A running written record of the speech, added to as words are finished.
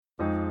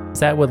Is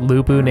that what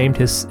Lubu named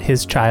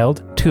his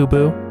child?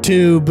 Tubu?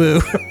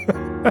 Tubu.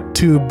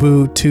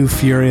 Tubu, Too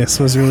Furious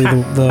was really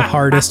the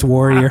hardest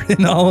warrior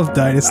in all of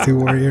Dynasty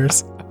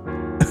Warriors.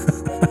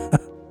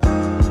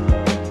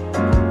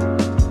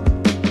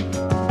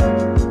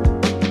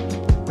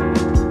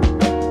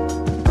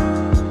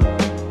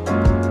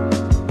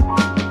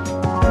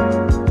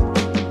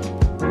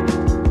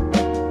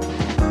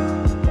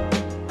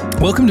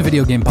 Welcome to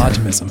Video Game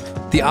Optimism,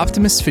 the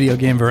Optimist video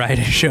game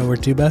variety show where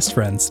two best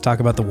friends talk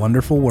about the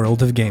wonderful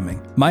world of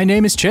gaming. My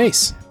name is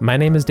Chase. My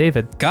name is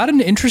David. Got an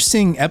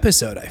interesting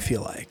episode, I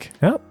feel like.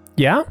 Oh,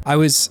 yeah? I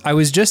was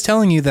just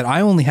telling you that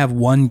I only have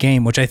one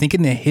game, which I think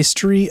in the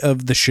history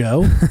of the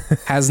show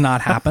has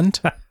not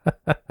happened.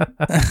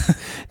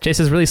 Chase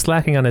is really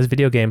slacking on his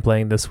video game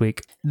playing this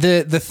week.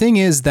 The thing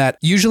is that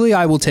usually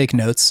I will take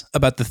notes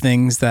about the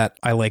things that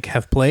I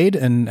have played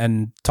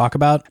and talk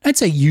about. I'd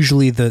say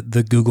usually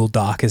the Google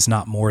Doc is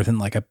not more than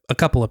like a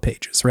couple of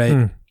pages,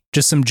 right?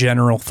 Just some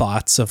general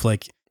thoughts of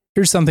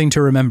here's something to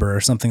remember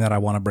or something that I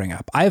want to bring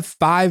up. I have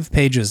 5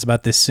 pages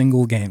about this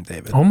single game,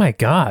 David. Oh my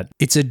God.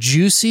 It's a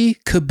juicy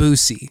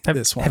caboosey,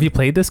 this one. Have you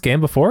played this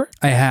game before?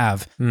 I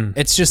have.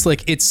 It's just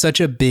it's such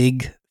a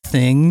big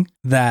thing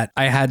that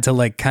I had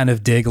to kind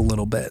of dig a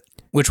little bit,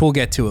 which we'll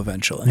get to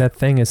eventually. That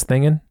thing is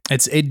thinging?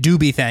 It do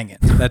be thangin'.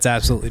 That's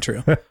absolutely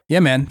true. Yeah,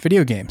 man.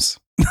 Video games.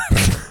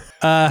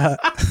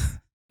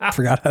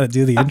 Forgot how to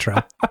do the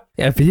intro.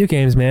 Yeah, video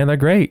games, man. They're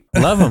great.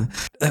 Love them.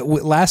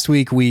 Last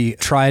week, we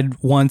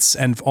tried once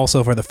and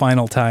also for the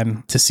final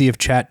time to see if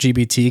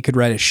ChatGPT could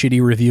write a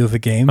shitty review of a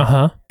game.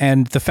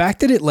 And the fact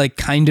that it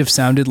kind of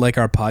sounded like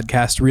our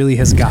podcast really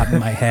has gotten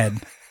my head.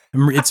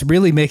 It's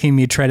really making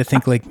me try to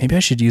think maybe I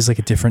should use a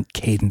different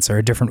cadence or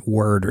a different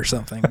word or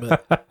something.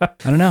 But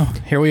I don't know.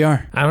 Here we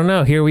are. I don't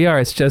know. Here we are.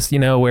 It's just,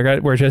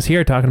 we're just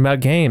here talking about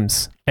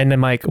games. And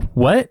I'm like,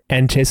 what?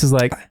 And Chase is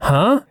like,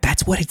 huh?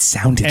 That's what it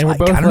sounded and like.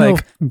 And we're both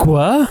like,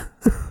 gua?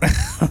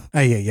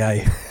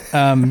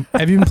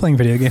 Have you been playing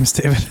video games,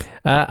 David?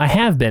 I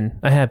have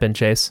been,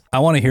 Chase. I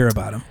want to hear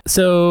about them.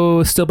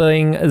 So, still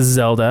playing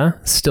Zelda,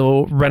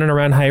 still running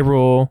around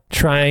Hyrule,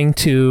 trying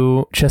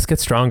to just get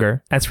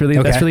stronger. That's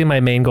really my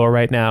main goal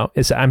right now.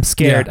 Is I'm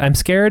scared. Yeah. I'm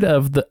scared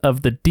of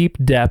the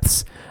deep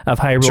depths of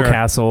Hyrule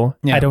Castle.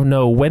 Yeah. I don't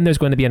know when there's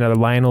going to be another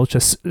Lionel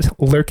just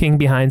lurking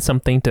behind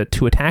something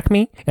to attack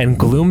me and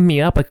gloom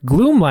me up.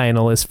 Gloom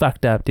Lionel is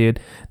fucked up, dude.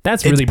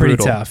 That's really brutal.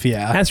 It's pretty tough.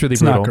 Yeah, that's really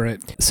it's brutal. Not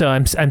great. So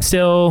I'm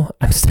still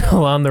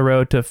on the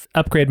road to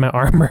upgrade my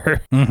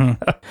armor.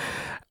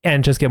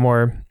 And just get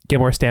more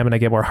stamina,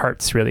 get more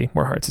hearts, really.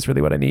 More hearts is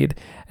really what I need.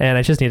 And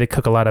I just need to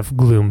cook a lot of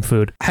gloom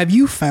food. Have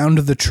you found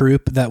the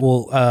troop that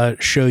will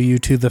show you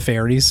to the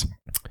fairies?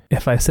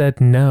 If I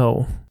said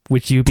no,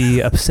 would you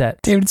be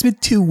upset? David, it's been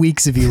 2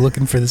 weeks of you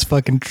looking for this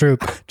fucking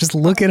troop. Just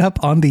look it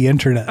up on the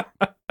internet.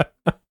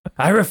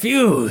 I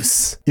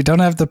refuse. You don't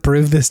have to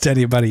prove this to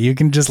anybody. You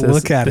can just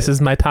look at it. This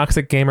is my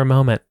toxic gamer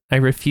moment. I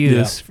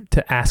refuse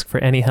to ask for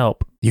any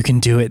help. You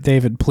can do it,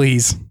 David,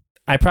 please.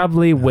 I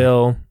probably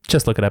will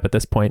just look it up at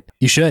this point.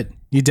 You should.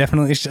 You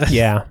definitely should.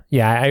 Yeah,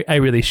 I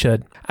really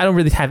should. I don't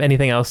really have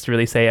anything else to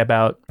really say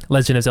about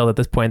Legend of Zelda at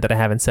this point that I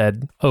haven't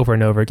said over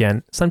and over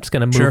again. So I'm just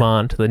going to move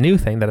on to the new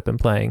thing that I've been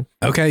playing.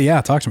 Okay,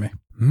 yeah, talk to me.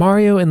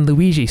 Mario and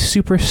Luigi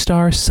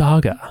Superstar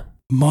Saga.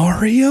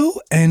 Mario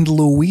and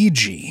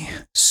Luigi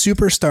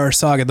Superstar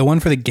Saga, the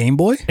one for the Game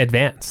Boy?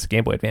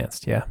 Game Boy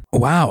Advanced, yeah.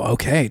 Wow,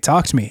 okay,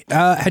 talk to me.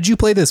 Had you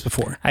played this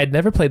before? I had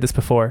never played this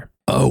before.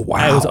 Oh, wow.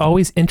 I was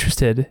always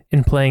interested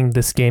in playing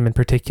this game in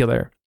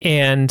particular.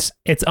 And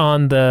it's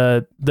on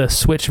the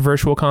Switch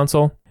Virtual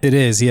Console. It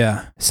is,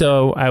 yeah.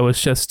 So I was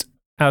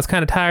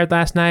kind of tired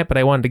last night, but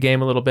I wanted to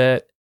game a little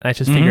bit. I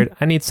just figured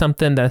I need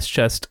something that's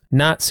just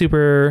not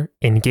super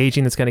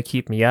engaging, that's going to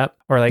keep me up,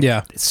 or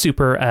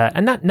super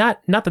and not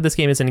that this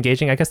game is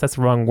engaging. I guess that's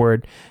the wrong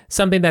word.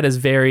 Something that is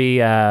very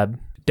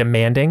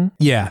demanding.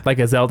 Yeah, like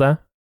a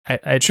Zelda.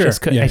 I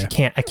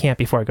can't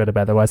before I go to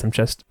bed. Otherwise, I'm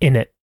just in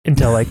it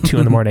until 2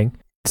 a.m.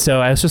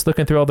 So I was just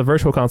looking through all the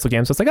virtual console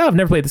games. So I was like, I've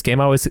never played this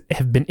game. I always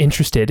have been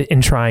interested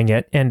in trying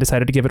it and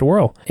decided to give it a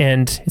whirl.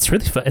 And it's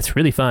really fun. It's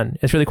really fun.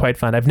 It's really quite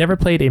fun. I've never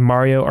played a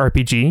Mario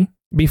RPG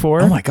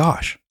before. Oh my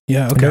gosh.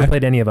 Yeah, okay. I've never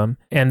played any of them.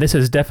 And this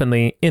is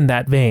definitely in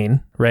that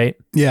vein, right?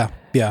 Yeah.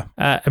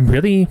 I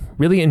really,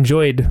 really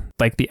enjoyed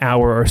the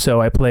hour or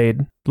so I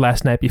played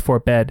last night before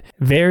bed.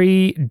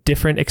 Very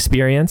different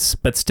experience,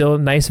 but still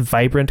nice,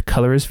 vibrant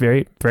colors.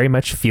 Very, very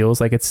much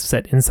feels like it's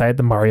set inside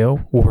the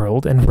Mario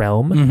world and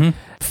realm.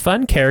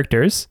 Fun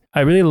characters.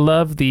 I really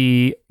love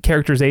the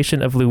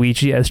characterization of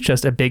Luigi as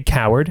just a big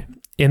coward.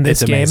 In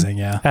this game. It's amazing,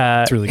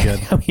 yeah. It's really good.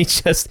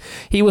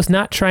 He was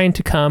not trying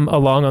to come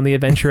along on the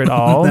adventure at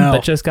all,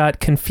 but just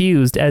got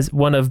confused as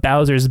one of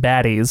Bowser's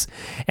baddies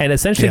and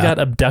essentially got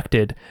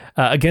abducted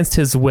against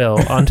his will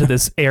onto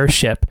this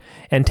airship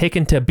and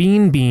taken to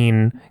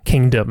Bean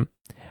Kingdom,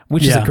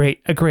 which is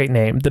a great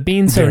name. The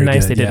bean's so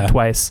nice they did it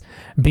twice.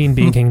 Bean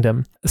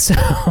Kingdom. So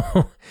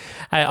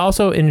I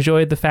also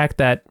enjoyed the fact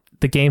that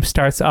the game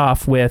starts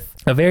off with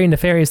a very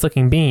nefarious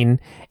looking bean,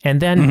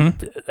 and then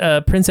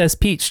Princess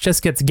Peach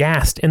just gets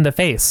gassed in the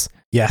face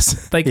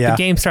Yes. Like the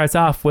game starts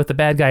off with the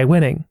bad guy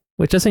winning,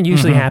 which doesn't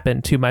usually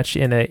happen too much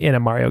in a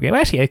Mario game.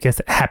 Actually, I guess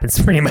it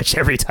happens pretty much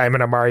every time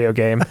in a Mario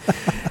game.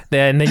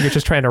 then you're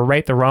just trying to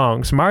right the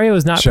wrongs. Mario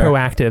is not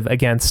proactive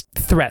against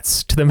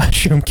threats to the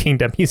Mushroom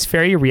Kingdom. He's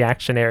very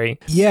reactionary.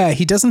 Yeah,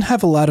 he doesn't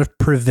have a lot of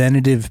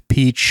preventative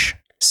Peach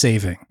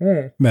saving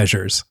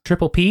measures.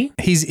 Triple P?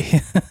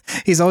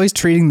 He's always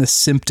treating the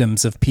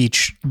symptoms of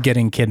Peach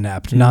getting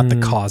kidnapped, not the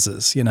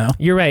causes, you know?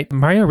 You're right.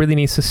 Mario really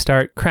needs to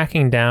start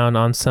cracking down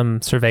on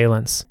some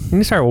surveillance. He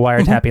needs to start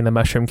wiretapping the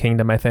Mushroom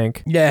Kingdom, I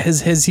think. Yeah,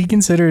 has he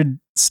considered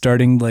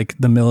starting like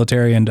the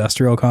military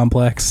industrial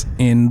complex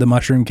in the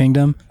Mushroom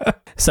Kingdom?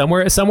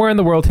 Somewhere in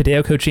the world,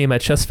 Hideo Kojima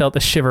just felt a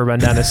shiver run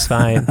down his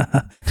spine.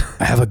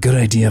 I have a good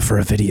idea for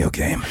a video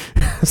game.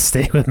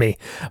 Stay with me.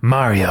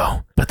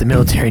 Mario, but the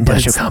military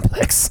industrial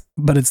complex.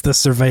 But it's the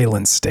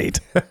surveillance state.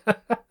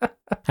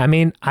 I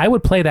mean, I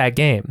would play that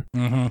game.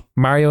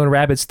 Mario and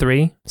Rabbids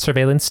 3,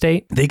 surveillance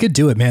state. They could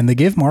do it, man. They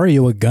gave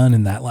Mario a gun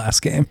in that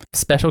last game.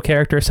 Special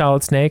character,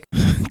 Solid Snake.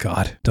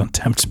 God, don't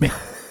tempt me.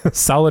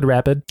 Solid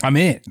Rabbid. I'm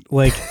in.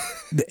 Like,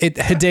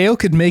 Hideo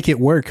could make it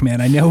work, man.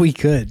 I know he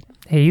could.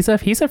 Hey, he's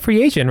a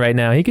free agent right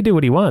now. He could do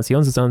what he wants. He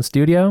owns his own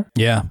studio.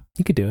 Yeah.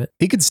 He could do it.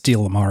 He could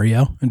steal a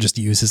Mario and just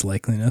use his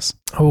likeliness.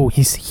 Oh,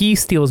 he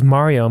steals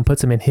Mario and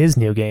puts him in his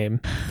new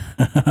game.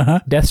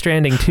 Death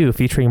Stranding 2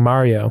 featuring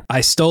Mario. I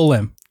stole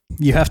him.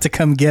 You have to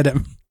come get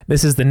him.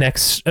 This is the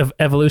next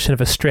evolution of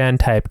a Strand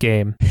type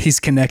game. He's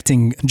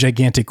connecting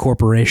gigantic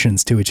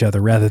corporations to each other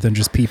rather than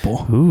just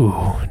people. Ooh,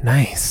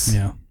 nice.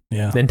 Yeah.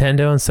 Yeah.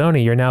 Nintendo and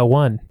Sony, you're now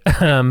one.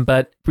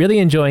 But really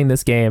enjoying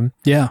this game.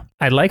 Yeah.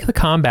 I like the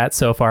combat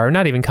so far.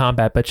 Not even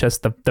combat, but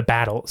just the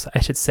battles, I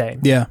should say.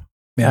 Yeah.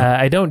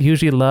 Yeah. I don't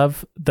usually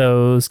love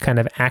those kind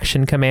of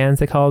action commands,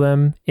 they call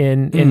them,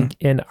 in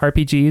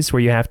RPGs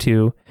where you have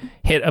to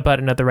hit a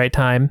button at the right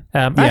time.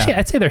 Actually,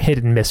 I'd say they're hit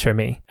and miss for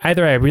me.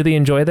 Either I really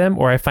enjoy them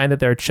or I find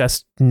that they're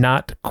just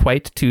not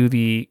quite to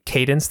the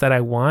cadence that I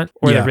want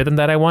or the rhythm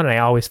that I want, and I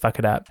always fuck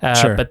it up.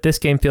 But this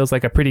game feels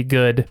like a pretty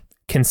good,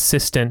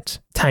 consistent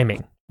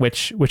timing,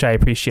 which I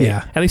appreciate,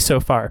 at least so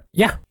far.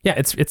 Yeah,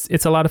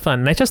 it's a lot of fun.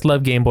 And I just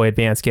love Game Boy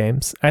Advance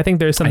games. I think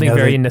there's something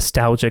very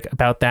nostalgic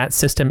about that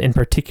system in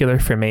particular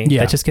for me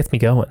that just gets me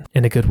going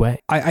in a good way.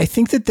 I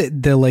think that the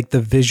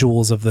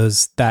visuals of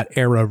that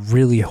era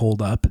really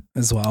hold up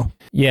as well.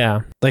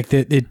 Yeah. Like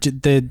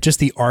just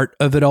the art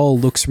of it all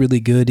looks really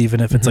good, even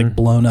if it's like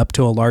blown up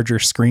to a larger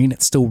screen.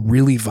 It's still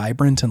really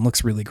vibrant and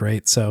looks really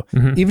great. So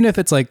even if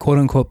it's like quote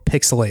unquote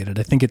pixelated,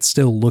 I think it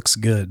still looks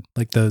good.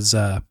 Like those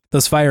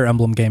Fire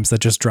Emblem games that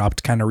just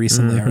dropped kind of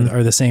recently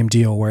are the same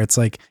deal, where it's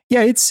like,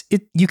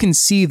 you can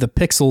see the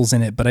pixels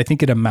in it, but I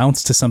think it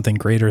amounts to something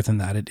greater than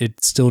that.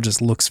 It still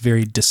just looks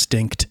very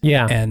distinct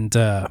and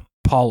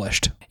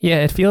polished.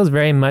 Yeah, it feels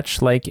very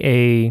much like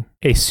a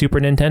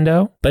Super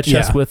Nintendo, but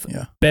just with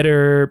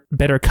better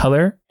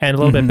color and a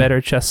little bit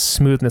better just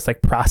smoothness,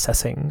 like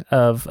processing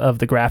of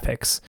the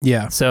graphics.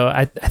 Yeah. So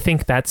I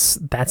think that's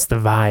the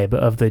vibe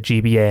of the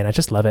GBA, and I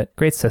just love it.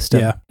 Great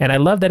system. Yeah. And I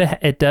love that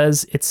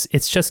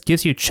it's just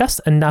gives you just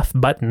enough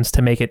buttons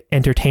to make it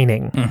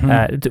entertaining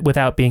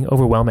without being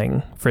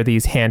overwhelming for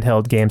these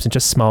handheld games and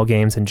just small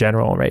games in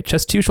general, right?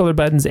 Just two shoulder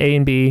buttons, A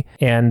and B,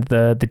 and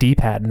the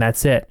D-pad, and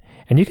that's it.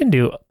 And you can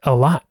do a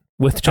lot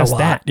with just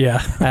that.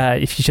 Yeah.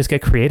 If you just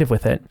get creative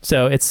with it.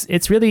 So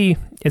it's really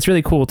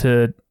cool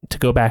to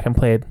go back and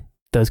play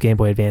those Game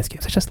Boy Advance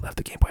games. I just love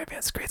the Game Boy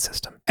Advance. Great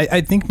system. I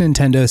think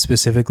Nintendo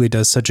specifically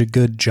does such a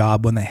good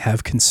job when they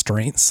have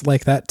constraints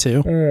like that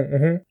too.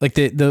 Like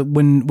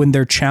when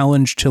they're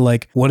challenged to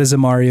like, what does a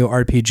Mario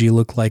RPG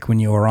look like when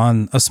you are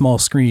on a small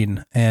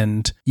screen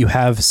and you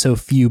have so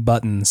few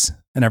buttons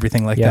and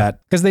everything like that?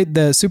 Because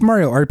the Super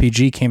Mario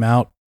RPG came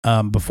out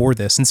before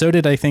this, and so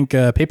did I think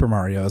Paper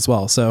Mario as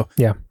well. So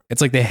it's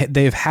like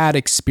they've had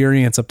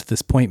experience up to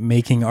this point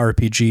making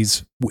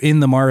RPGs in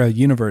the Mario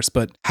universe,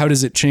 but how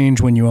does it change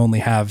when you only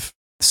have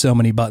so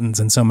many buttons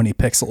and so many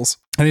pixels?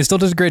 And they still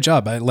did a great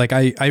job.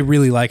 I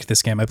really liked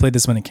this game. I played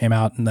this when it came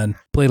out and then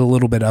played a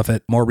little bit of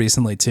it more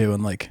recently too,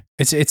 and like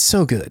it's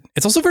so good.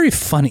 It's also very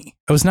funny.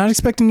 I was not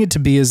expecting it to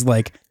be as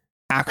like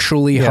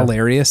actually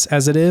hilarious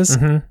as it is.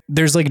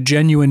 There's like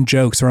genuine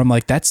jokes where I'm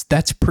like, that's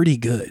pretty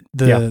good.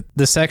 The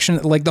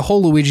section, like the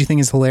whole Luigi thing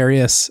is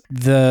hilarious.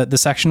 The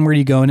section where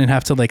you go in and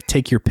have to like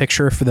take your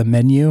picture for the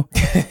menu.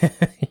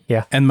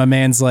 And my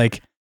man's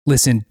like,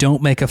 listen,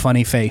 don't make a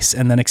funny face,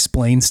 and then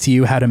explains to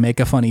you how to make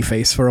a funny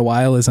face for a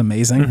while is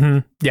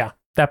amazing. Yeah.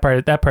 That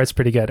part's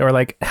pretty good. Or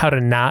like how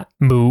to not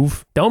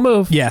move. Don't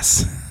move.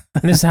 Yes.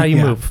 And this is how you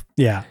move.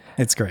 Yeah.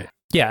 It's great.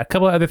 Yeah, a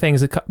couple of other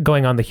things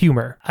going on the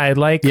humor. I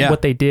like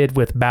what they did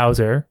with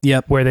Bowser,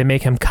 where they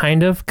make him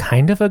kind of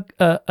a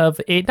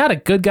not a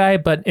good guy,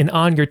 but an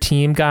on your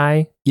team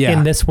guy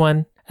in this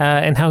one.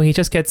 and how he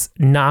just gets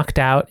knocked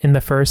out in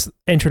the first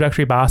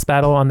introductory boss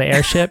battle on the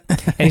airship.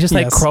 And he just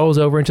like crawls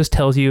over and just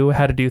tells you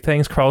how to do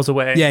things, crawls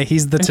away. Yeah,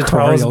 he's the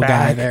tutorial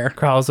guy there.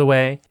 Crawls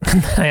away.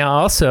 I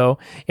also,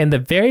 in the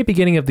very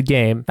beginning of the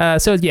game,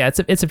 so yeah,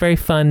 it's a very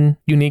fun,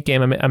 unique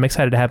game. I'm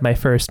excited to have my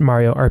first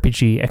Mario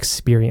RPG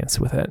experience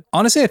with it.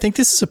 Honestly, I think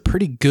this is a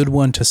pretty good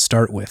one to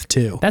start with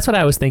too. That's what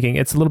I was thinking.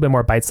 It's a little bit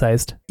more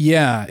bite-sized.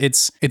 Yeah,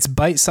 it's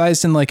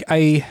bite-sized, and like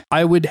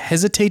I would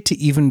hesitate to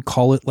even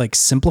call it like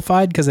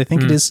simplified, because I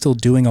think it is still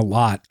doing a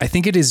lot. I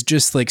think it is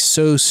just like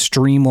so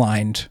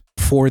streamlined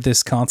for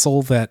this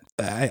console that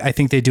I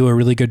think they do a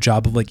really good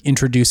job of like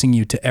introducing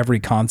you to every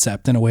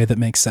concept in a way that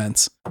makes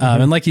sense.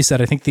 And like you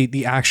said, I think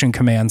the action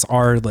commands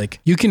are like,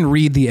 you can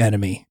read the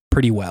enemy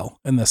pretty well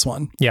in this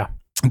one. Yeah.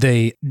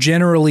 They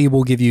generally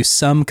will give you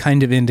some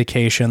kind of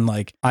indication,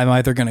 like I'm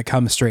either going to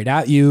come straight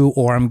at you,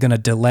 or I'm going to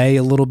delay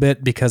a little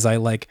bit because I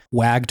like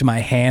wagged my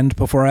hand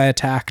before I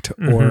attacked,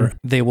 or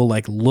they will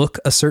like look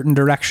a certain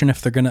direction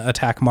if they're going to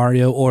attack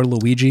Mario or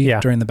Luigi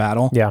during the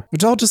battle. Yeah.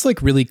 Which is all just like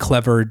really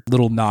clever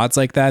little nods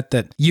like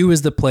that you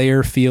as the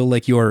player feel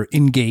like you're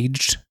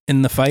engaged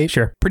in the fight.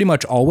 Sure. Pretty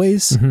much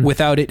always,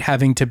 without it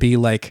having to be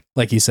like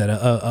you said,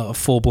 a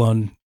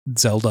full-blown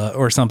Zelda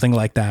or something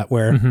like that,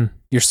 where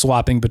you're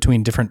swapping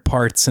between different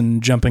parts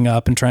and jumping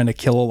up and trying to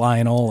kill a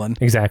Lionel and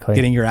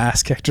getting your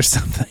ass kicked or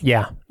something.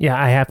 Yeah.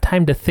 I have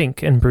time to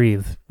think and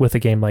breathe with a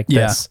game like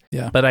this.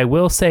 Yeah. But I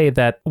will say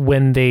that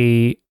when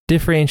they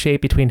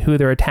differentiate between who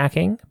they're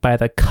attacking by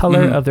the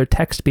color of their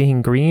text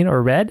being green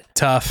or red,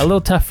 tough. A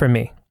little tough for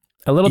me.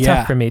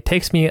 Tough for me. It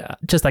takes me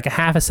just like a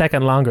half a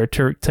second longer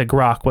to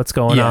grok what's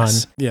going on.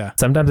 Yeah.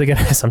 Sometimes I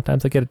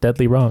get it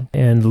deadly wrong,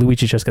 and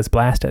Luigi just gets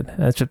blasted.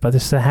 But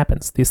this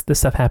happens. This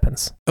stuff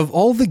happens. Of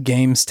all the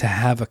games to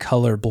have a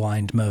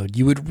colorblind mode,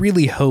 you would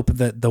really hope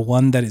that the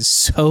one that is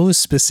so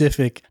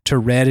specific to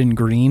red and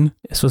green.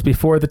 This was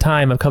before the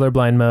time of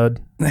colorblind mode.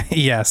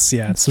 Yes,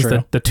 it's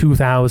true. The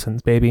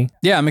 2000s, baby.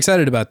 Yeah, I'm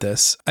excited about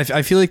this.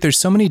 I feel like there's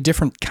so many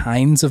different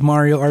kinds of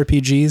Mario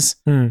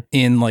RPGs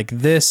in like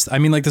this. I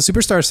mean, like the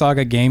Superstar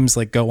Saga games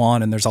like go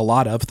on, and there's a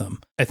lot of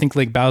them. I think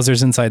like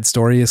Bowser's Inside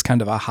Story is kind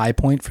of a high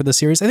point for the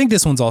series. I think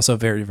this one's also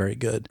very, very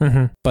good.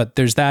 But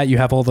there's that. You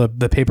have all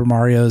the Paper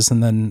Marios,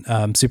 and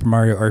then Super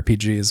Mario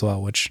RPG as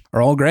well, which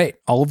are all great.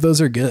 All of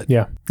those are good.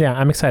 Yeah,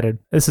 I'm excited.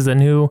 This is a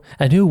new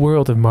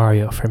world of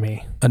Mario for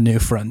me. A new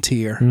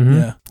frontier.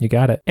 Yeah, you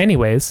got it.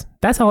 Anyways,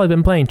 that's all I've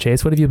been playing,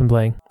 Chase. What have you been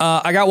playing?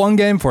 I got one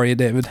game for you,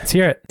 David. Let's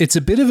hear it. It's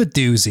a bit of a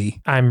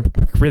doozy. I'm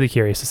really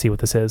curious to see what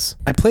this is.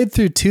 I played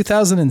through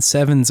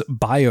 2007's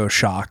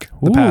BioShock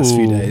the past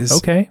few days.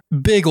 Okay.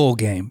 Big old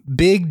game.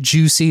 Big,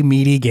 juicy,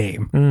 meaty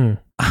game.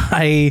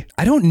 I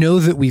don't know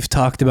that we've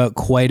talked about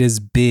quite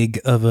as big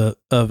of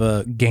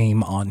a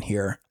game on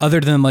here, other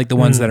than like the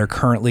ones that are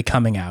currently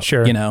coming out.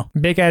 Sure. You know,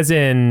 big as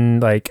in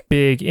like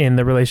big in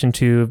the relation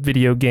to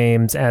video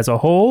games as a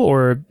whole,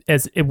 or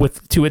as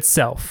to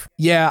itself.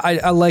 Yeah,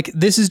 I like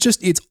this is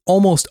just, it's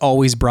almost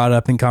always brought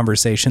up in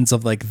conversations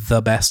of like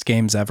the best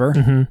games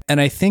ever.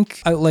 And I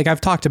think like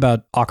I've talked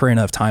about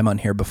Ocarina of Time on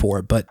here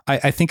before, but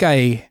I think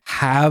I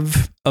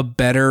have a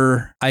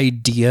better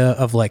idea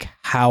of like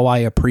how I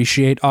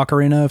appreciate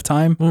Ocarina of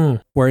Time.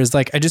 Whereas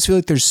like, I just feel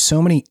like there's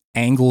so many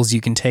angles you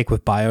can take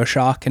with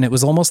BioShock, and it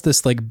was almost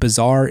this like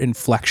bizarre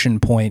inflection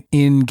point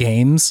in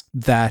games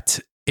that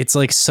it's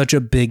like such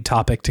a big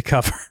topic to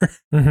cover.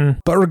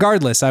 But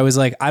regardless, I was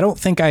like, I don't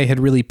think I had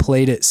really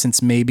played it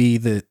since maybe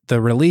the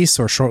release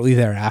or shortly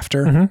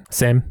thereafter.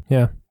 Same.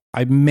 Yeah.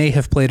 I may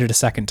have played it a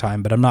second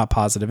time, but I'm not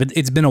positive.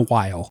 It's been a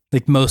while.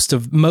 Like most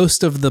of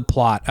the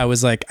plot, I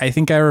was like, I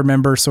think I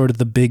remember sort of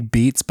the big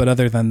beats, but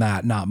other than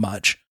that, not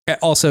much.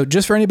 Also,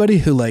 just for anybody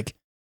who like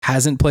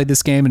hasn't played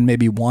this game and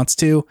maybe wants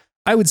to,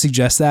 I would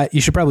suggest that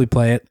you should probably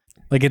play it.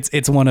 Like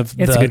it's one of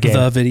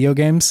the video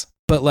games.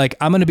 But like,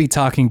 I'm going to be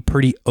talking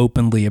pretty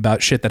openly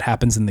about shit that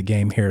happens in the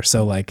game here.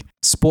 So like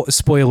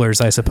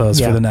spoilers, I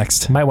suppose, for the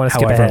next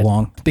however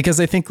long.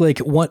 Because I think like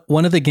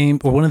one of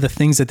the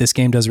things that this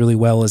game does really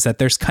well is that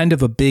there's kind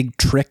of a big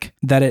trick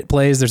that it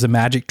plays. There's a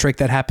magic trick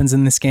that happens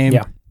in this game.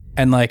 Yeah.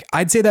 And like,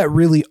 I'd say that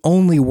really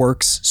only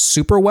works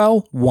super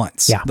well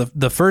once. Yeah.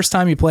 The first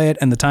time you play it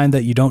and the time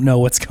that you don't know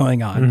what's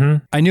going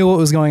on. I knew what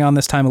was going on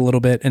this time a little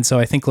bit. And so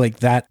I think like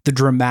that the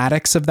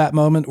dramatics of that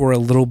moment were a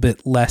little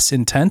bit less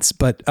intense,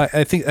 but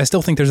I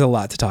still think there's a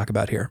lot to talk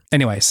about here.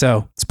 Anyway,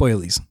 so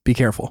spoilies, be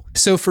careful.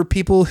 So for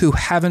people who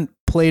haven't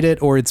played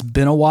it or it's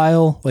been a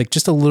while, like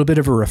just a little bit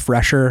of a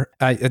refresher.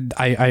 I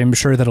am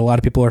sure that a lot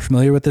of people are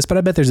familiar with this, but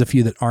I bet there's a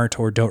few that aren't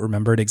or don't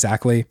remember it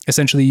exactly.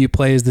 Essentially, you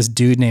play as this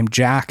dude named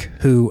Jack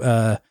who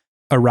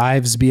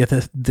arrives via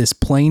this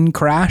plane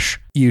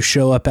crash. You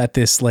show up at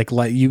this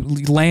you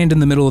land in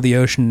the middle of the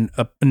ocean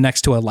up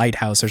next to a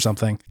lighthouse or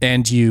something,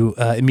 and you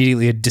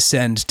immediately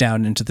descend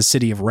down into the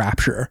city of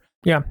Rapture.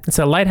 Yeah, it's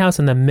a lighthouse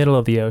in the middle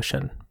of the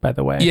ocean, by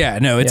the way. Yeah,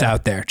 no, it's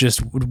out there,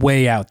 just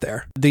way out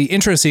there. The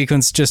intro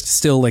sequence just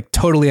still like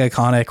totally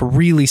iconic,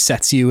 really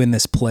sets you in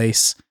this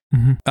place.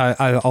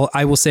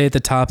 I will say at the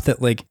top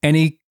that like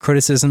any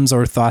criticisms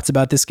or thoughts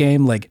about this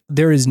game, like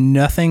there is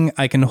nothing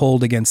I can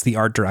hold against the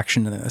art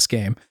direction in this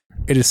game.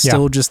 It is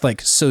still just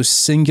like so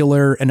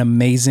singular and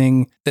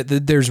amazing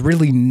that there's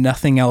really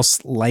nothing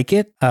else like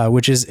it,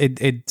 which is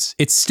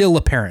it's still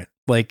apparent.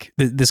 Like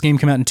this game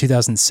came out in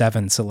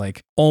 2007, so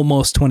like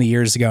almost 20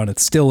 years ago, and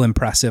it's still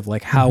impressive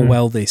like how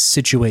well they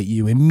situate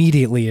you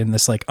immediately in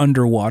this like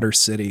underwater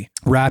city.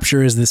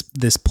 Rapture is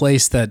this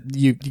place that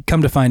you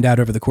come to find out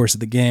over the course of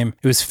the game.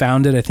 It was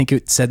founded, I think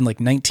it said in like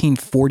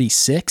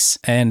 1946,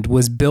 and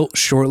was built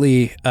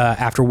shortly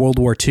after World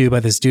War II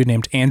by this dude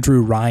named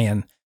Andrew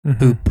Ryan,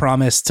 who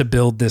promised to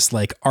build this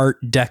like Art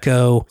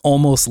Deco,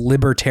 almost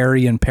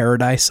libertarian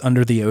paradise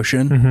under the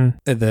ocean.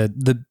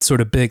 The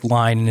sort of big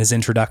line in his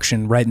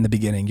introduction right in the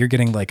beginning, you're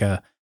getting like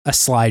a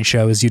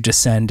slideshow as you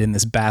descend in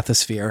this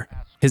bathysphere.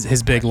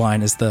 His big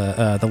line is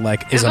the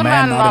like, is a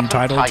man not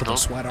entitled to the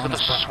sweat on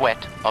his brow?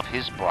 Sweat of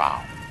his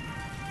brow?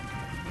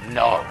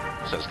 No,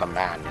 says the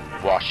man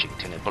in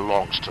Washington, it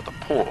belongs to the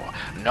poor.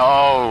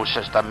 No,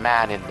 says the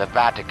man in the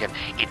Vatican,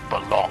 it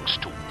belongs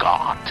to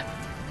God.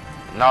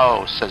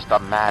 No, says the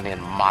man in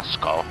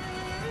Moscow,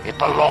 it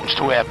belongs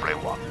to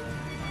everyone.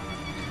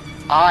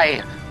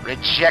 I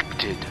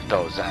rejected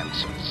those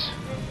answers.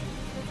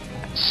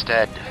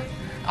 Instead,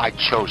 I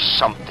chose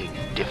something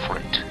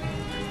different.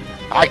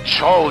 I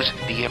chose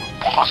the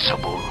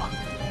impossible.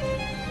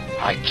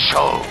 I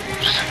chose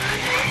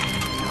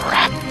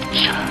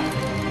rapture.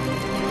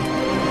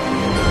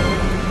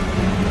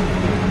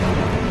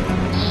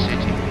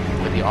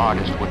 The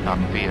artist would not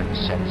fear the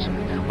censor,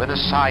 where the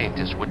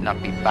scientist would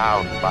not be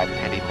bound by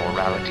petty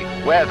morality,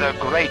 where the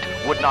great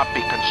would not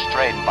be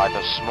constrained by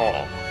the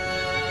small.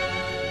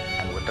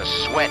 And with the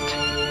sweat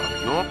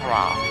of your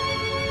brow,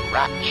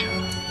 rapture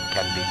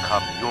can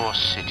become your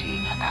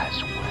city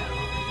as well.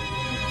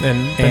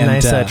 And a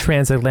nice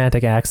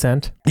transatlantic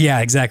accent.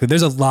 Yeah, exactly.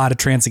 There's a lot of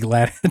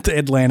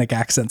transatlantic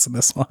accents in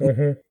this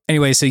one.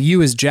 Anyway, so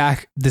you as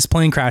Jack, this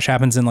plane crash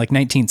happens in like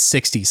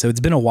 1960. So it's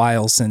been a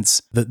while since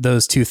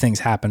those two things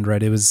happened,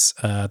 right? It was,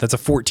 that's a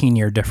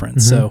 14-year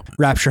difference. So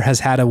Rapture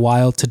has had a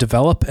while to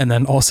develop and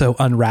then also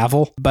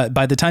unravel. But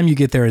by the time you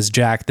get there as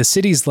Jack, the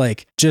city's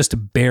like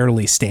just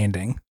barely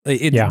standing.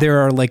 There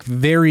are like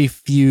very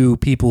few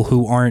people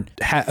who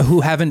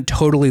who haven't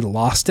totally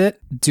lost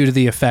it due to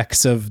the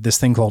effects of this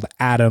thing called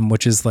Atom,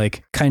 which is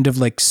like kind of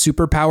like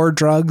superpower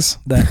drugs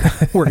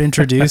that were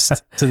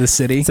introduced to the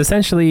city. It's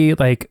essentially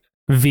like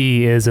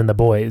V is in The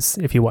Boys,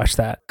 if you watch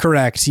that.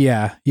 Correct.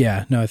 Yeah.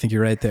 No, I think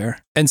you're right there.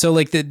 And so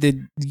like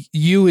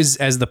you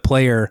as the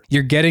player,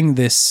 you're getting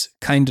this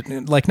kind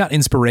of like not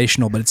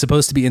inspirational, but it's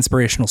supposed to be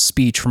inspirational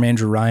speech from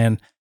Andrew Ryan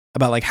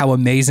about like how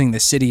amazing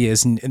the city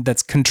is. And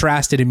that's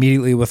contrasted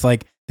immediately with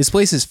like, this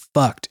place is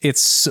fucked.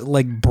 It's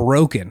like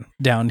broken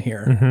down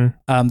here.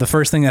 The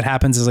first thing that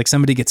happens is like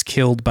somebody gets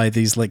killed by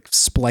these like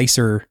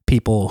splicer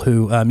people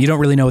who you don't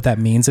really know what that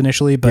means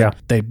initially, but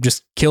they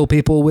just kill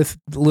people with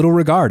little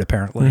regard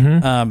apparently.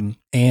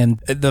 And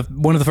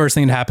one of the first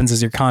things that happens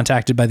is you're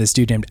contacted by this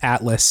dude named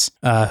Atlas,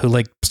 who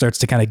like starts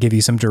to kind of give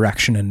you some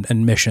direction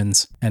and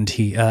missions, and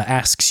he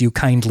asks you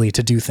kindly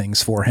to do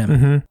things for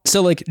him.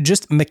 So like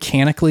just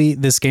mechanically,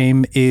 this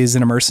game is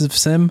an immersive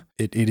sim.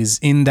 It is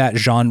in that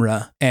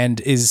genre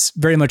and is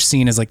very much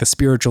seen as like the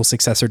spiritual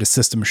successor to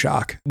System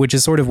Shock, which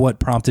is sort of what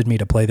prompted me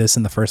to play this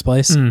in the first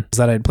place. Is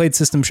that I had played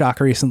System Shock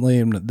recently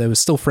and that was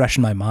still fresh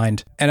in my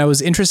mind. And I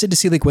was interested to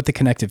see like what the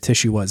connective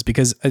tissue was,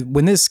 because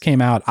when this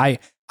came out, I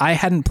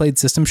hadn't played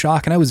System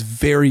Shock and I was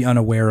very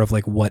unaware of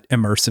like what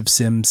immersive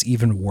sims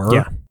even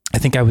were. I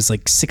think I was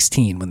like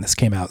 16 when this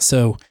came out.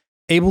 So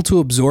able to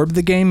absorb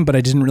the game, but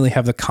I didn't really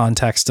have the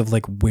context of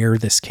like where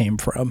this came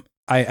from.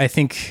 I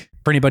think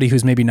for anybody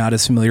who's maybe not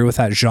as familiar with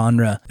that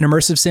genre, an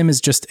immersive sim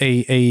is just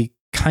a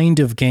kind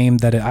of game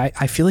that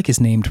I feel like is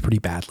named pretty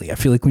badly. I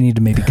feel like we need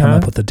to maybe come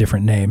up with a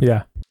different name.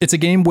 It's a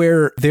game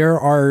where there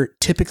are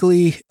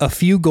typically a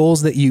few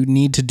goals that you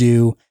need to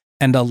do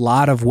and a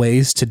lot of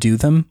ways to do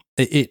them.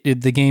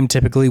 The game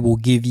typically will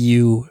give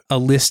you a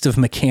list of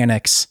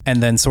mechanics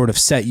and then sort of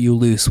set you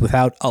loose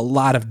without a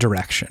lot of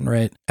direction,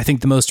 right? I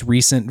think the most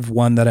recent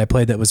one that I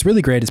played that was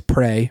really great is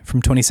Prey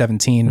from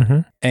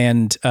 2017.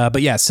 And,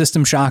 but yeah,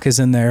 System Shock is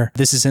in there.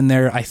 This is in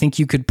there. I think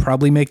you could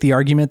probably make the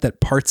argument that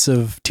parts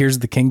of Tears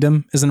of the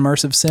Kingdom is an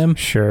immersive sim.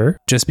 Sure.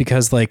 Just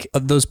because like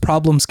those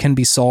problems can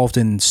be solved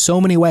in so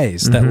many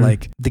ways that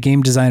like the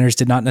game designers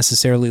did not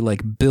necessarily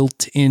like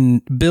build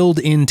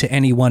into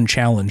any one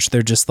challenge.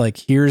 They're just like,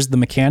 here's the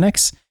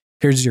mechanics,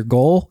 here's your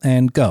goal,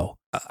 and go.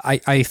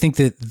 I think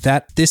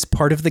that this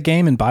part of the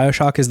game in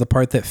BioShock is the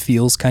part that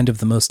feels kind of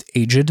the most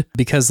aged,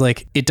 because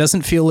like it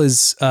doesn't feel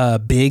as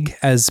big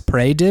as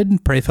Prey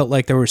did. Prey felt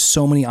like there were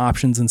so many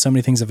options and so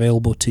many things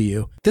available to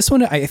you. This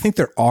one, I think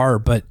there are,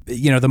 but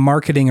you know, the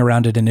marketing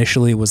around it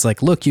initially was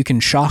like, look, you can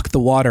shock the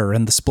water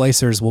and the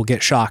splicers will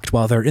get shocked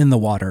while they're in the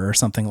water or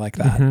something like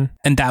that.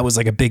 And that was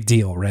like a big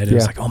deal, right? It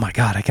was like, oh my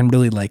God, I can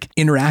really like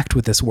interact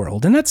with this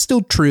world. And that's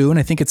still true. And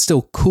I think it's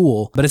still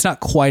cool, but it's not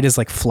quite as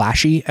like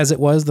flashy as it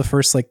was the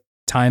first like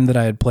time that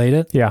I had played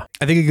it. Yeah.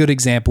 I think a good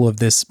example of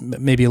this,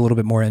 maybe a little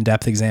bit more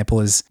in-depth example,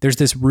 is there's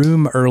this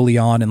room early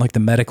on in like the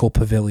medical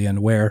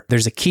pavilion where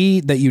there's a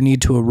key that you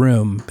need to a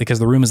room because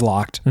the room is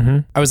locked.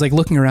 I was like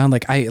looking around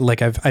like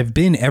I've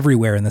been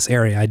everywhere in this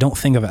area. I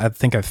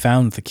think I've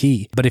found the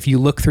key. But if you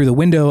look through the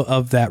window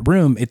of that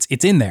room, it's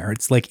in there.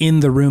 It's like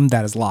in the room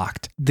that is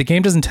locked. The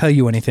game doesn't tell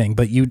you anything,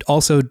 but you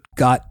also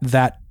got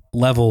that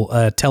level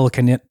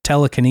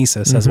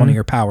telekinesis as one of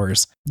your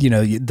powers. You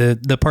know,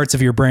 the parts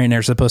of your brain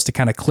are supposed to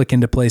kind of click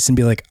into place and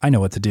be like, I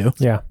know what to do.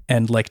 Yeah.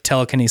 And like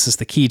telekinesis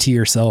the key to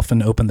yourself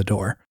and open the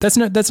door. That's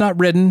not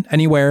written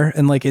anywhere.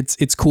 And like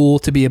it's cool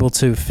to be able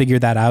to figure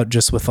that out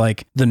just with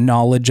like the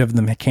knowledge of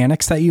the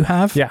mechanics that you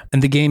have. Yeah.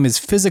 And the game is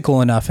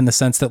physical enough in the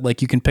sense that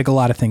like you can pick a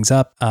lot of things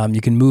up.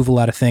 You can move a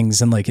lot of things,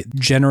 and like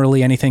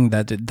generally anything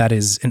that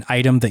is an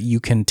item that you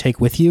can take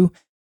with you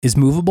is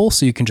movable.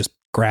 So you can just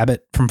grab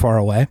it from far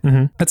away.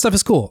 That stuff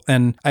is cool.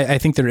 And I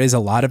think there is a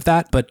lot of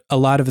that, but a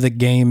lot of the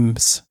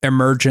game's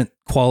emergent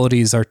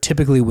qualities are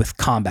typically with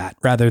combat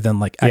rather than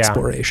like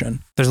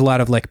exploration. There's a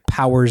lot of like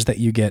powers that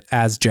you get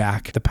as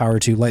Jack, the power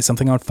to light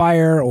something on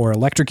fire or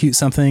electrocute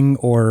something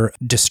or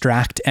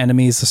distract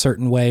enemies a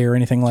certain way or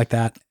anything like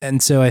that.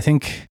 And so I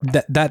think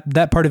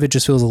that part of it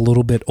just feels a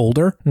little bit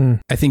older.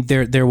 I think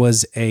there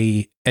was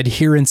a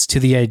adherence to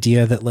the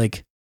idea that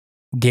like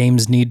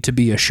games need to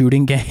be a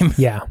shooting game.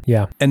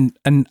 Yeah. And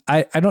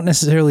I don't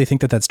necessarily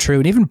think that that's true.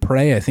 And even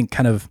Prey, I think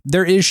kind of,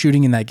 there is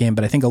shooting in that game,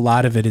 but I think a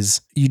lot of it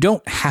is, you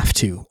don't have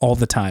to all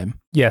the time.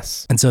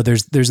 Yes. And so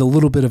there's a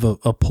little bit of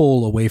a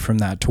pull away from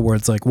that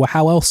towards like, well,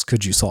 how else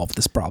could you solve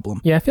this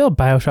problem? Yeah, I feel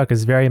BioShock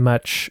is very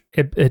much,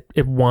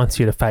 it wants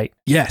you to fight.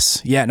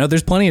 Yes. Yeah. No,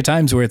 there's plenty of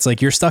times where it's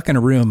like you're stuck in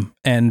a room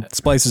and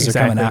splicers are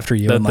coming after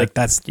you. And like,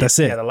 that's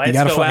it. Yeah, the lights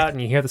go out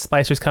and you hear the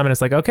splicers coming.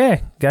 It's like,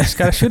 okay,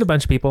 gotta shoot a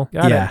bunch of people.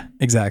 Got it.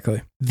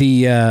 Exactly.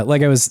 The,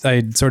 like I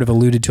sort of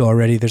alluded to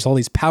already, there's all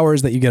these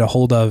powers that you get a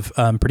hold of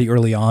pretty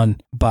early on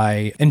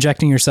by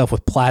injecting yourself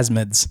with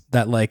plasmids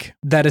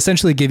that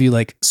essentially give you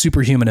like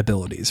superhuman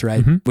abilities,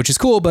 right? Which is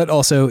cool, but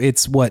also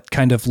it's what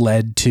kind of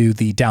led to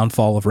the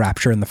downfall of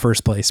Rapture in the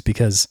first place,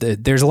 because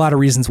there's a lot of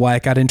reasons why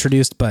it got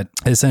introduced, but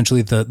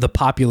essentially the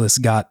populace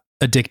got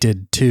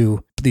addicted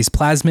to these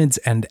plasmids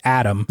and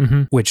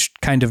Adam, which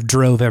kind of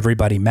drove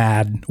everybody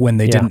mad when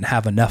they didn't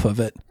have enough of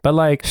it. But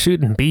like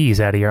shooting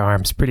bees out of your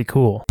arms, pretty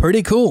cool.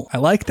 Pretty cool. I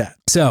like that.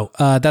 So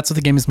that's what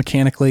the game is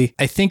mechanically.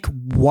 I think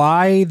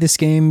why this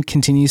game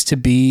continues to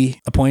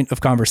be a point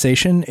of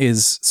conversation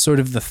is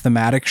sort of the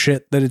thematic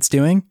shit that it's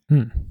doing,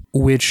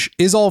 which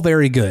is all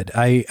very good.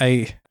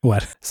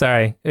 What?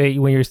 Sorry,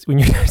 when you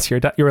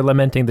were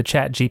lamenting the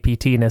chat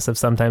GPT-ness of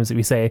sometimes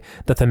we say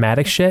the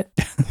thematic shit.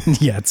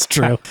 Yeah, it's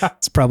true.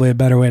 It's probably a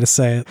better way to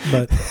say it,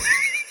 but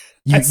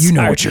you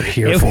know what you're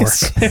here for.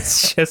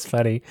 It's just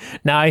funny.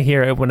 Now I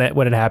hear it when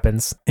it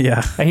happens.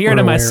 Yeah, I hear it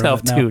in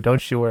myself too.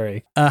 Don't you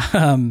worry.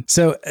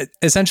 So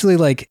essentially,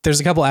 like, there's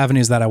a couple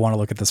avenues that I want to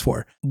look at this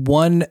for.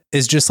 One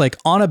is just like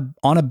on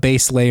a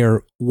base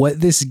layer,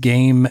 what this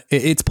game,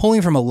 it's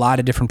pulling from a lot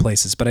of different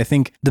places, but I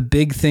think the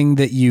big thing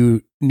that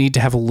you need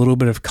to have a little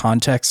bit of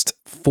context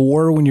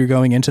for when you're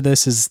going into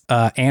this is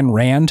Ayn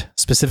Rand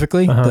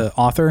specifically, the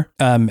author,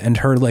 and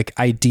her like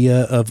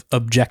idea of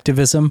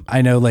objectivism.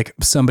 I know like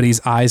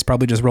somebody's eyes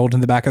probably just rolled in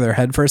the back of their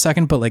head for a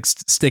second, but like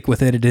stick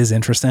with it. It is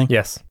interesting.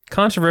 Yes.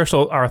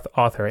 Controversial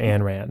author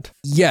Ayn Rand.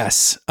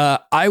 Yes.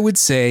 I would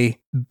say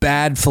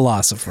bad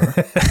philosopher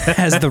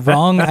has the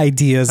wrong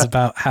ideas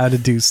about how to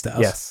do stuff.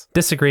 Yes.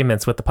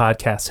 Disagreements with the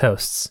podcast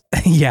hosts.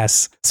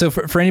 Yes. So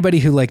for anybody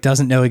who like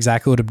doesn't know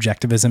exactly what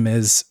objectivism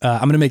is, I'm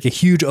going to make a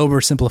huge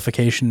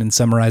oversimplification and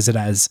summarize it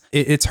as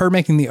it's her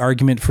making the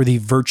argument for the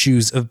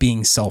virtues of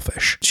being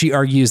selfish. She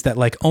argues that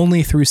like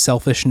only through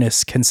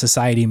selfishness can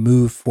society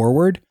move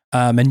forward.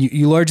 And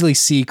you largely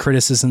see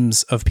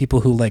criticisms of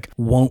people who like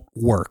won't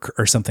work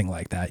or something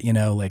like that, you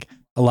know, like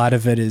a lot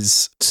of it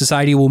is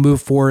society will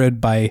move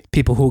forward by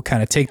people who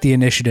kind of take the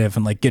initiative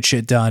and like get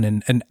shit done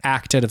and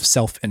act out of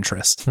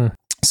self-interest.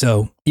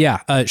 So yeah,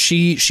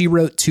 she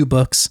wrote 2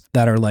 books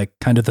that are like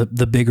kind of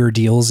the bigger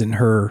deals in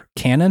her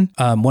canon.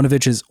 One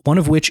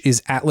of which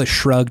is Atlas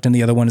Shrugged, and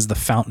the other one is The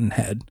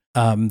Fountainhead.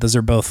 Those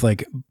are both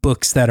like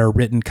books that are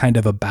written kind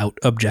of about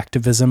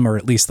objectivism, or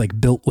at least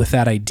like built with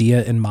that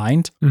idea in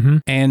mind.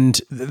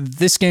 And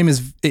this game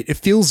it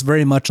feels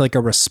very much like a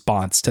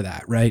response to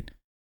that, right?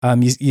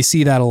 You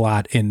see that a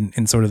lot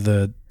in sort of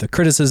the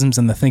criticisms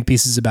and the think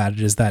pieces about it,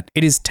 is that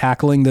it is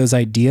tackling those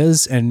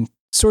ideas and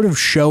sort of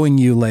showing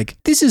you like,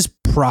 this is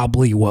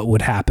probably what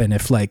would happen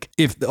if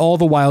all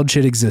the wild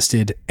shit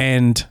existed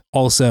and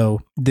also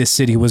this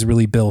city was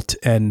really built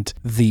and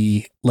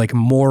the like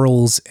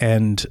morals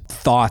and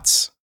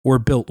thoughts were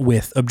built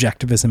with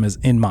objectivism as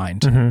in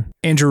mind.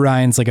 Andrew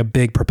Ryan's like a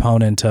big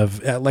proponent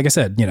of, like I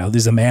said, you know,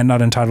 there's a man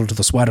not entitled to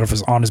the sweat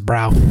on his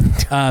brow.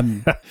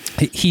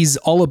 He's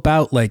all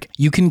about like,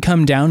 you can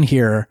come down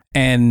here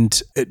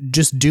and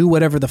just do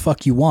whatever the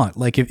fuck you want.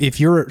 Like if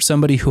you're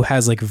somebody who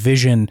has like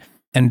vision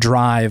and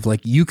drive, like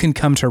you can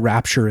come to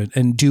Rapture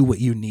and do what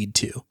you need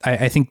to.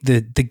 I think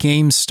the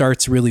game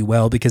starts really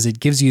well because it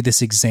gives you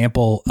this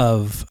example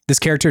of this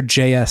character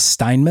J.S.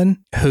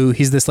 Steinman, who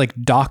he's this like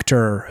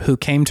doctor who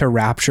came to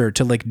Rapture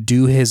to like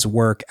do his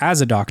work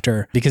as a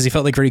doctor because he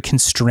felt like very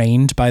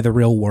constrained by the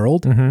real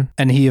world.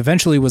 And he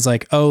eventually was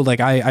like, oh, like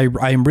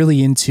I'm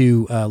really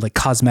into like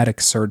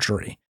cosmetic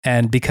surgery.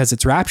 And because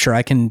it's Rapture,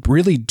 I can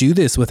really do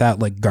this without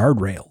like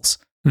guardrails.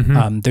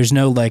 There's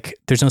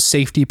no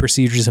safety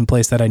procedures in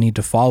place that I need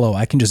to follow.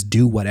 I can just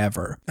do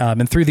whatever.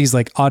 And through these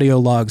like audio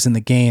logs in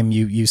the game,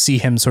 you see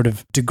him sort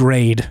of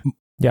degrade.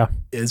 Yeah.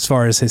 As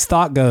far as his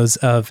thought goes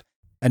of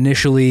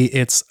initially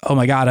it's, oh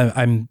my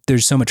God,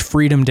 there's so much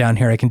freedom down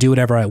here. I can do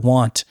whatever I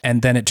want.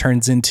 And then it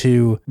turns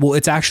into, well,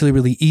 it's actually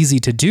really easy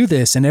to do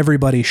this and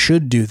everybody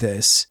should do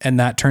this. And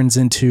that turns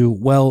into,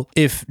 well,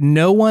 if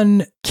no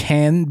one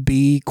can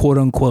be quote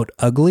unquote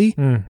ugly,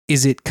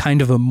 is it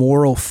kind of a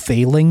moral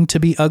failing to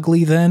be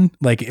ugly then?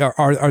 Like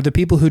are the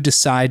people who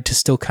decide to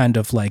still kind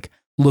of like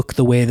look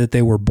the way that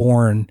they were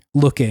born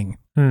looking,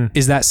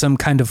 is that some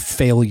kind of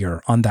failure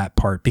on that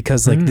part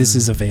because like this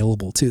is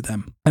available to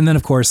them? And then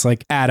of course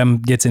like Adam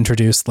gets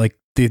introduced, like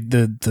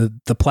the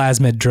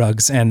plasmid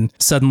drugs, and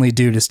suddenly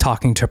dude is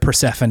talking to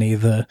Persephone,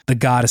 the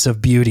goddess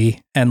of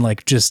beauty, and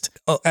like just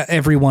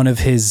every one of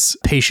his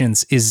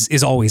patients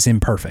is always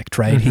imperfect,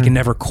 right? He can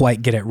never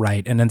quite get it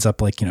right and ends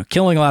up like, you know,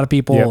 killing a lot of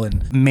people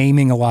and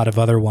maiming a lot of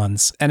other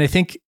ones. And I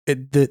think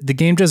the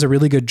game does a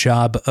really good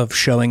job of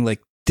showing like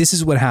this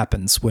is what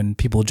happens when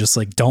people just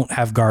like don't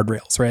have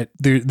guardrails, right?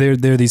 They're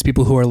these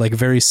people who are like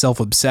very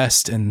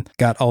self-obsessed and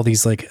got all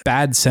these like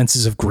bad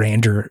senses of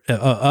grandeur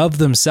of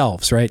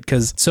themselves, right?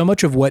 Because so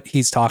much of what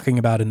he's talking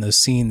about in those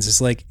scenes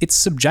is like, it's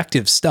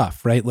subjective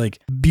stuff, right? Like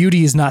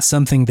beauty is not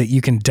something that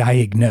you can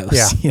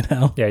diagnose, you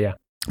know? Yeah.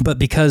 But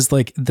because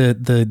like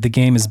the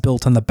game is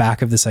built on the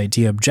back of this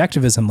idea of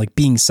objectivism, like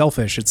being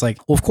selfish, it's like,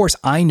 well, of course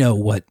I know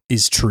what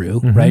is true,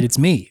 right? It's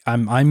me.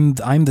 I'm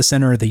the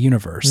center of the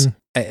universe.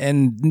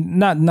 And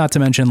not to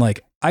mention,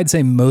 like, I'd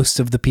say most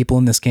of the people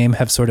in this game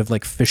have sort of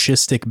like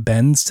fascistic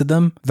bends to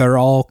them. They're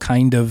all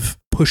kind of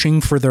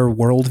pushing for their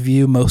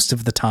worldview most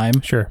of the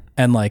time. Sure.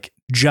 And like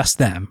just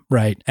them,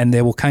 right? And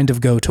they will kind of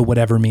go to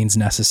whatever means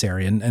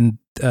necessary. And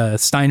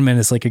Steinman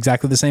is like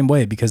exactly the same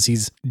way because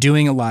he's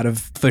doing a lot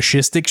of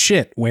fascistic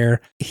shit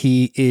where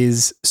he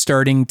is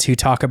starting to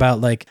talk about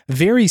like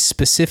very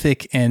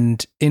specific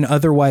and in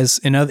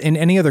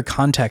any other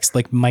context,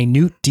 like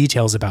minute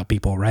details about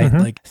people, right?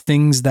 Like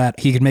things that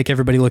he could make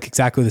everybody look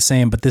exactly the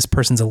same, but this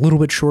person's a little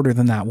bit shorter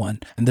than that one.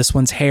 And this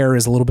one's hair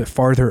is a little bit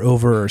farther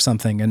over or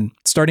something, and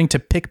starting to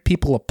pick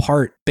people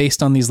apart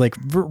based on these like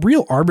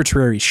real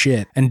arbitrary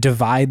shit and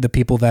divide the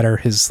people that are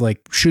his like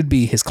should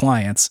be his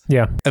clients.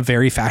 Yeah. A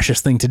very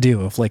fascist thing to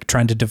do of like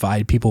trying to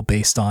divide people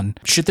based on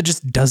shit that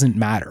just doesn't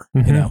matter,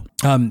 you know?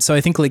 So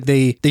I think like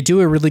they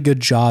do a really good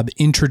job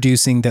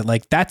introducing that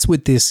like that's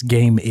what this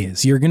game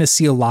is. You're going to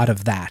see a lot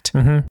of that.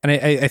 And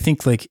I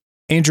think like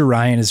Andrew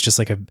Ryan is just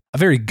like a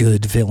very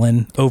good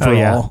villain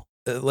overall.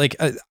 Like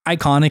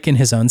iconic in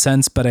his own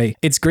sense, but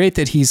it's great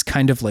that he's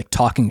kind of like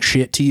talking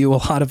shit to you a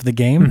lot of the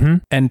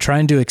game and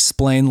trying to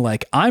explain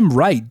like, I'm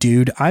right,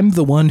 dude. I'm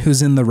the one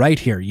who's in the right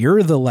here.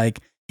 You're the like,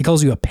 he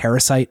calls you a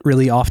parasite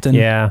really often.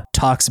 Yeah.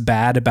 Talks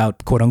bad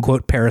about quote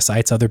unquote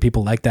parasites, other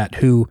people like that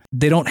who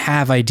they don't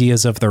have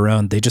ideas of their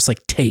own. They just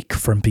like take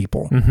from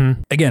people.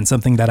 Again,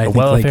 something that I think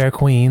welfare like,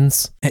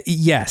 queens.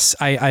 Yes.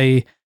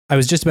 I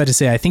was just about to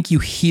say, I think you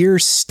hear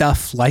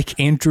stuff like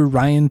Andrew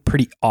Ryan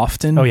pretty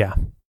often. Oh yeah.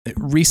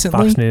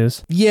 Recently. Fox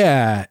News.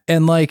 Yeah.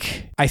 And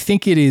like, I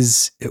think it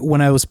is, when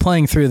I was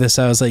playing through this,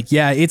 I was like,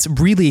 yeah, it's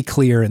really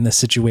clear in this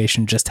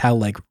situation just how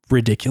like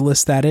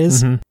ridiculous that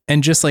is.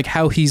 And just like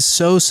how he's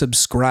so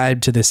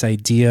subscribed to this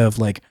idea of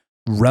like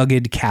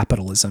rugged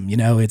capitalism, you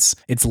know, it's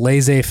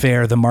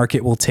laissez-faire, the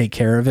market will take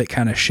care of it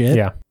kind of shit.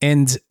 Yeah.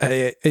 And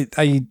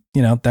I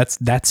you know,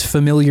 that's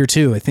familiar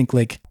too. I think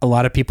like a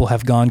lot of people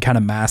have gone kind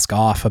of mask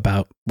off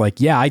about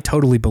like, yeah, I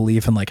totally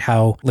believe in like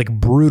how like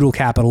brutal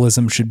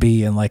capitalism should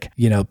be. And like,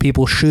 you know,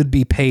 people should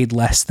be paid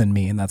less than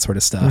me and that sort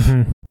of stuff.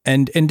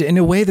 And in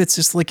a way that's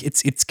just like,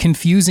 it's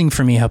confusing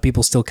for me how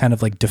people still kind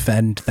of like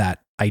defend that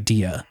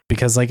idea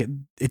because like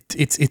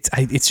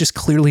it's just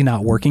clearly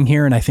not working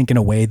here. And I think in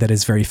a way that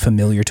is very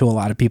familiar to a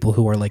lot of people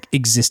who are like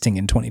existing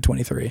in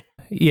 2023.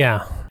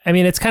 Yeah. I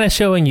mean, it's kind of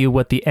showing you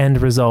what the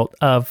end result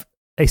of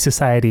a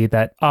society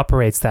that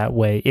operates that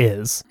way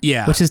is.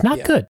 Yeah. Which is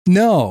not good.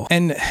 No.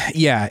 And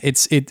yeah,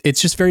 it's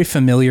just very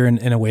familiar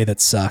in a way that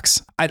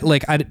sucks. I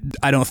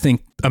don't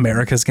think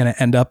America's going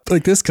to end up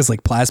like this because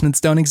like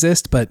plasmids don't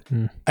exist, but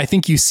I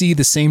think you see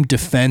the same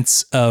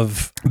defense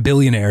of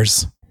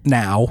billionaires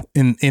now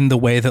in the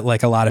way that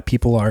like a lot of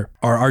people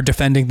are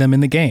defending them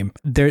in the game.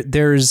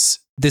 There's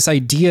this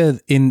idea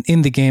in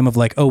the game of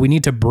like, oh, we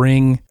need to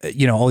bring,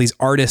 you know, all these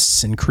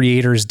artists and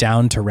creators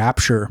down to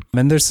Rapture.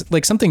 And there's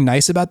like something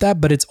nice about that,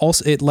 but it's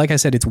also, like I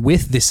said, it's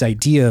with this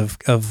idea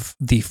of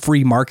the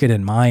free market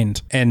in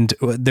mind. And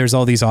there's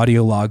all these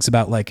audio logs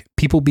about like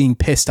people being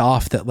pissed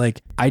off that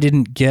like, I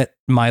didn't get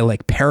my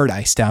like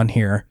paradise down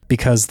here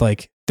because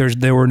like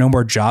there were no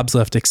more jobs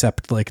left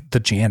except like the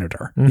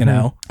janitor, you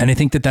know? And I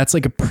think that that's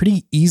like a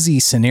pretty easy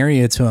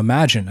scenario to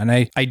imagine. And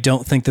I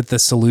don't think that the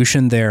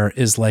solution there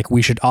is like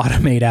we should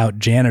automate out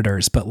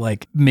janitors, but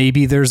like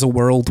maybe there's a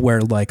world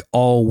where like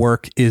all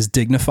work is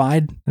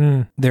dignified.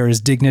 There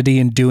is dignity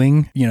in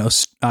doing, you know,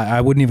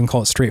 I wouldn't even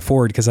call it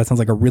straightforward because that sounds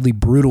like a really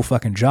brutal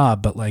fucking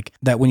job, but like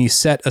that when you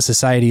set a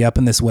society up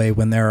in this way,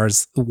 when there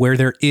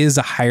is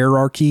a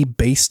hierarchy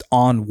based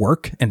on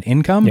work and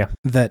income,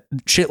 that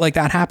shit like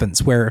that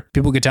happens where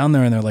people get down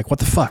there and they're like, what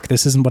the fuck?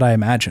 This isn't what I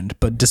imagined.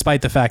 But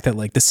despite the fact that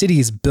like the city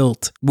is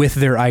built with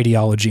their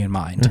ideology in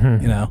mind,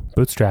 you know?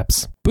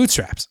 Bootstraps.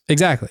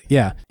 Exactly.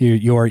 Yeah.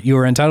 You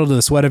are entitled to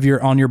the sweat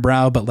on your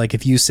brow. But like,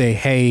 if you say,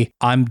 hey,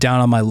 I'm down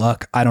on my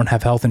luck, I don't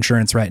have health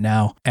insurance right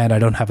now and I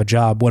don't have a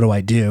job, what do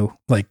I do?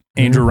 Like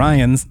Andrew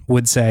Ryan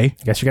would say,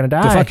 I guess you're going to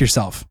die. Go fuck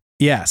yourself.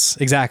 Yes,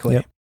 exactly.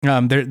 Yep.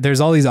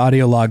 There's all these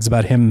audio logs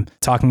about him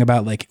talking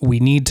about like, we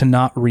need to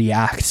not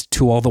react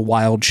to all the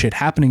wild shit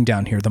happening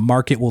down here. The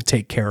market will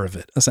take care of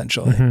it,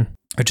 essentially,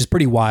 which is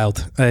pretty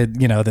wild.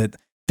 You know, that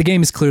the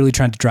game is clearly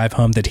trying to drive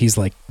home that he's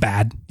like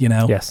bad, you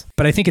know? Yes.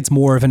 But I think it's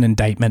more of an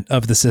indictment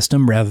of the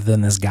system rather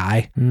than this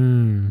guy,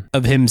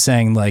 of him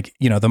saying like,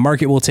 you know, the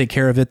market will take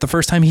care of it. The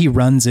first time he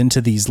runs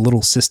into these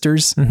little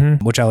sisters,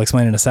 which I'll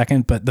explain in a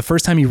second, but the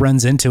first time he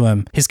runs into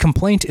him, his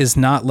complaint is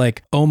not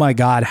like, oh my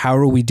God, how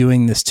are we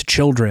doing this to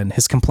children?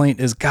 His complaint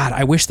is, God,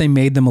 I wish they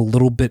made them a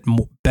little bit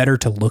better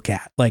to look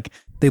at. Like,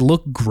 they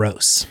look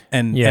gross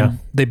and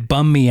they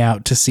bum me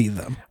out to see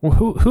them. Well,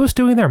 who's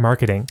doing their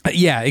marketing?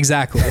 Yeah,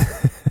 exactly.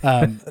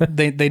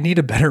 They need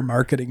a better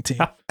marketing team.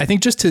 I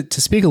think just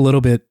to speak a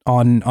little bit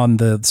on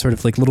the sort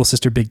of like little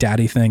sister big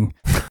daddy thing.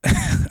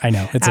 I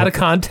know it's out of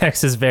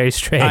context is very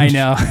strange. I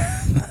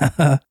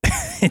know.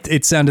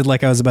 It sounded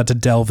like I was about to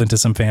delve into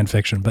some fan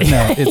fiction, but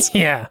no, it's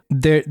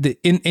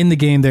in the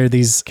game there are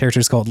these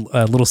characters called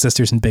little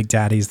sisters and big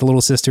daddies. The little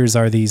sisters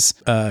are these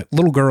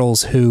little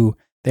girls who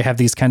they have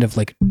these kind of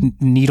like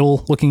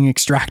needle looking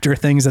extractor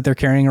things that they're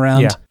carrying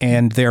around,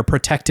 and they're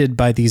protected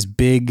by these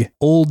big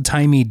old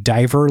timey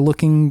diver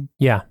looking.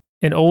 Yeah.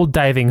 An old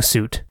diving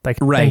suit, like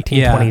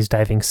 1920s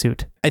diving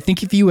suit. I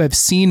think if you have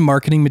seen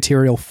marketing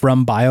material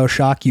from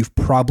BioShock, you've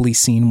probably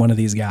seen one of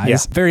these guys. Yeah.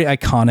 Very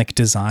iconic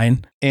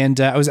design.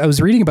 And I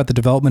was reading about the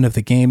development of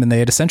the game, and they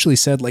had essentially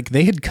said like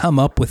they had come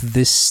up with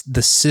the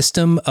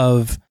system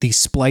of the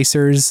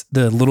splicers,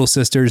 the little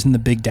sisters and the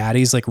big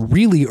daddies, like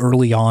really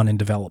early on in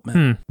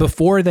development.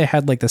 Before they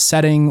had like the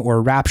setting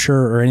or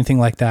Rapture or anything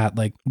like that,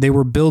 like they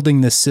were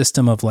building this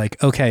system of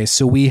like, okay,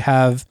 so we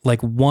have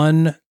like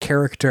one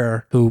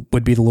character who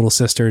would be the little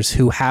sisters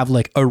who have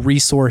like a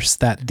resource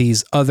that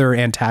these other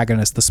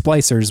antagonists, the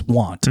splicers,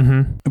 want,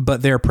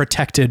 but they're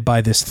protected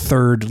by this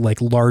third like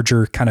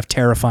larger kind of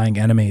terrifying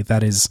enemy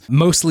that is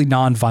mostly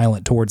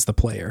non-violent towards the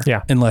player,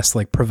 unless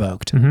like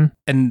provoked. And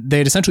they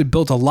had essentially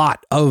built a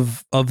lot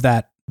of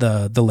that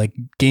the like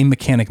game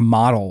mechanic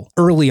model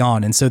early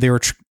on, and so they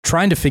were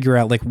trying to figure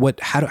out like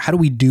how do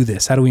we do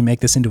this? How do we make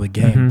this into a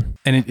game?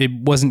 And it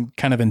wasn't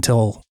kind of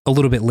until a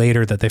little bit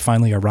later that they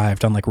finally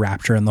arrived on like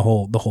Rapture and the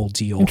whole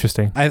deal.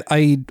 Interesting.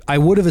 I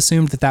would have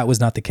assumed that was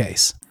not the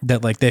case.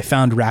 That like they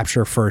found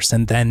Rapture first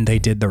and then they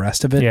did the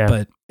rest of it. Yeah.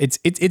 But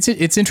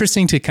it's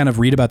interesting to kind of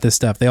read about this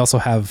stuff. They also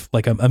have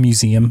like a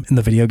museum in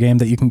the video game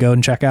that you can go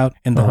and check out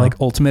in the like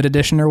Ultimate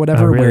Edition or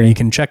whatever, where you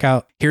can check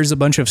out, here's a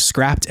bunch of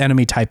scrapped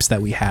enemy types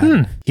that we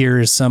had.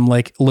 Here's some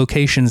like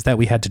locations that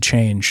we had to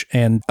change.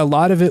 And a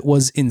lot of it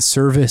was in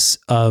service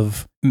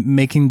of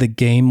making the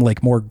game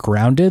like more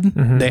grounded.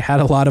 They had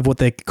a lot of what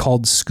they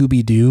called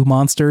Scooby-Doo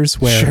monsters,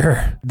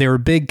 where they were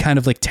big kind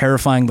of like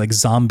terrifying like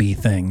zombie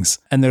things.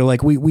 And they're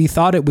like, we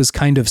thought it was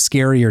kind of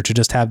scarier to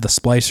just have the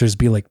splicers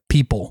be like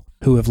people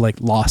who have like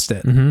lost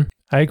it.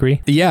 I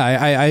agree. Yeah,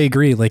 I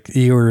agree. Like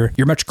you're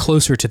much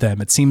closer to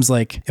them. It seems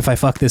like if I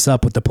fuck this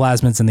up with the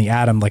plasmids and the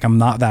atom, like I'm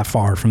not that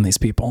far from these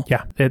people.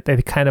 Yeah,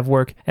 they kind of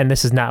work. And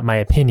this is not my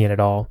opinion at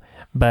all.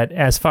 But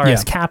as far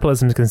as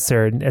capitalism is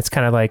concerned, it's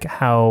kind of like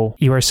how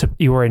you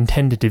are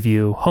intended to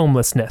view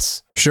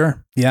homelessness.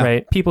 Sure. Yeah.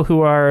 Right. People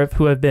who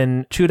have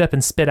been chewed up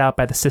and spit out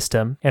by the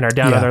system and are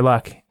down on their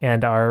luck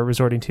and are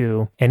resorting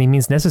to any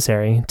means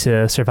necessary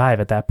to survive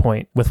at that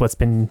point with what's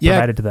been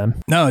provided to them.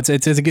 No, that's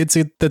a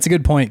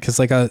good point, because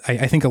like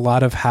I think a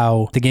lot of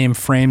how the game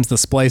frames the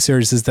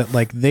splicers is that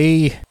like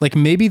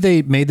maybe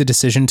they made the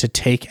decision to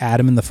take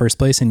Adam in the first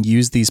place and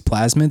use these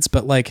plasmids,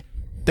 but like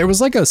there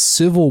was like a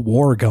civil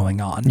war going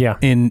on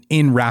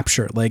in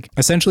Rapture. Like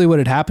essentially what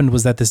had happened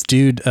was that this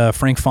dude,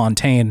 Frank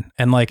Fontaine,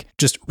 and like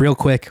just real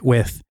quick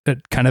with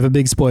kind of a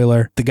big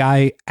spoiler, the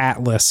guy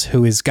Atlas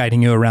who is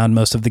guiding you around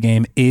most of the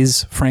game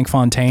is Frank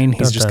Fontaine.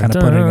 He's just kind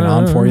of putting it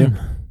on for you.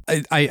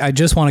 I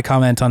just want to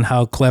comment on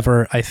how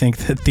clever I think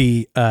that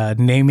the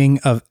naming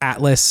of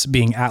Atlas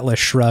being Atlas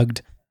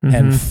Shrugged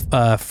and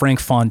Frank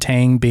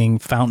Fontaine being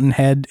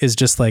Fountainhead is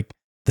just like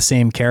the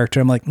same character.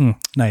 I'm like,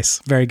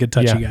 nice. Very good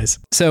touch, you guys.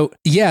 So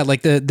yeah,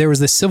 like there was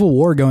this civil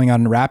war going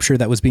on in Rapture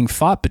that was being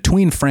fought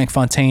between Frank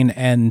Fontaine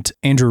and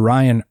Andrew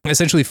Ryan.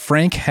 Essentially,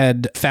 Frank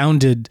had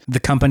founded the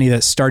company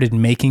that started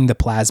making the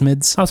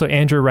plasmids. Also,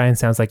 Andrew Ryan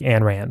sounds like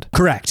Ayn Rand.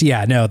 Correct.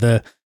 Yeah, no,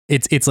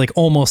 it's like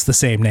almost the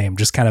same name,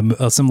 just kind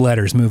of some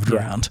letters moved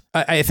around.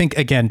 I think,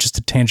 again, just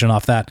a tangent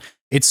off that,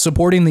 it's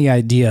supporting the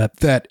idea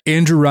that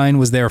Andrew Ryan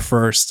was there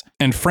first,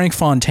 and Frank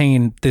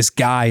Fontaine, this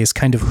guy, is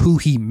kind of who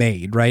he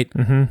made, right?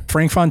 Mm-hmm.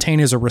 Frank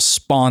Fontaine is a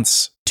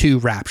response to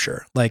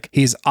Rapture. Like,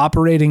 he's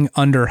operating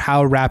under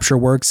how Rapture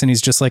works, and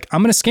he's just like,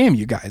 I'm going to scam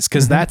you guys,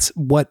 because that's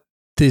what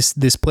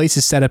this place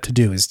is set up to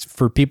do, is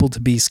for people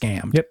to be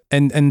scammed. Yep.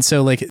 And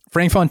so like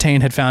Frank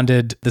Fontaine had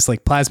founded this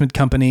like plasmid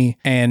company,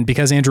 and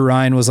because Andrew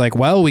Ryan was like,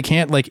 well, we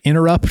can't like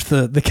interrupt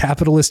the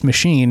capitalist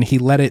machine, he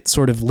let it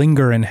sort of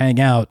linger and hang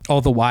out. All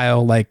the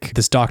while, like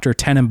this Dr.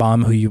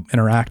 Tenenbaum, who you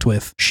interact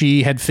with,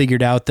 she had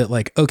figured out that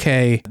like,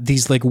 okay,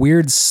 these like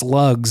weird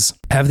slugs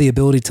have the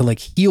ability to like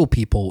heal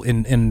people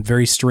in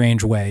very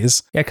strange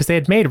ways. Yeah, because they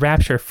had made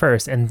Rapture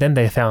first, and then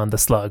they found the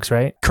slugs,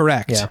 right?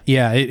 Correct.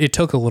 Yeah, it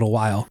took a little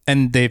while,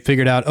 and they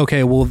figured out,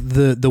 okay, well,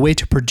 the way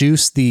to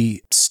produce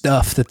the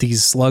stuff that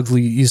these slugs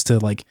use to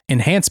like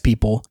enhance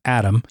people,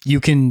 Adam, you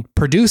can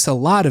produce a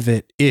lot of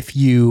it if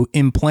you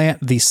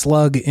implant the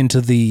slug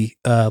into the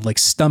like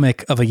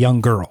stomach of a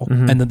young girl,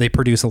 and then they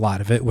produce a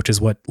lot of it, which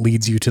is what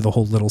leads you to the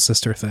whole little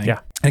sister thing. Yeah.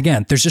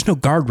 Again, there's just no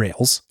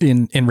guardrails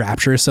in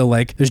Rapture, so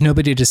like there's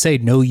nobody to say,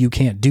 no, you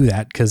can't do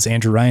that, because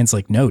Andrew Ryan's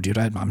like, no, dude,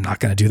 I'm not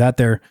going to do that.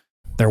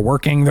 They're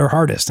working their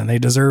hardest and they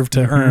deserve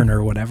to earn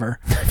or whatever.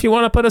 If you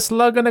want to put a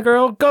slug in a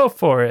girl, go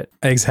for it.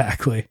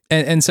 Exactly.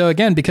 And so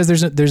again, because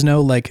there's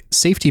no like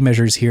safety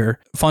measures here,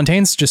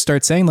 Fontaine's just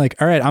starts saying like,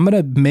 all right, I'm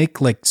going to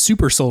make like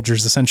super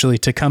soldiers essentially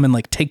to come and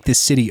like take this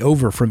city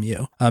over from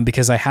you,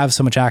 because I have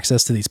so much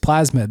access to these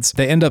plasmids.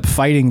 They end up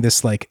fighting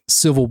this like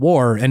civil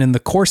war. And in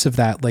the course of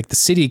that, like the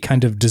city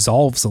kind of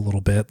dissolves a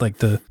little bit. Like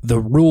the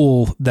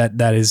rule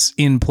that is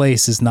in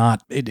place is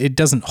not, it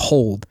doesn't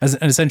hold.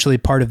 And essentially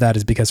part of that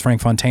is because Frank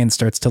Fontaine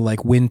starts to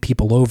like win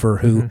people over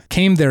who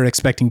came there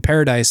expecting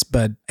paradise,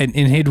 but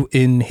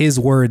in his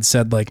words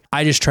said like,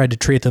 I just tried to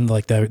treat them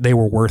like they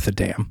were worth a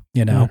damn,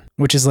 you know,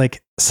 which is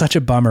like such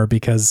a bummer,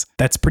 because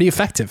that's pretty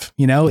effective,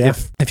 you know.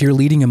 If you're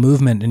leading a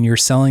movement and you're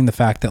selling the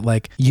fact that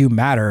like you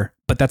matter,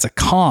 but that's a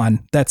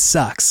con, that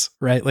sucks,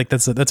 right? Like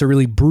that's a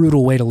really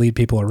brutal way to lead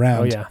people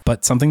around. Oh yeah.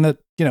 But something that,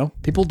 you know,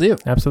 people do.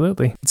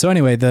 Absolutely. So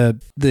anyway,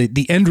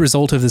 the end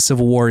result of the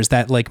Civil War is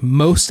that like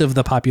most of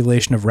the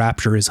population of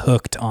Rapture is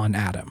hooked on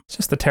Adam. It's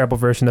just the terrible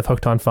version of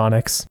Hooked on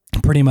Phonics.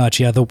 Pretty much,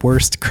 yeah, the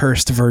worst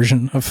cursed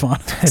version of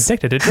Phonics.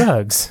 Addicted to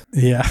drugs.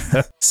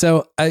 Yeah.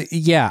 So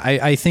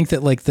I think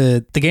that like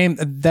the game,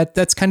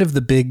 that's kind of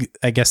the big,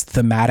 I guess,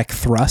 thematic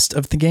thrust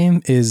of the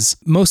game, is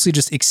mostly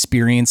just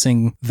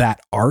experiencing that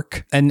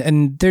arc.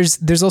 And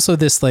there's also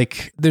this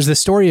like, there's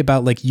this story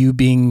about like you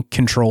being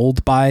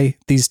controlled by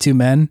these two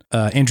men,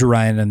 Andrew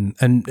Ryan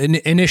and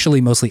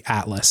initially mostly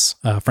Atlas,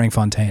 Frank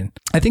Fontaine.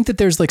 I think that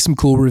there's like some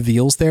cool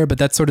reveals there, but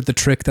that's sort of the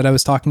trick that I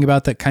was talking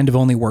about that kind of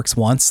only works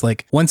once.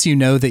 Like once you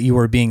know that you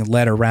are being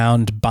led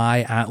around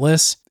by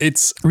Atlas,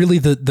 it's really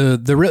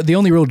the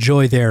only real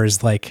joy there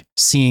is like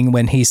seeing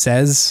when he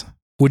says,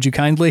 would you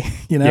kindly,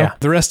 you know? Yeah.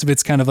 The rest of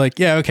it's kind of like,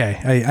 yeah,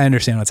 okay, I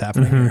understand what's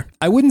happening here.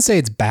 I wouldn't say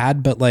it's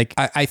bad, but like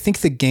I think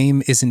the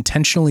game is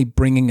intentionally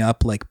bringing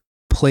up like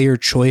player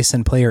choice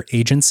and player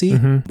agency,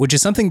 which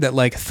is something that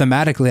like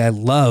thematically I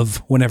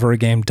love whenever a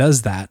game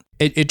does that.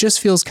 It just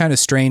feels kind of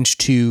strange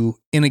to,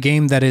 in a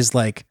game that is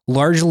like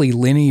largely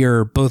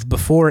linear, both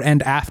before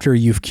and after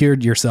you've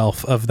cured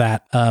yourself of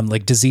that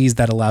like disease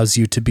that allows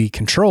you to be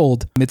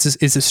controlled. It's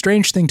a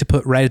strange thing to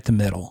put right at the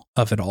middle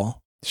of it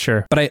all.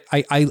 Sure. But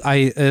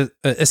I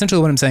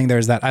essentially what I'm saying there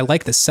is that I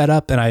like the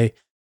setup, and I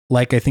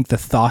think the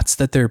thoughts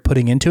that they're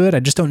putting into it. I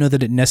just don't know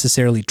that it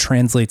necessarily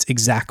translates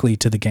exactly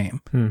to the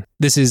game.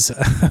 This is,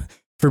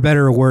 for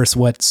better or worse,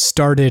 what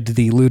started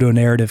the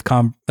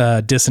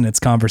ludonarrative dissonance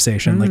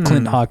conversation. Like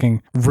Clint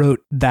Hawking wrote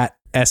that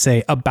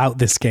essay about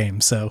this game.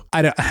 So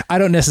I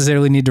don't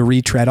necessarily need to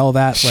retread all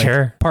that. Like,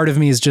 sure. Part of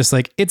me is just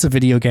like, it's a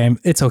video game.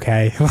 It's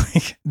okay.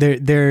 Like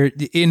they're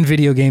in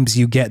video games,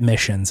 you get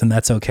missions, and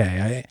that's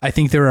okay. I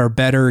think there are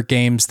better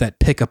games that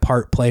pick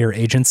apart player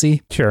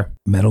agency. Sure.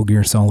 Metal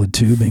Gear Solid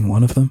 2 being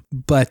one of them.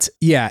 But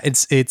yeah,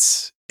 it's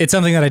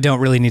something that I don't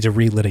really need to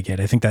relitigate.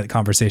 I think that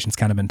conversation's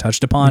kind of been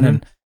touched upon,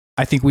 and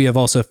I think we have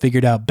also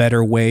figured out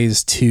better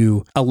ways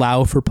to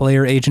allow for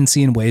player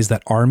agency in ways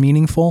that are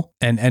meaningful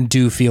and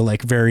do feel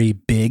like very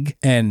big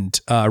and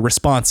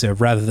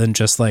responsive, rather than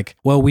just like,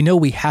 well, we know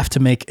we have to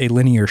make a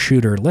linear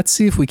shooter. Let's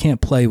see if we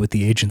can't play with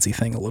the agency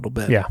thing a little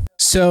bit. Yeah.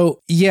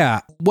 So yeah,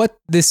 what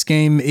this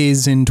game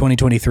is in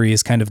 2023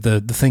 is kind of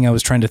the thing I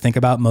was trying to think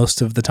about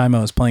most of the time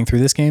I was playing through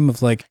this game,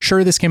 of like,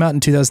 sure, this came out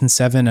in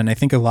 2007. And I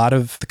think a lot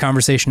of the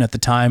conversation at the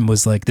time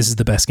was like, this is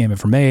the best game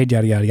ever made,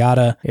 yada, yada,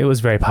 yada. It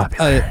was very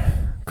popular.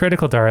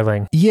 Critical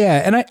darling.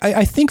 Yeah, and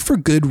I think for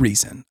good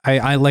reason.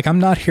 I'm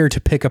not here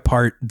to pick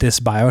apart this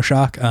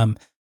BioShock.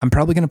 I'm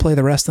probably going to play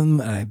the rest of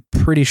them. I'm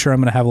pretty sure I'm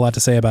going to have a lot to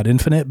say about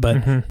Infinite,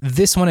 but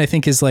this one I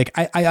think is like,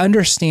 I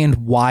understand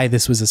why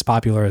this was as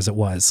popular as it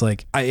was.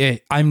 Like,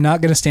 I'm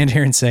not going to stand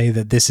here and say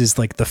that this is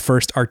like the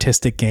first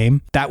artistic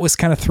game. That was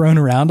kind of thrown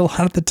around a lot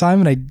at the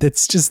time, and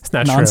it's just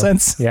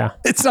nonsense. True. Yeah.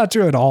 It's not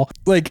true at all.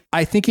 Like,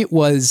 I think it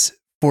was,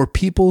 for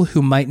people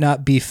who might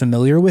not be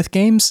familiar with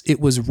games, it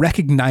was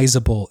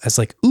recognizable as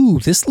like, ooh,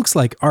 this looks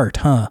like art,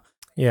 huh?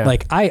 Yeah.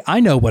 Like, I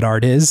know what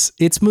art is.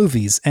 It's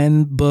movies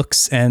and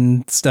books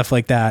and stuff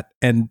like that.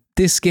 And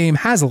this game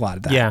has a lot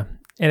of that. Yeah.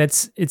 And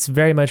it's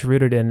very much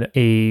rooted in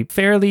a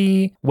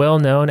fairly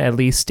well-known, at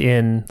least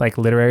in like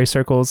literary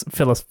circles,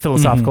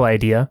 philosophical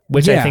idea,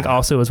 which I think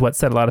also is what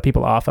set a lot of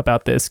people off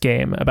about this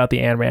game, about the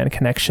Ayn Rand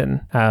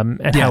connection,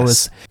 and how it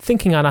was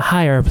thinking on a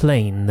higher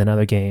plane than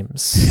other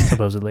games,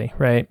 supposedly,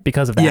 right?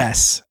 Because of that.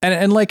 Yes.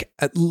 And like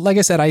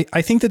I said,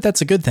 I think that that's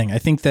a good thing. I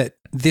think that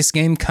this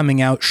game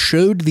coming out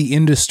showed the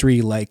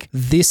industry like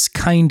this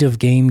kind of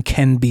game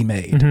can be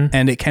made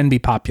and it can be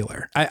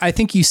popular. I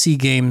think you see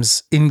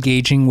games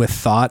engaging with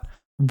thought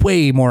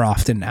way more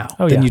often now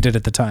than you did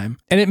at the time.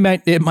 And it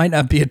might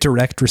not be a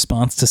direct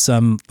response to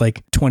some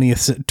like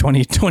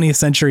 20th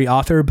century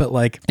author, but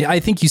like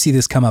I think you see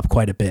this come up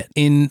quite a bit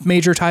in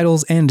major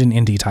titles and in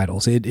indie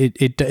titles.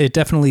 It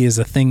definitely is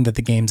a thing that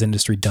the games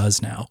industry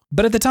does now.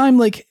 But at the time,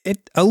 like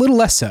it a little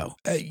less so,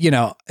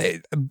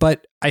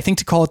 but I think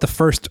to call it the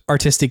first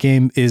artistic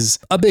game is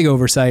a big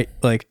oversight.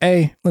 Like,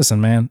 hey, listen,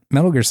 man,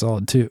 Metal Gear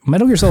Solid 2,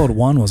 Metal Gear Solid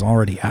 1 was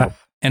already out.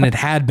 And it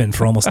had been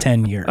for almost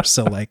 10 years.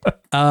 So like, this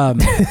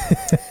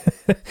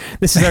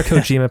is our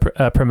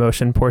Kojima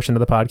promotion portion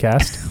of the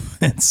podcast.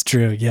 It's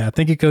true. Yeah.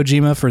 Thank you,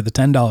 Kojima, for the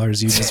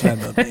 $10 you just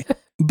spent on me.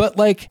 But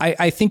like,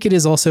 I think it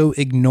is also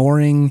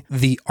ignoring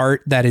the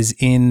art that is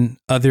in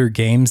other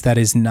games that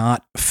is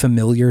not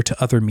familiar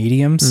to other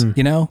mediums.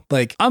 You know,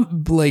 like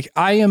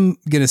I am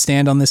going to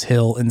stand on this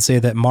hill and say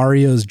that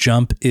Mario's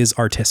jump is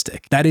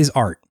artistic. That is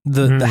art.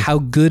 The how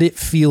good it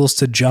feels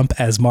to jump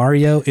as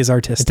Mario is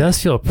artistic. It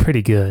does feel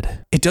pretty good.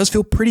 It does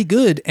feel pretty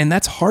good. And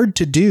that's hard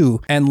to do.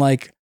 And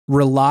like,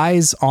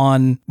 relies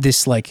on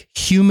this like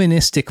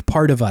humanistic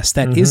part of us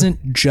that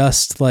isn't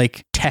just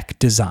like tech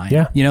design.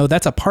 Yeah. You know,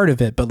 that's a part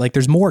of it, but like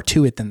there's more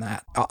to it than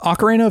that.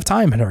 Ocarina of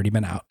Time had already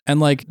been out. And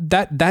like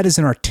that is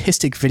an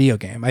artistic video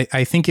game.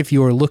 I think if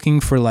you are looking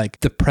for like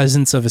the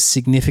presence of a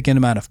significant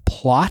amount of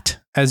plot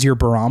as your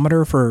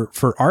barometer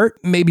for art,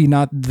 maybe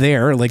not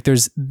there. Like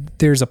there's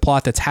a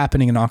plot that's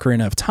happening in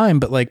Ocarina of Time,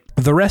 but like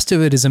the rest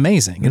of it is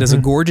amazing. It is a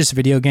gorgeous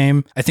video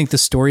game. I think the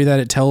story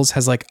that it tells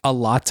has like a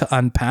lot to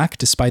unpack,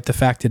 despite the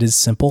fact it is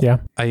simple. Yeah.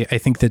 I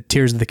think that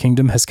Tears of the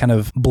Kingdom has kind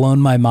of blown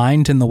my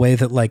mind in the way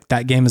that like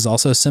that game is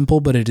also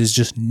simple, but it is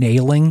just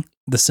nailing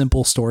the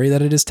simple story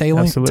that it is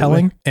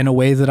telling in a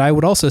way that I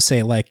would also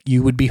say like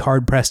you would be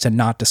hard pressed to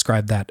not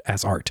describe that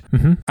as art.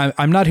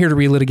 I'm not here to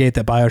relitigate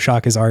that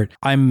BioShock is art.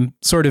 I'm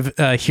sort of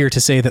here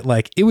to say that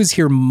like it was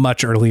here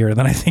much earlier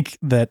than I think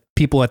that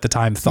people at the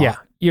time thought. Yeah,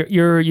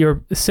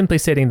 you're simply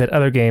stating that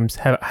other games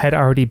had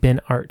already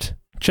been art.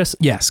 Just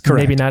yes,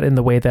 correct. Maybe not in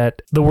the way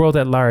that the world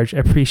at large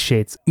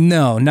appreciates.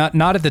 No, not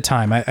at the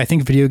time. I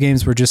think video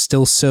games were just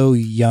still so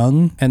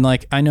young. And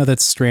like, I know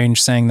that's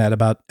strange saying that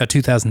about a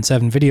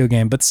 2007 video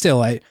game, but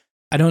still,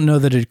 I don't know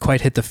that it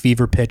quite hit the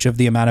fever pitch of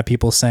the amount of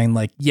people saying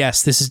like,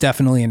 yes, this is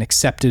definitely an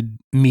accepted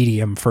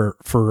medium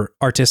for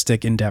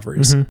artistic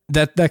endeavors.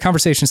 That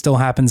conversation still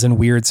happens in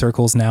weird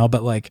circles now,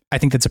 but like, I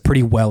think that's a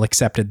pretty well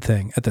accepted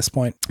thing at this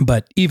point.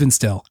 But even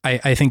still,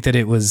 I think that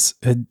it was,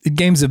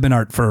 games have been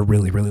art for a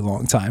really, really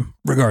long time,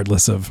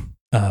 regardless of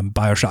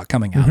BioShock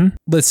coming out.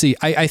 Let's see.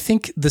 I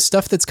think the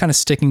stuff that's kind of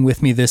sticking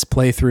with me this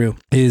playthrough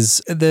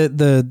is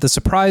the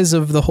surprise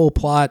of the whole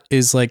plot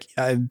is like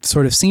I've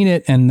sort of seen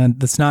it, and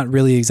that's not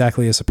really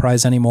exactly a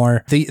surprise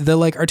anymore. The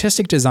like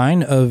artistic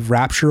design of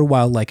Rapture,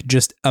 while like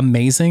just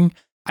amazing,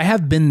 I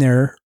have been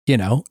there, you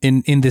know,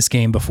 in this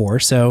game before,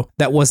 so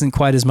that wasn't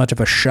quite as much of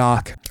a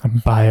shock. A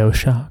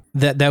BioShock.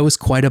 That was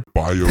quite a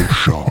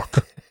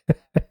BioShock.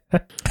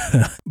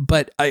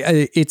 But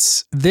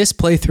it's this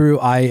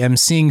playthrough, I am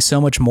seeing so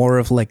much more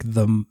of like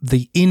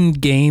the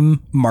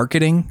in-game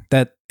marketing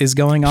that is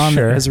going on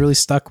that has really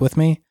stuck with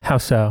me. How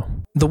so?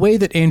 The way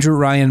that Andrew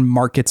Ryan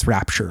markets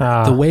Rapture,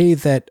 the way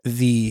that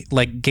the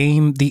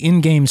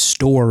in-game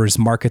stores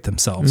market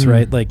themselves,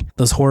 right? Like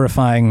those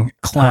horrifying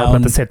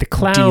clown the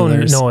clown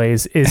dealers.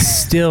 Noise is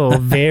still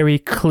very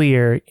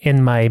clear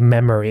in my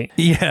memory.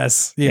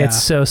 Yes. Yeah.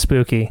 It's so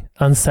spooky,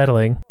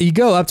 unsettling. You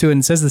go up to it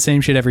and it says the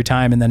same shit every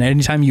time, and then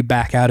anytime you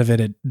back out of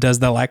it, it does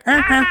the like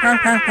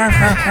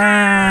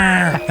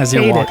as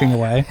you're walking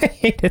away. I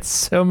hate it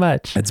so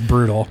much. It's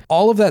brutal.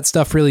 All of that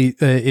stuff really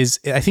is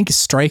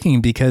striking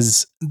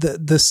because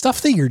the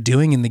stuff that you're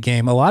doing in the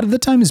game a lot of the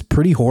time is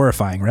pretty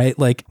horrifying, right?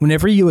 Like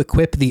whenever you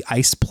equip the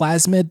ice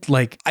plasmid,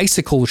 like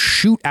icicles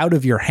shoot out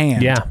of your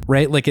hand,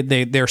 right? Like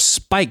they're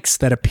spikes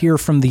that appear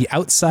from the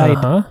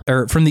outside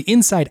or from the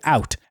inside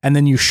out, and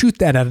then you shoot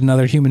that at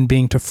another human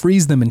being to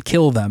freeze them and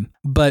kill them.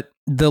 But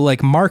the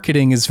like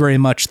marketing is very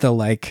much the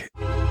like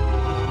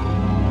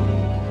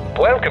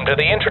Welcome to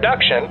the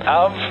introduction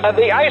of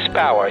the ice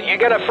power. You're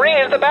gonna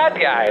freeze the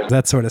bad guys.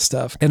 That sort of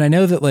stuff. And I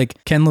know that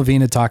like Ken Levine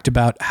had talked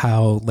about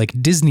how like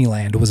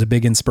Disneyland was a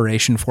big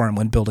inspiration for him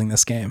when building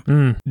this game.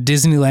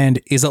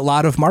 Disneyland is a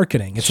lot of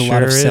marketing. It's a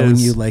lot of selling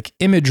you like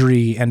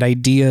imagery and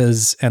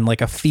ideas and like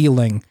a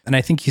feeling. And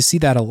I think you see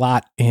that a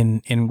lot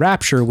in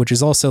Rapture, which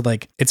is also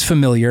like, it's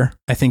familiar,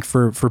 I think,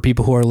 for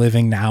people who are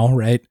living now,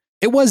 right?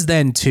 It was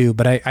then too,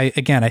 but I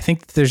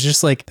think there's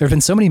just like, there have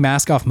been so many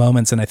mask off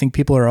moments, and I think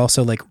people are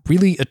also like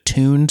really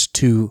attuned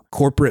to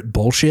corporate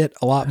bullshit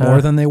a lot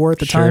more than they were at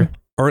the time.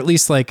 Or at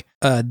least like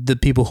the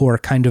people who are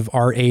kind of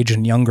our age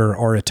and younger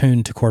are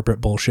attuned to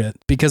corporate bullshit,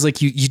 because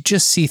like you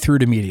just see through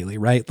it immediately,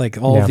 right? Like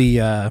all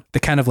the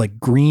kind of like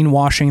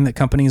greenwashing that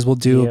companies will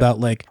do about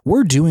like,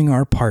 we're doing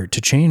our part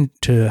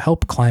to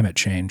help climate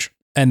change.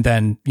 And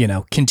then, you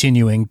know,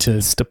 continuing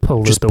to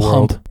pollute the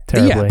world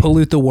terribly. Yeah,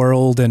 pollute the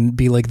world and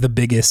be like the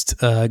biggest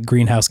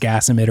greenhouse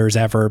gas emitters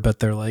ever. But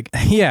they're like,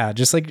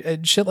 just like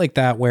shit like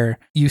that, where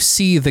you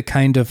see the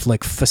kind of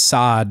like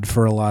facade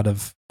for a lot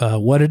of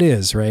what it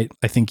is, right?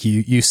 I think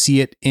you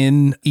see it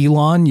in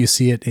Elon, you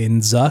see it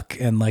in Zuck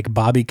and like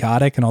Bobby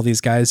Kotick and all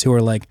these guys who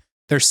are like,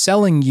 they're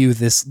selling you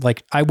this,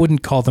 like, I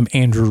wouldn't call them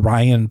Andrew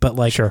Ryan, but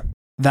like,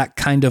 that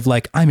kind of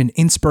like, I'm an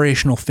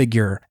inspirational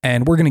figure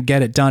and we're going to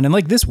get it done. And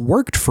like, this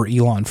worked for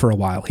Elon for a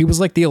while. He was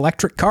like the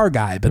electric car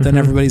guy, but then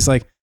everybody's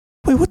like,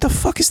 wait, what the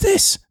fuck is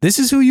this? This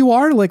is who you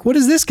are? Like, what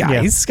is this guy?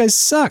 Yeah. This guy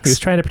sucks. He was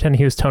trying to pretend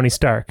he was Tony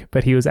Stark,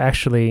 but he was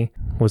actually,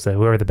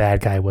 whoever the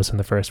bad guy was in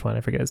the first one.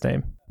 I forget his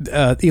name.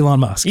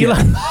 Elon Musk.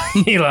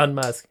 Elon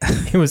Musk.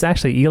 He was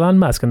actually Elon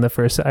Musk in the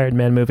first Iron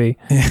Man movie.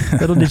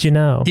 Little did you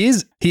know. He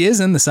is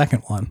in the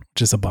second one,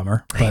 which is a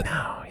bummer. But. I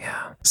know, yeah.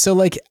 So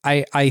like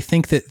I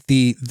think that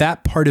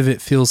that part of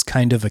it feels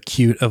kind of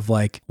acute of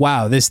like,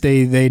 wow,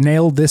 they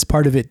nailed this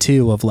part of it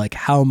too, of like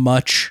how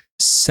much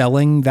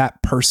selling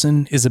that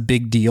person is a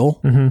big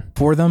deal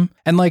for them.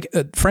 And like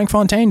Frank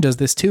Fontaine does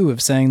this too, of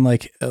saying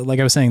like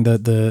I was saying,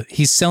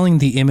 he's selling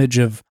the image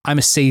of, I'm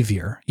a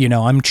savior, you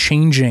know, I'm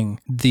changing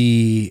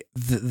the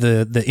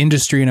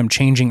industry and I'm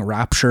changing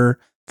Rapture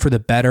for the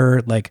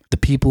better. Like the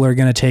people are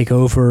going to take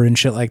over and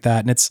shit like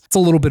that. And it's a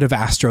little bit of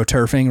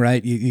astroturfing,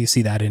 right? You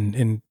see that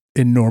in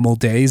normal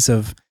days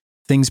of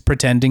things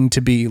pretending to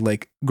be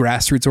like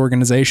grassroots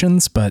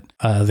organizations, but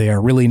they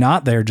are really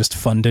not. They're just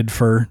funded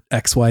for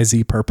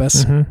XYZ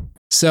purpose.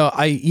 So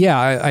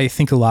I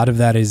think a lot of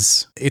that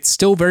it's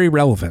still very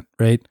relevant,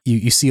 right?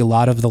 You see a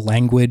lot of the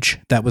language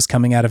that was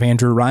coming out of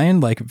Andrew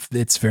Ryan, like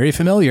it's very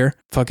familiar.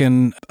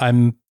 Fucking,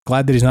 I'm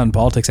glad that he's not in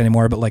politics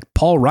anymore, but like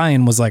Paul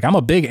Ryan was like, I'm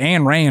a big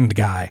Ayn Rand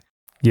guy.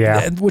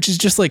 Yeah. Which is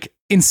just like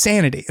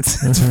insanity.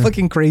 It's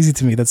fucking crazy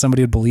to me that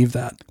somebody would believe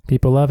that.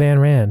 People love Ayn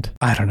Rand.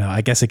 I don't know.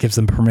 I guess it gives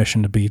them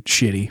permission to be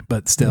shitty,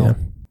 but still.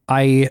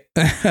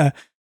 Yeah.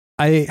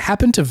 I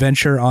happened to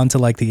venture onto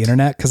like the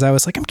internet because I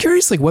was like, I'm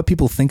curious like what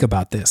people think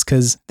about this,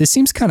 because this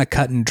seems kind of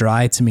cut and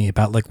dry to me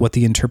about like what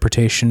the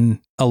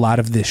interpretation a lot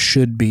of this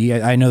should be.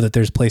 I know that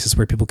there's places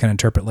where people can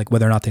interpret like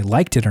whether or not they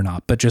liked it or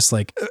not, but just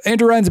like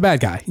Andrew Ryan's a bad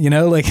guy, you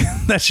know, like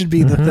that should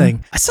be the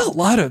thing. I saw a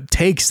lot of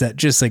takes that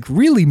just like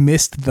really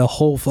missed the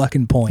whole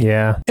fucking point.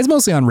 Yeah. It's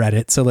mostly on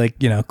Reddit. So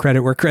like, you know,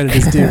 credit where credit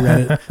is due,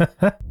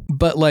 Reddit.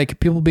 But like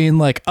people being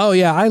like, oh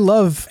yeah, I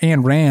love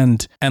Ayn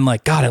Rand. And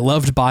like, God, I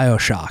loved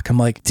BioShock. I'm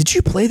like, did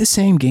you play the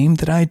same game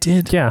that I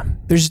did? Yeah.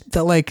 There's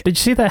the like. Did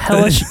you see the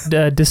hellish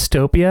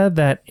dystopia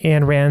that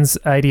Ayn Rand's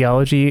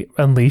ideology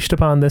unleashed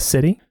upon this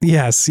city?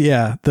 Yes.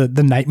 Yeah. The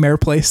nightmare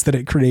place that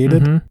it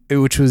created,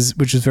 which was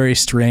very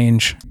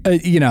strange.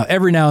 You know,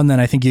 every now and then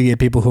I think you get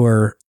people who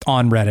are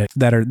on Reddit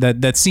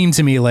that seem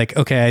to me like,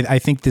 okay, I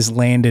think this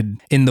landed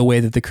in the way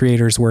that the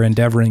creators were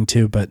endeavoring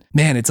to, but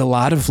man, it's a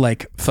lot of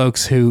like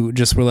folks who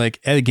just were like,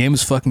 hey, the game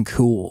was fucking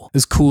cool. It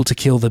was cool to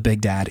kill the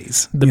big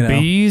daddies. The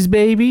bees,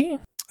 baby.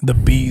 The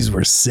bees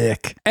were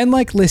sick. And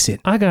like, listen,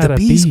 the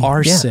bees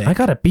are sick. I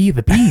gotta be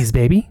the bees,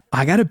 baby.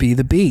 I gotta be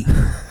the bee.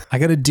 I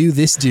gotta do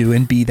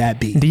and be that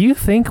bee. Do you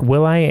think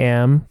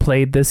Will.i.am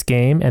played this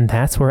game and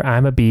that's where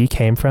I'm a bee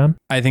came from?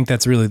 I think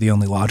that's really the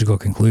only logical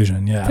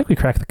conclusion. Yeah. I think we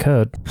cracked the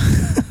code.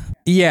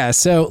 Yeah,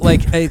 so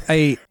like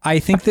I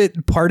think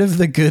that part of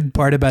the good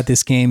part about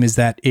this game is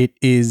that it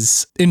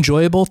is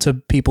enjoyable to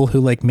people who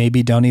like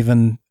maybe don't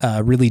even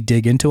really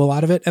dig into a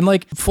lot of it. And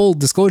like full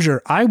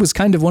disclosure, I was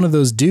kind of one of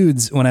those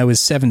dudes when I was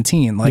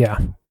 17. Like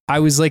I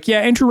was like,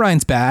 yeah, Andrew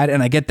Ryan's bad,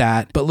 and I get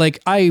that, but like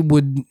I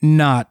would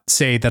not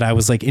say that I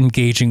was like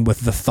engaging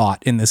with the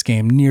thought in this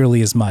game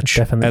nearly as much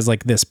as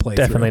like this playthrough.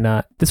 Definitely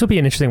not. This would be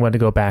an interesting one to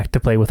go back to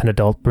play with an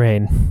adult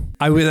brain.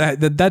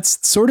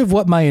 That's sort of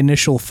what my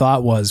initial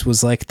thought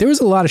was like, there was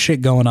a lot of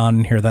shit going on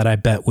in here that I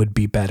bet would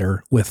be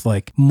better with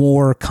like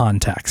more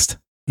context.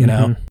 You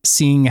know,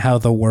 seeing how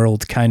the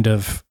world kind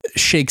of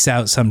shakes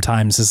out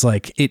sometimes is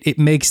like, it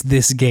makes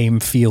this game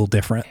feel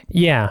different.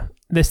 Yeah.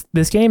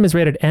 This game is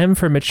rated M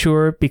for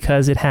mature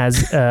because it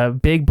has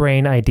big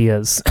brain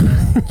ideas.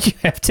 You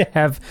have to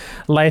have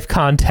life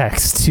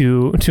context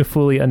to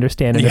fully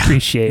understand and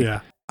appreciate.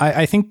 Yeah.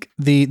 I think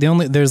the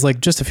only, there's like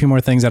just a few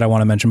more things that I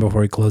want to mention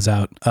before we close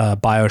out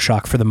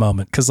BioShock for the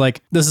moment. Cause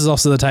like this is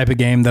also the type of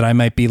game that I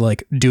might be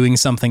like doing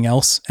something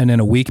else and in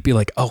a week be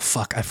like, oh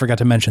fuck, I forgot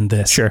to mention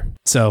this. Sure.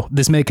 So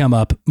this may come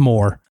up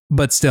more.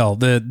 But still,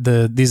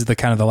 these are the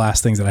kind of the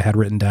last things that I had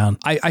written down.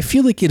 I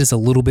feel like it is a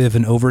little bit of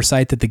an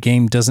oversight that the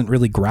game doesn't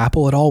really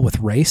grapple at all with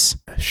race.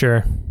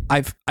 Sure.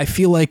 I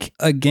feel like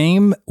a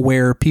game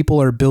where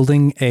people are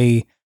building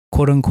a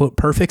quote unquote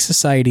perfect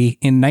society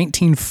in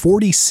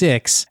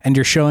 1946 and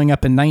you're showing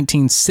up in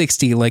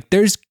 1960, like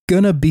there's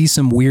gonna be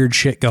some weird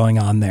shit going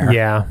on there.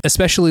 Yeah.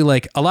 Especially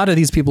like a lot of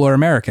these people are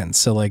Americans.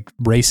 So like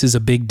race is a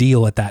big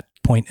deal at that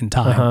point in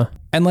time. Uh-huh.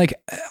 And like,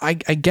 I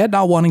get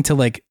not wanting to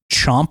like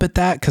chomp at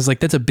that because like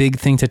that's a big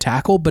thing to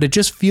tackle, but it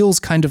just feels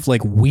kind of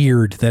like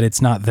weird that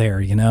it's not there,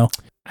 you know?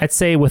 I'd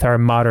say with our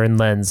modern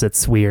lens,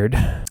 it's weird.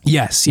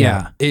 Yes.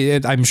 Yeah.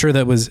 I'm sure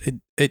that was,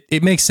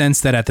 it makes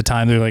sense that at the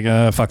time they're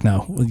like, fuck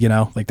no, you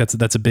know, like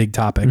that's a big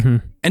topic.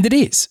 Mm-hmm. And it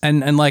is.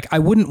 And like, I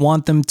wouldn't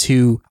want them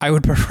to, I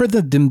would prefer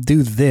them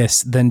do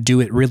this than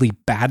do it really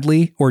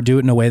badly or do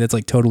it in a way that's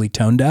like totally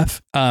tone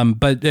deaf.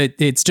 But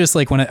it's just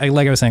like like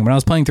I was saying, when I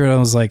was playing through it, I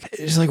was like,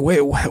 it's like,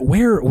 wait,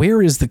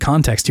 where is the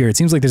context here? It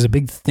seems like there's a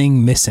big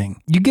thing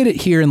missing. You get it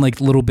here in like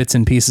little bits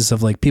and pieces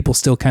of like people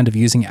still kind of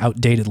using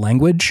outdated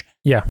language.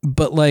 Yeah.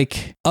 But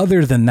like,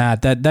 other than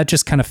that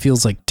just kind of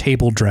feels like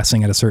table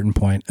dressing at a certain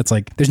point. It's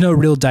like, there's no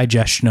real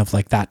digestion of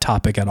like that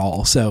topic at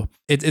all. So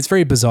it's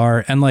very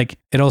bizarre. And like,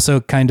 it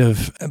also kind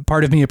of,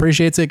 part of me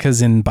appreciates it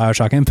because in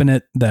BioShock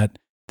Infinite that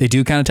they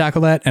do kind of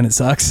tackle that and it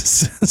sucks.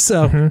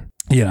 So,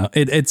 you know,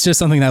 it's just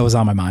something that was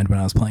on my mind when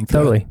I was playing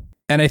through it.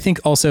 And I think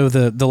also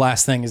the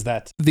last thing is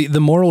that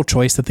the moral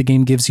choice that the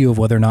game gives you of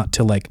whether or not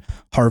to like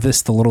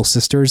harvest the little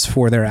sisters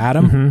for their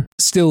atom,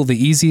 still the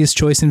easiest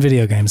choice in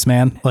video games,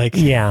 man. Like,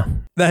 yeah,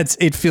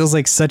 it feels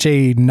like such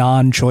a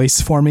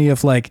non-choice for me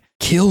of like,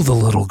 kill the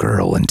little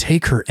girl and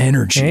take her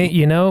energy. Hey,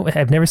 you know,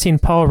 I've never seen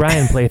Paul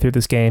Ryan play through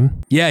this game.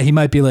 Yeah, he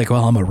might be like,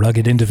 well, I'm a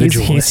rugged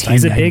individualist.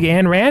 He's a big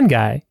Ayn Rand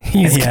guy.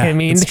 I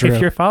mean,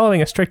 if you're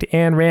following a strict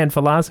Ayn Rand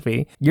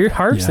philosophy, you're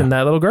harvesting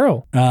that little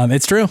girl.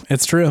 It's true.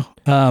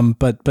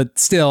 But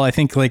still, I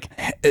think like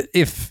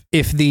if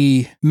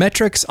the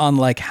metrics on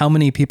like how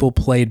many people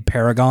played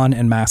Paragon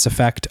and Mass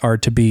Effect are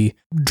to be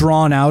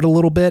drawn out a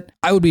little bit,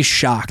 I would be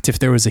shocked if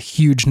there was a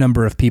huge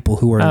number of people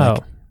who are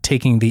like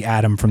taking the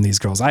atom from these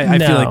girls. I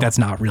feel like that's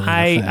not really the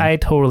thing. I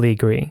totally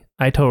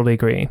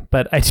agree.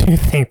 But I do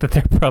think that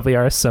there probably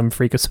are some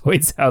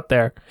freakazoids out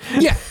there.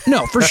 Yeah,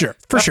 no, for sure.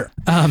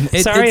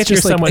 Sorry if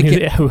you're someone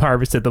who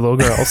harvested the little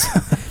girls.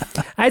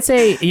 I'd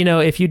say, you know,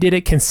 if you did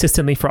it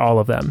consistently for all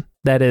of them,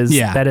 that is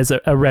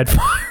a red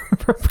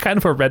kind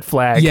of a red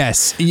flag.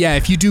 Yes. Yeah.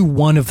 If you do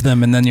one of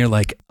them and then you're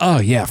like, oh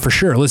yeah, for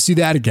sure, let's do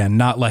that again.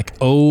 Not like,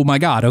 oh my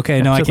God,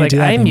 okay, no, I can't do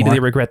that anymore. I immediately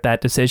regret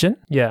that decision.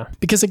 Yeah.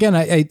 Because again,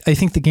 I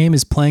think the game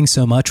is playing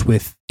so much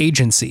with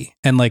agency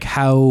and like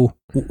how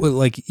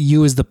like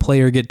you as the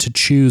player get to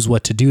choose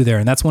what to do there.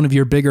 And that's one of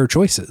your bigger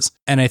choices.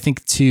 And I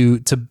think to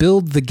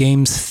build the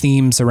game's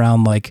themes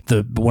around like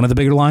one of the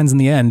bigger lines in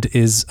the end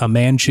is a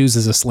man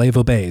chooses, a slave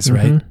obeys,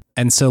 right?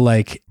 And so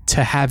like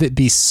to have it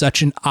be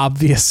such an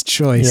obvious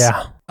choice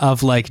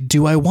of like,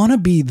 do I want to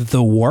be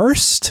the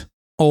worst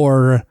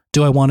or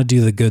do I want to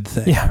do the good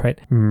thing? Yeah, right.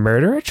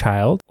 Murder a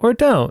child or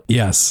don't.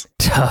 Yes.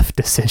 Tough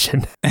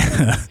decision.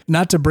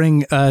 Not to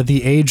bring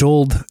the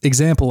age-old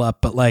example up,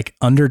 but like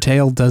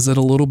Undertale does it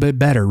a little bit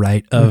better,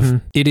 right?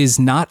 It is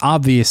not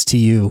obvious to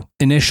you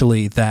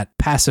initially that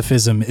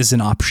pacifism is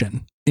an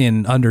option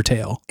in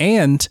Undertale.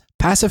 And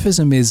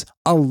pacifism is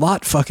a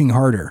lot fucking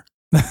harder.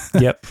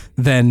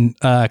 Than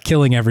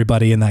killing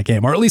everybody in that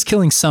game, or at least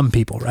killing some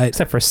people, right?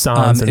 Except for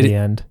Sans in the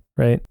end,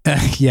 right?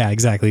 Yeah,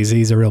 exactly.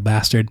 He's a real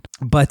bastard.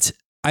 But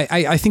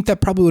I think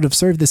that probably would have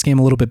served this game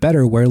a little bit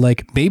better, where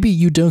like maybe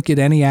you don't get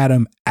any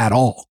atom at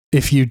all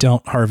if you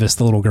don't harvest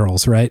the little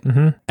girls, right?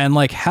 And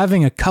like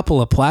having a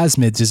couple of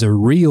plasmids is a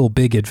real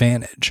big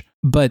advantage.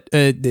 But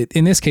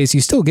in this case,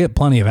 you still get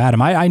plenty of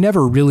atom. I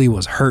never really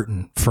was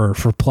hurting for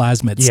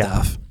plasmid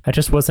stuff. I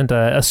just wasn't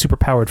a super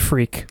powered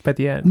freak by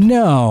the end.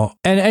 No.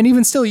 And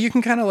even still, you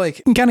can kind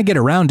of get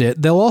around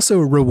it. They'll also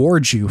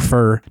reward you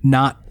for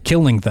not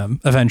killing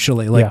them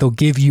eventually. Like they'll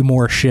give you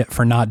more shit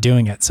for not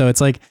doing it. So it's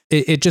like,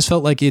 it just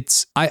felt like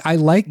I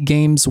like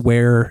games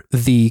where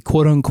the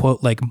quote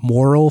unquote like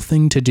moral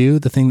thing to do,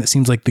 the thing that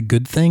seems like the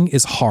good thing,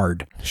 is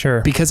hard.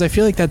 Sure. Because I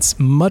feel like that's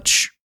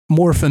much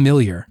more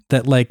familiar,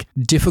 that like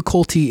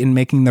difficulty in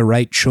making the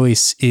right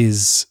choice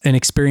is an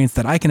experience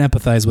that I can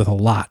empathize with a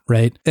lot,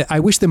 right?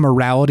 I wish the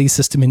morality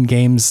system in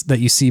games that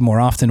you see more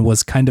often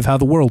was kind of how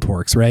the world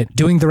works, right?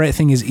 Doing the right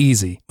thing is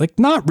easy. Like,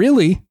 not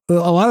really.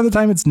 A lot of the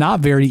time it's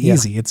not very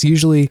easy. It's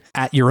usually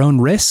at your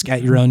own risk,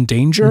 at your own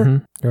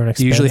danger. Your own expense.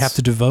 You usually have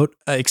to devote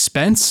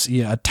expense,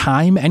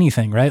 time,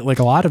 anything, right? Like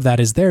a lot of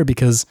that is there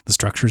because the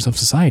structures of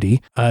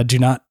society do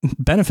not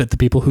benefit the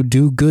people who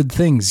do good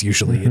things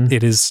usually.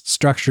 It is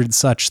structured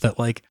such that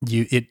like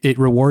it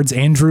rewards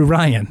Andrew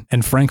Ryan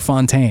and Frank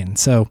Fontaine.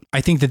 So I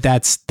think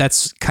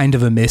that's kind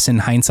of a miss in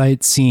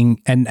hindsight,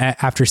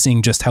 after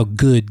seeing just how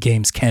good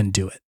games can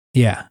do it.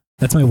 Yeah.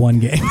 That's my one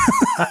game.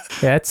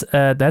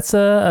 Yeah, that's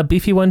a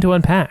beefy one to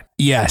unpack.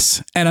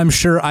 Yes. And I'm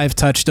sure I've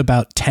touched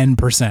about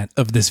 10%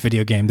 of this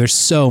video game. There's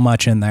so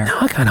much in there.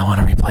 Now I kind of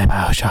want to replay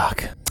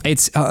BioShock.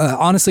 It's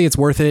honestly, it's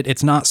worth it.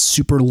 It's not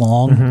super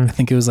long. I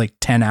think it was like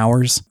 10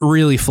 hours.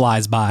 Really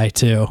flies by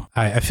too.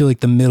 I feel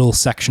like the middle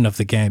section of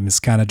the game is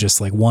kind of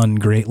just like one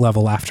great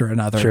level after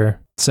another.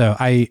 Sure. So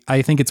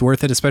I think it's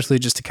worth it, especially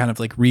just to kind of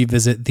like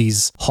revisit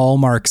these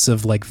hallmarks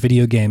of like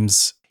video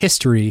games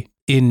history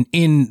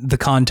in the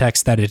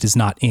context that it is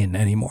not in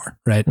anymore,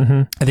 right?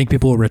 I think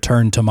people will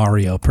return to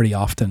Mario pretty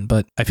often,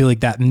 but I feel like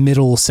that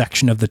middle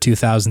section of the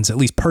 2000s, at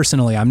least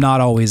personally, I'm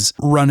not always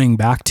running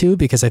back to,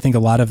 because I think a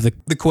lot of the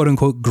quote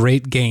unquote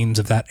great games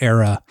of that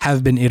era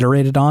have been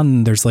iterated on,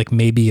 and there's like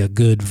maybe a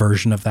good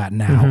version of that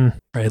now,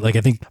 right? Like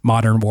I think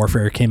Modern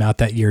Warfare came out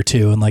that year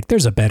too, and like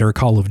there's a better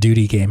Call of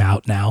Duty game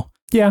out now.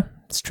 Yeah,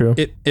 it's true.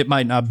 It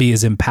might not be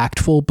as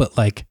impactful, but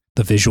like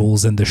the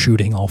visuals and the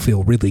shooting all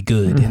feel really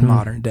good in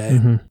modern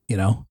day. You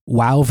know,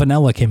 WoW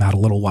Vanilla came out a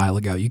little while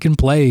ago. You can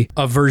play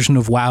a version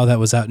of WoW that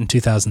was out in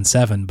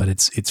 2007, but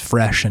it's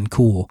fresh and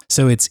cool.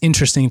 So it's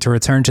interesting to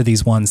return to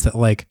these ones that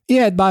like,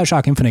 yeah,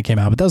 BioShock Infinite came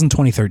out, but that was in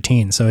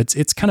 2013. So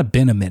it's kind of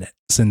been a minute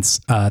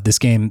since this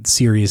game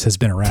series has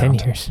been around. 10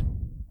 years.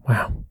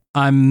 Wow.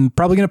 I'm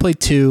probably going to play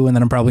 2, and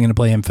then I'm probably going to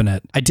play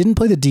Infinite. I didn't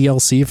play the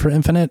DLC for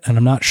Infinite, and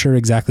I'm not sure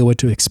exactly what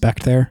to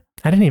expect there.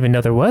 I didn't even know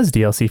there was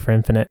DLC for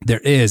Infinite. There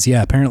is,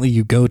 yeah. Apparently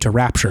you go to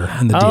Rapture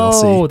in the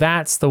DLC. Oh,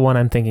 that's the one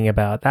I'm thinking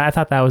about. I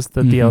thought that was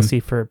the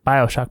DLC for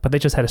BioShock, but they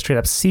just had a straight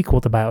up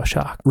sequel to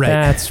BioShock. Right.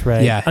 That's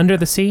right. Yeah. Under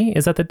the Sea?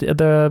 Is that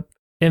the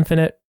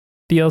Infinite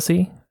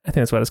DLC? I think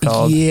that's what it's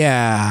called.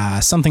 Yeah,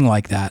 something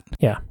like that.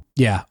 Yeah.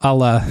 Yeah, I'll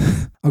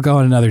go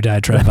on another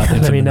diatribe about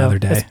Infinite another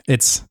day.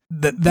 It's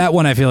that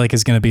one I feel like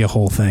is going to be a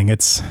whole thing.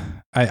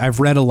 I've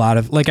read a lot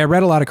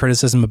of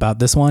criticism about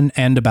this one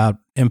and about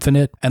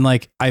Infinite, and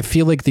like I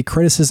feel like the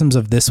criticisms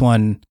of this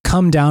one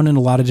come down in a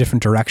lot of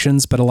different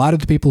directions, but a lot of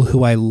the people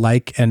who I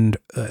like and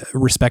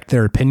respect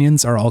their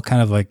opinions are all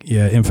kind of like,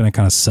 yeah, Infinite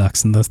kind of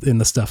sucks in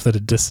the stuff that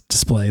it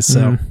displays.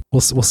 So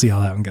we'll see how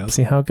that one goes.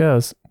 See how it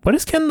goes. What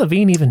does Ken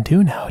Levine even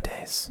do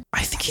nowadays?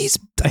 I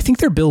think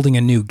they're building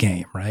a new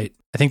game, right?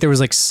 I think there was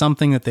like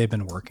something that they've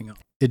been working on.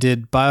 It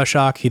did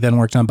BioShock. He then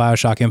worked on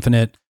BioShock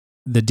Infinite,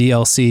 the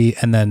DLC,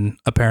 and then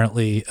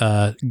apparently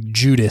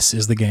Judas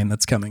is the game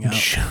that's coming out.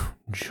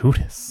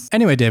 Judas.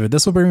 Anyway, David,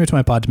 this will bring me to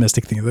my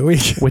Podtimistic thing of the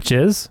week. Which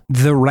is?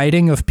 The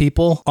writing of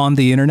people on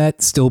the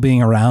internet still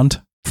being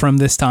around from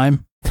this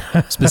time.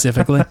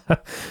 Specifically.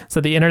 So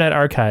the Internet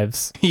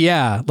Archives.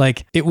 Yeah,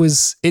 like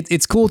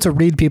it's cool to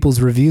read people's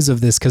reviews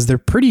of this because they're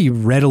pretty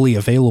readily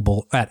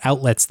available at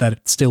outlets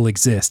that still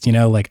exist. You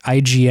know, like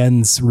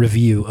IGN's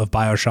review of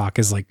BioShock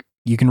is like,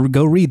 you can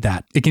go read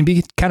that. It can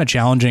be kind of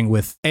challenging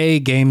with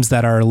games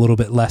that are a little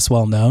bit less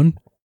well known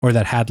or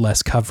that had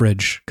less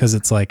coverage, because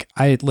it's like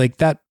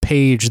that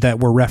page that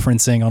we're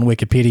referencing on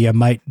Wikipedia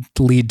might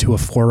lead to a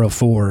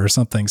 404 or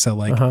something. So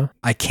like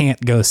I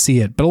can't go see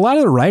it. But a lot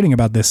of the writing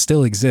about this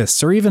still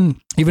exists, or even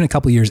a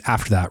couple years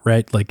after that,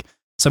 right? Like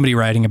somebody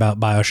writing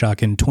about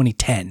BioShock in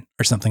 2010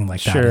 or something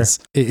like that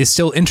is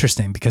still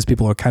interesting because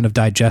people are kind of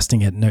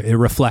digesting it, and it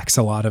reflects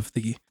a lot of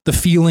the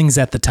feelings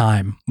at the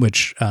time,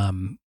 which I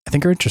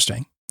think are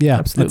interesting. Yeah,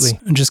 absolutely.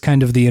 Just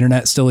kind of the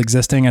internet still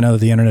existing. I know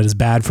the internet is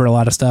bad for a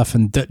lot of stuff,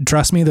 and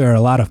trust me, there are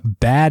a lot of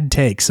bad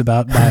takes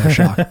about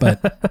BioShock,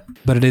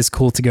 but it is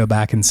cool to go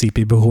back and see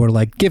people who are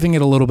like giving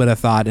it a little bit of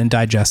thought and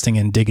digesting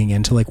and digging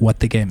into like what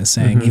the game is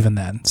saying even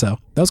then. So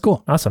that was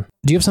cool. Awesome.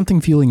 Do you have something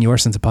fueling your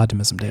sense of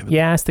optimism, David?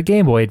 Yeah, it's the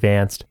Game Boy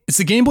Advanced. It's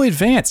the Game Boy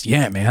Advance.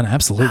 Yeah, man,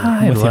 absolutely.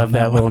 I love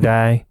that little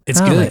guy.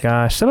 It's good. Oh my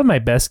gosh, some of my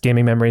best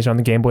gaming memories are on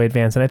the Game Boy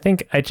Advance, and I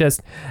think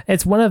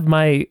it's one of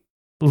my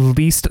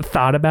least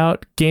thought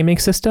about gaming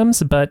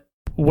systems, but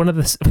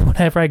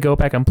whenever I go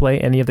back and play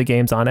any of the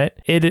games on it,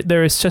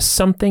 there is just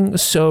something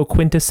so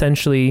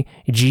quintessentially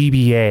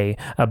GBA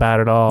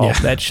about it all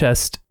that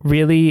just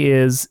really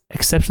is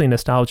exceptionally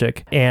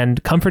nostalgic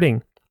and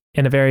comforting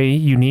in a very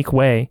unique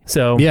way.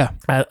 So yeah,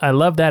 I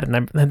love that,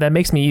 and that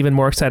makes me even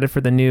more excited for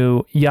the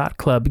new Yacht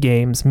Club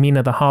games,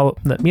 Mina the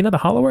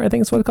Hollower, I think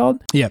it's what it's called.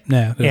 Yep,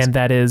 yeah, and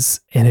that is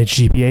in a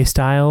GBA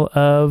style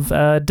of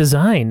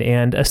design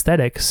and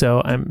aesthetic.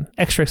 So I'm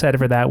extra excited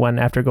for that one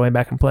after going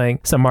back and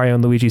playing some Mario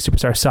and Luigi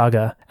Superstar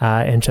Saga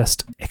and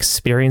just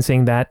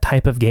experiencing that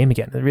type of game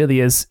again. It really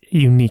is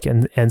unique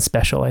and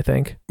special, I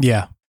think.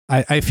 Yeah,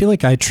 I feel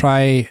like I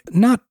try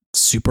not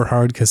super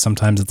hard, because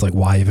sometimes it's like,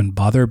 why even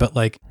bother? But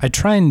like, I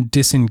try and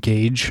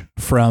disengage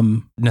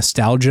from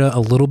nostalgia a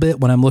little bit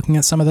when I'm looking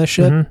at some of that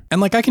shit. And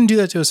like, I can do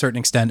that to a certain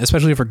extent,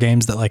 especially for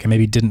games that like I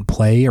maybe didn't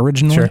play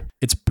originally. Sure.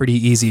 It's pretty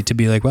easy to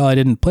be like, well, I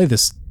didn't play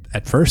this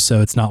at first,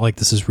 so it's not like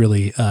this is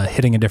really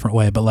hitting a different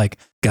way. But like,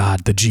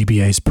 God, the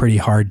GBA is pretty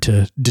hard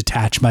to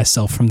detach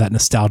myself from that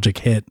nostalgic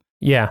hit.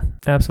 Yeah,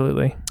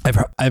 absolutely.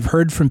 I've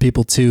heard from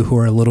people too who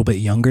are a little bit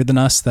younger than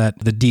us that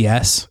the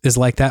DS is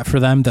like that for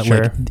them. That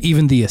like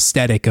even the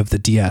aesthetic of the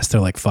DS, they're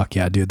like, "Fuck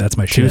yeah, dude, that's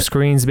my shit." 2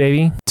 screens,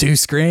 baby. 2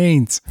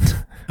 screens.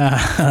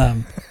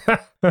 2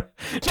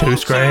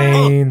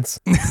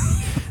 screens.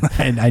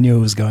 I knew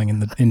it was going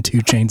in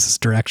 2 Chains'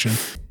 direction.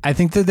 I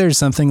think that there's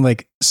something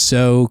like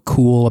so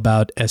cool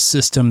about a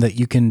system that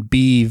you can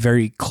be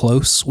very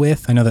close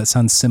with. I know that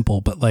sounds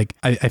simple, but like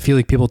I feel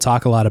like people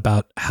talk a lot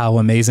about how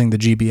amazing the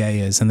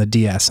GBA is and the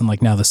DS and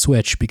like now the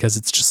Switch, because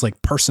it's just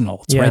like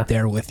personal. It's right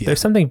there with you.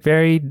 There's something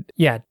very,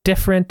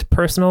 different,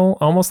 personal,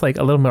 almost like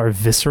a little more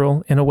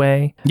visceral in a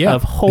way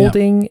of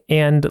holding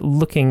and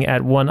looking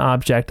at one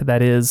object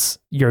that is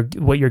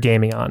what you're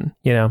gaming on,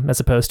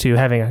 as opposed to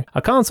having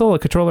a console, a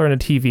controller, and a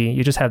TV.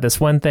 You just have this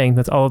one thing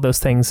that's all of those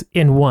things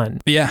in one.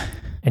 Yeah.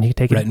 And you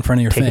can take right in front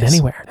of your face. Take it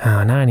anywhere.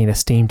 Oh, now I need a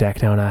Steam Deck,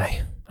 don't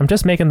I? I'm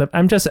just making the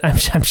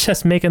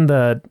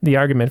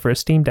argument for a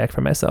Steam Deck for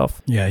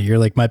myself. Yeah, you're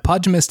like, my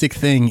podgemistic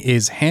thing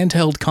is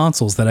handheld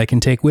consoles that I can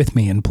take with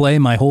me and play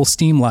my whole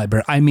Steam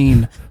library. I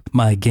mean,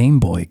 my Game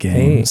Boy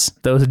games. Hey,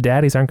 those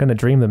daddies aren't going to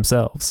dream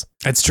themselves.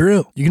 That's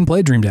true. You can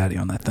play Dream Daddy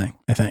on that thing,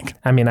 I think.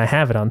 I mean, I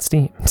have it on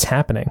Steam. It's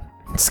happening.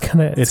 It's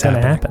gonna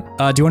happen.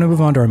 Do you want to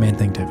move on to our main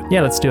thing, David? Yeah,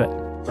 let's do it.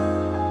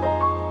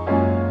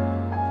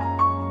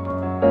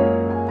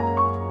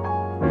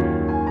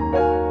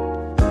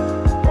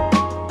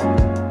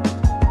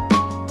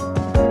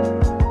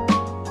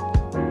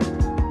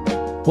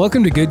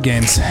 Welcome to Good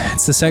Games.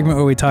 It's the segment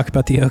where we talk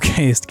about the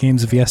okayest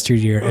games of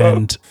yesteryear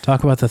and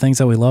talk about the things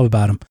that we love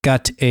about them.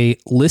 Got a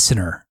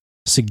listener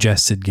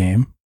suggested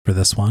game for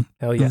this one.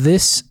 Hell yeah.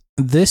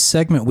 This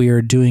segment we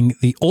are doing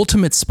the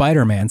Ultimate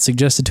Spider-Man,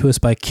 suggested to us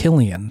by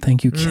Killian.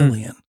 Thank you,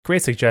 Killian.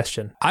 Great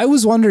suggestion. I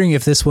was wondering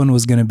if this one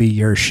was going to be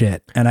your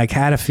shit, and I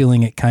had a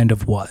feeling it kind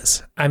of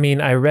was. I mean,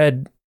 I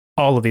read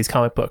all of these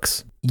comic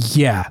books.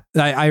 Yeah.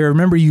 I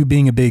remember you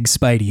being a big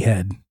Spidey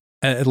head.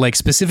 Like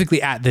specifically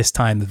at this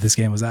time that this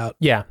game was out.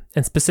 Yeah,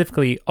 and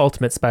specifically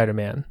Ultimate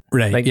Spider-Man.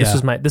 Right. Like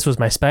this was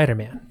my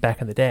Spider-Man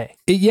back in the day.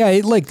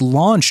 It like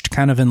launched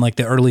kind of in like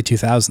the early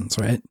 2000s,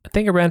 right? I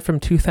think it ran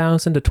from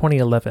 2000 to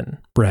 2011.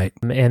 Right.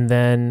 And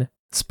then,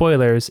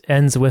 spoilers,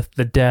 ends with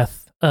the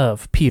death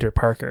of Peter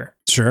Parker.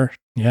 Sure.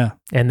 Yeah.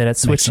 And then it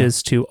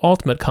switches to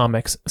Ultimate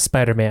Comics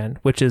Spider-Man,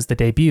 which is the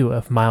debut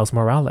of Miles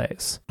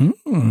Morales.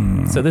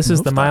 So this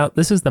is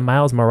the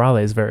Miles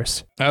Morales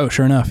verse. Oh,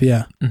 sure enough,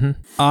 yeah. Mm-hmm.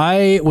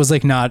 I was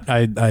like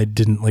I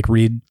didn't like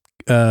read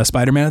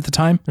Spider-Man at the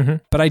time,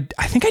 but I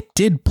think I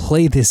did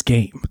play this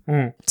game.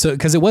 So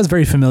because it was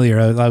very familiar.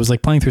 I was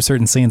like playing through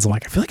certain scenes. I'm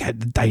like, I feel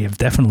like I have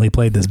definitely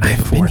played this bit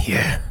before.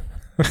 Here.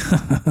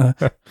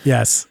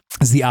 Yes.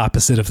 It's the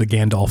opposite of the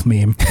Gandalf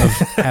meme of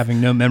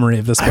having no memory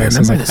of this place. I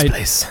remember this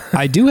place.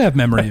 I do have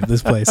memory of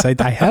this place.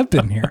 I have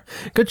been here.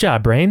 Good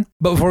job, Brain.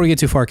 But before we get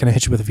too far, can I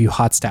hit you with a few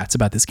hot stats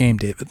about this game,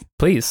 David?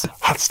 Please.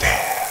 Hot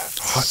stats.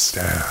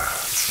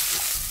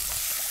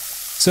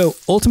 So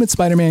Ultimate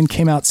Spider-Man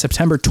came out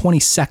September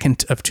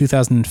 22nd of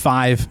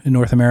 2005 in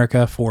North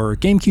America for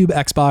GameCube,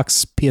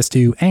 Xbox,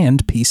 PS2,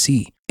 and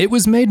PC. It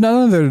was made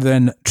none other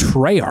than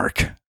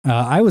Treyarch.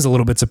 I was a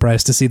little bit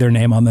surprised to see their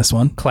name on this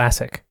one.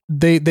 Classic.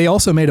 They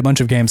also made a bunch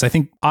of games. I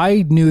think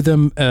I knew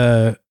them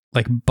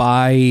like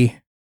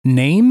by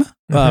name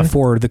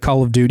for the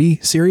Call of Duty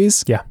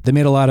series. Yeah. They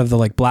made a lot of the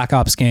like Black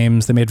Ops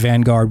games. They made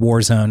Vanguard,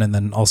 Warzone, and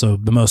then also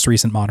the most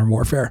recent Modern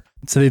Warfare.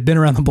 So they've been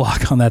around the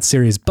block on that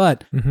series,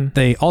 but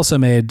they also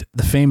made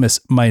the famous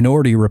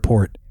Minority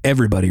Report,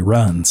 Everybody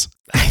Runs.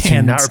 I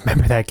cannot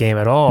remember that game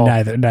at all.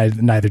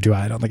 Neither do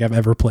I. I don't think I've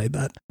ever played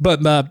that.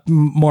 But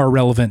more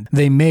relevant,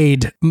 they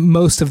made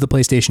most of the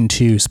PlayStation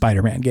 2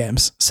 Spider-Man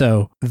games.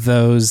 So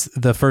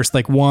the first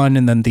like one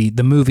and then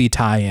the movie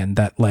tie-in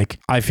that like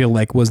I feel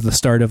like was the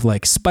start of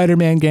like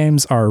Spider-Man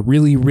games are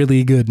really,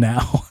 really good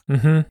now.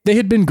 They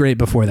had been great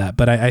before that,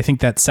 but I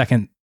think that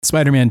second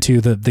Spider-Man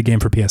 2, the game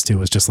for PS2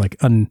 was just like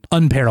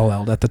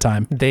unparalleled at the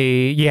time.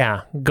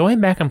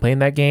 Going back and playing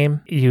that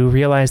game, you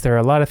realize there are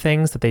a lot of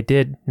things that they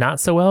did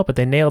not so well, but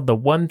they nailed the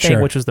one thing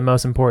which was the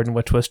most important,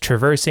 which was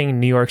traversing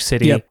New York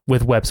City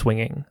with web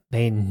swinging.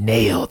 They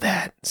nailed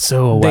that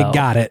so well. They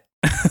got it.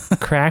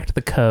 Cracked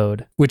the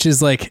code. Which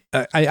is like,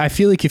 I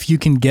feel like if you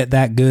can get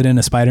that good in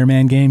a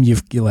Spider-Man game,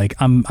 you're like,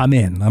 I'm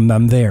in.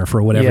 I'm there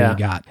for whatever you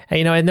got.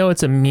 And, I know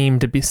it's a meme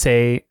to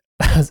say,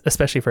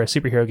 especially for a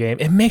superhero game,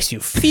 it makes you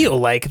feel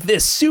like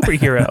this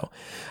superhero.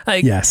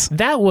 Like, yes.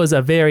 That was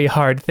a very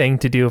hard thing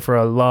to do for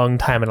a long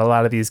time in a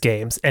lot of these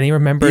games. And you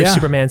remember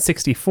Superman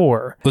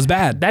 64. It was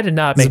bad. That did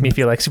not make me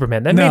feel like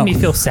Superman. That made me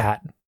feel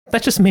sad.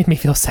 That just made me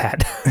feel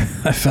sad.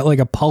 I felt like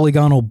a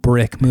polygonal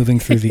brick moving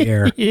through the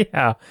air.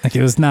 Yeah. Like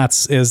it was not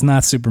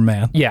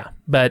Superman. Yeah.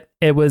 But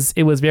it was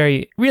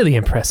really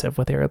impressive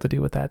what they were able to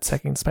do with that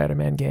second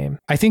Spider-Man game.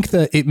 I think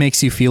that it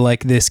makes you feel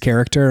like this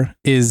character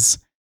is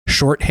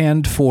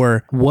shorthand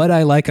for what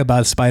I like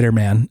about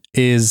Spider-Man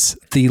is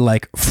the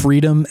like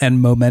freedom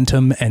and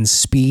momentum and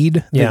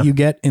speed that you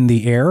get in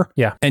the air.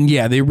 Yeah. And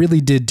they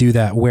really did do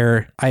that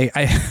where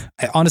I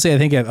honestly, I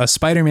think a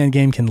Spider-Man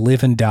game can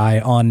live and die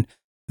on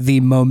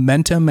the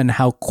momentum and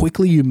how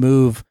quickly you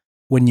move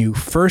when you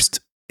first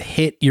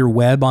hit your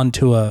web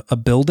onto a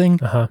building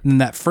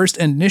and that first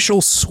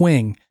initial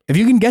swing. If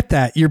you can get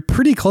that, you're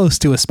pretty close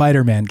to a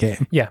Spider-Man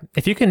game. Yeah.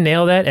 If you can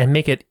nail that and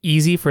make it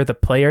easy for the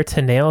player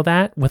to nail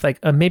that with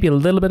like maybe a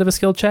little bit of a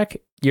skill check,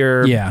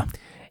 you're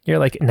you're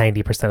like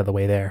 90% of the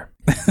way there.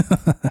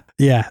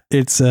 Yeah,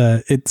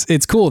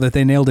 it's cool that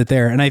they nailed it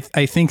there. And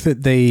I think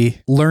that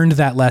they learned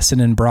that lesson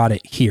and brought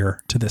it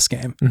here to this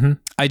game. Mm-hmm.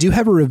 I do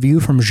have a review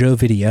from Jeux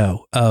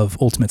Video of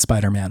Ultimate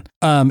Spider-Man.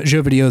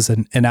 Jeux Video is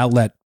an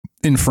outlet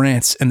in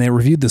France, and they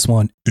reviewed this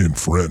one in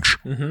French.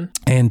 Mm-hmm.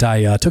 And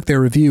I took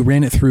their review,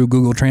 ran it through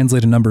Google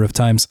Translate a number of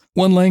times,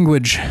 one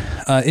language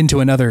into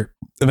another,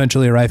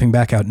 eventually arriving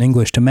back out in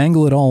English to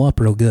mangle it all up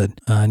real good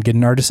and get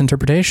an artist's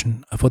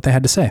interpretation of what they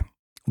had to say,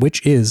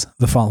 which is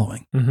the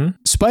following. Mm-hmm.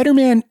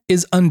 Spider-Man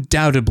is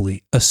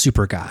undoubtedly a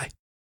super guy.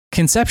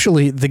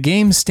 Conceptually, the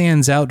game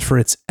stands out for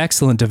its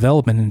excellent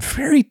development and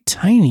very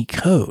tiny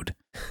code.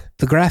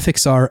 The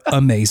graphics are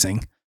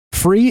amazing.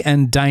 Free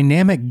and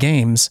dynamic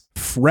games,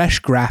 fresh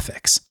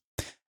graphics.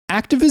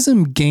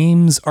 Activism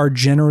games are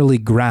generally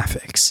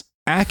graphics,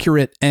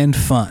 accurate and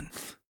fun.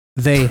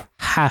 They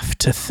have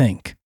to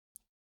think.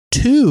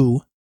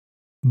 2,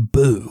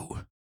 boo.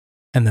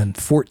 And then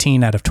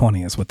 14 out of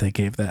 20 is what they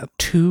gave that.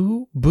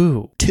 2,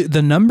 boo.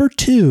 The number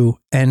 2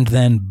 and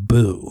then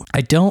boo.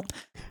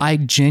 I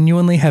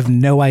genuinely have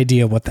no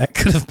idea what that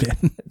could have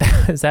been.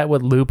 Is that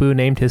what Lubu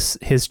named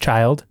his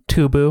child?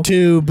 2 boo?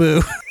 2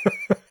 boo.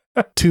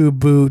 2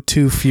 boo,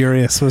 2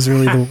 furious was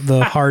really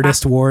the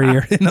hardest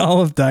warrior in all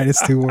of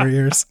Dynasty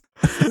Warriors.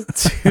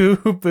 2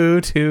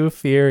 boo, 2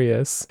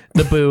 furious.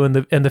 The boo and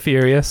the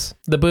furious.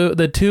 The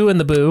 2 and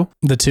the boo.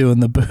 The 2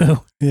 and the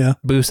boo. Yeah.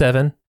 Boo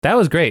 7. That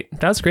was great.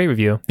 That was a great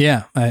review.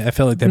 Yeah, I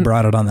feel like they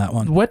brought it on that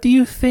one. What do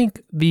you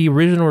think the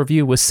original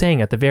review was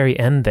saying at the very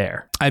end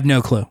there? I have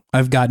no clue.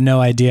 I've got no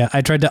idea.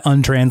 I tried to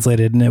untranslate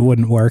it and it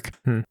wouldn't work.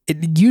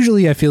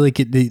 Usually I feel like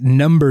the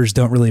numbers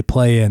don't really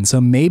play in. So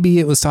maybe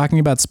it was talking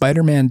about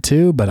Spider-Man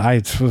 2, but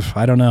I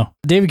don't know.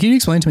 David, can you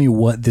explain to me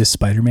what this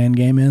Spider-Man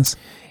game is?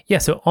 Yeah,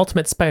 so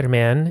Ultimate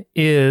Spider-Man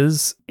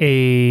is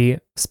a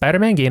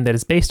Spider-Man game that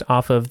is based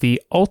off of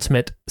the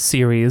Ultimate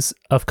series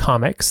of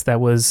comics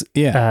that was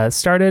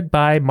started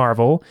by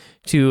Marvel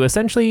to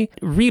essentially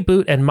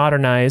reboot and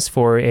modernize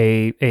for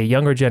a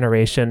younger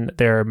generation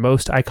their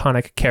most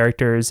iconic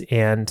characters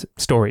and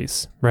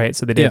stories, right?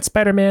 So they did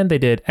Spider-Man, they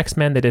did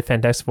X-Men, they did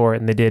Fantastic Four,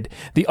 and they did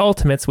the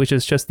Ultimates, which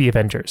is just the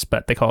Avengers,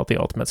 but they call it the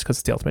Ultimates because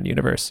it's the Ultimate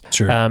Universe.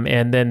 Sure.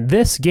 And then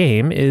this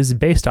game is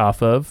based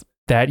off of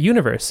that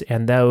universe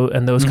and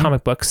those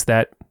comic books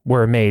that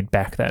were made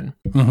back then.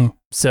 Mm-hmm.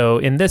 So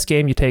in this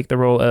game, you take the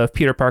role of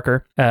Peter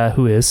Parker,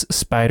 who is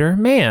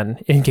Spider-Man,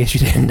 in case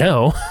you didn't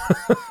know.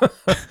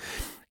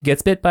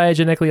 Gets bit by a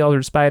genetically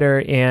altered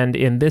spider, and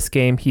in this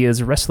game, he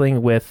is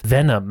wrestling with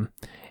Venom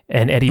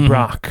and Eddie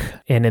Brock.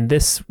 And in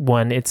this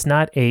one, it's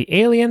not a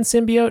alien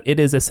symbiote. It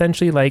is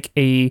essentially like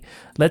a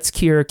let's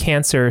cure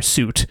cancer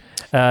suit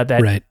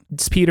that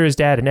Peter's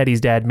dad and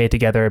Eddie's dad made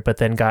together, but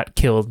then got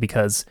killed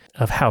because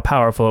of how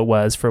powerful it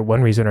was for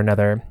one reason or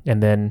another.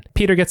 And then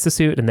Peter gets the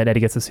suit, and then Eddie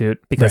gets the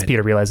suit because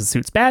Peter realizes the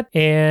suit's bad,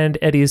 and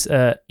Eddie's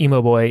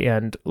emo boy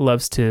and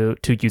loves to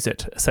use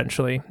it,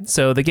 essentially.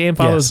 So the game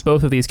follows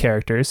both of these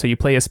characters. So you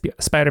play as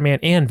Spider-Man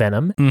and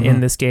Venom in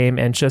this game,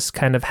 and just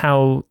kind of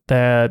how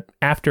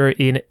after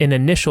an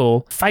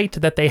initial fight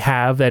that they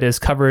have that is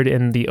covered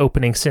in the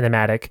opening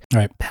cinematic,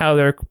 how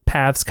their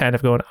paths kind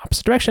of go in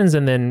opposite directions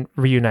and then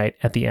reunite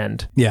at the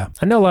end. Yeah.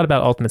 I know a lot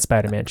about Ultimate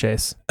Spider-Man,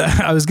 Chase.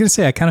 I was going to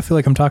say, I kind of feel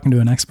like I'm talking to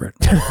an expert.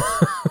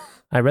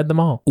 I read them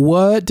all.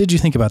 What did you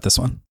think about this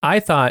one? I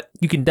thought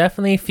you can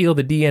definitely feel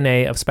the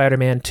DNA of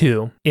Spider-Man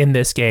 2 in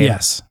this game.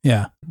 Yes.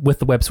 Yeah. With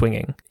the web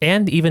swinging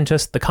and even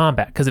just the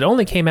combat, because it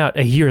only came out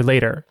a year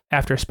later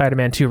after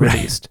Spider-Man 2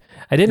 released.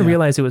 I didn't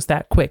realize it was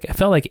that quick. It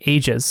felt like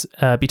ages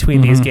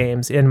between these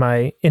games in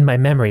my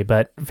memory,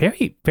 but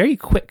very, very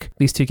quick.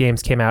 These two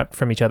games came out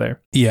from each other.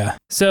 Yeah.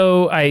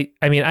 So I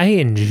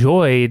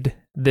enjoyed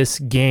this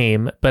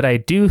game, but I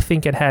do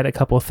think it had a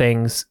couple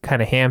things kind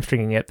of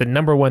hamstringing it. The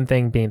number one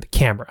thing being the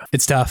camera.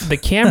 It's tough. The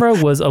camera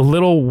was a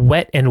little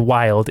wet and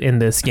wild in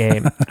this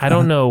game. I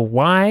don't know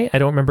why. I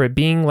don't remember it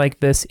being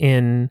like this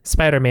in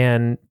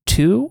Spider-Man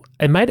 2.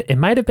 It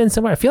might have been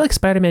somewhere. I feel like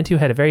Spider-Man 2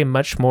 had a very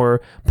much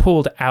more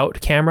pulled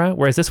out camera,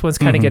 whereas this one's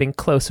kind of getting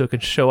close so it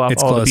could show off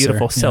all the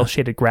beautiful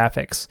cel-shaded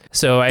graphics.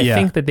 So I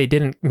think that they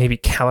didn't maybe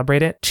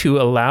calibrate it to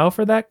allow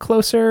for that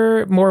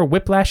closer, more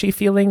whiplashy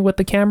feeling with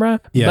the camera.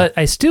 Yeah. But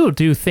I still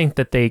do think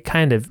that they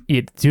kind of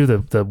do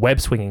the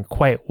web swinging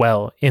quite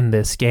well in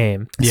this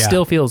game. It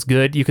still feels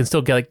good. You can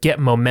still get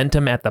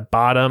momentum at the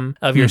bottom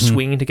of your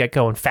swing to get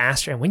going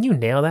faster. And when you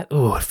nail that,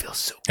 it feels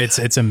so good.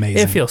 It's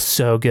amazing. It feels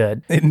so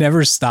good. It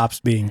never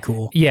stops being cool.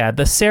 Yeah,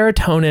 the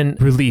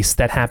serotonin release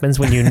that happens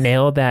when you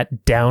nail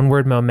that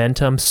downward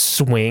momentum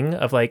swing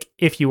of like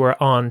if you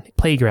were on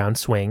playground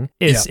swing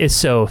is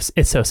so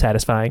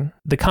satisfying.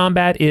 The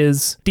combat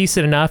is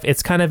decent enough.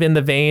 It's kind of in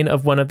the vein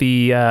of one of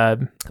the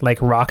like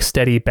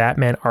Rocksteady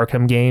Batman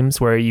Arkham games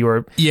where you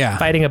are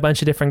fighting a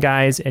bunch of different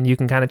guys and you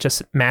can kind of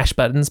just mash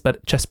buttons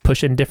but just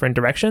push in different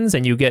directions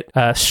and you get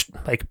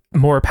like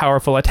more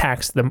powerful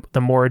attacks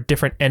the more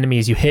different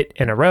enemies you hit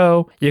in a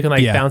row. You can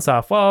bounce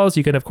off walls.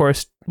 You can of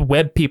course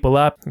web people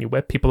up. You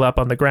web people up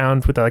on the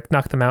ground with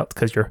knock them out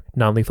because you're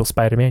non-lethal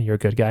Spider-Man. You're a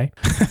good guy.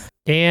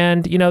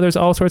 And, you know, there's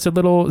all sorts of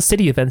little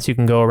city events you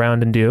can go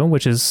around and do,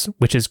 which is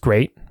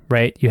great,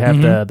 right? You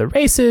have the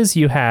races,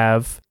 you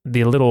have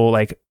the little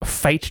like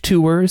fight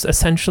tours,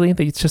 essentially,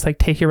 that just like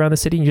take you around the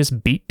city and you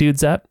just beat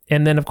dudes up.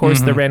 And then, of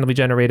course, the randomly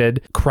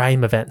generated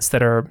crime events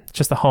that are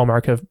just the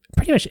hallmark of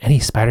pretty much any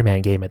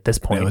Spider-Man game at this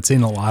point. Yeah, it's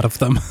in a lot of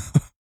them.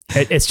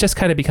 It's just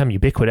kind of become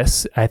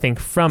ubiquitous. I think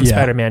from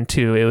Spider-Man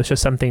 2, it was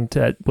just something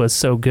that was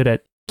so good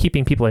at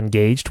keeping people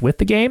engaged with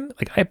the game.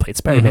 Like I played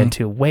Spider-Man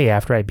 2 way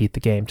after I beat the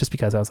game, just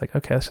because I was like,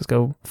 okay, let's just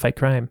go fight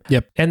crime.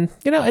 Yep. And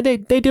you know, they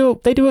do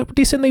it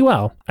decently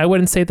well. I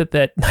wouldn't say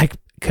that like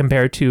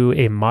compared to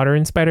a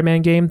modern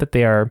Spider-Man game that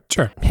they are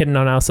hitting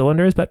on all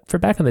cylinders, but for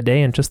back in the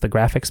day and just the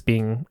graphics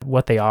being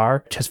what they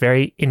are, just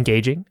very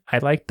engaging. I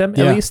liked them,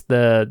 at least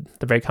the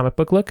very comic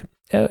book look.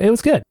 It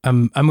was good.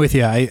 I'm with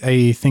you.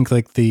 I think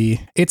like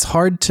it's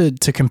hard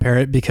to compare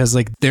it because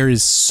like there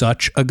is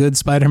such a good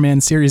Spider-Man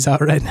series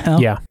out right now.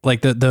 Yeah.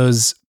 Like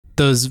those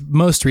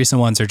most recent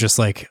ones are just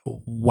like,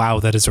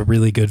 wow, that is a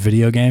really good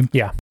video game.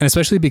 Yeah. And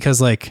especially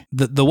because like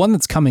the one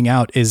that's coming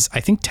out is, I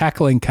think,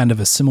 tackling kind of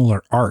a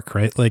similar arc,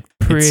 right? Like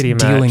pretty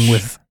much dealing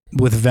with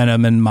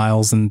Venom and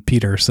Miles and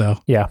Peter. So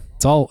yeah,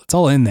 it's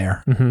all in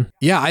there.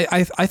 Yeah,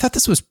 I thought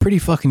this was pretty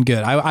fucking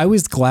good. I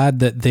was glad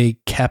that they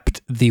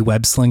kept the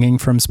web slinging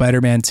from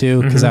Spider-Man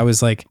 2 because I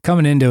was like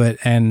coming into it,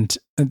 and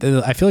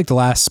I feel like the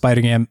last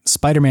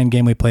Spider-Man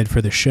game we played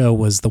for the show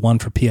was the one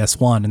for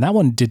PS1, and that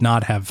one did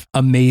not have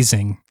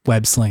amazing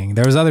web slinging.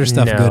 There was other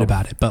stuff good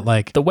about it, but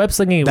like the web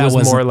slinging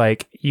was more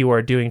like you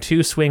are doing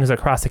 2 swings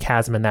across the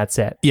chasm and that's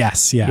it.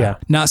 Yes, yeah.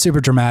 Not super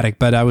dramatic,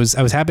 but I was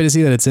happy to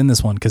see that it's in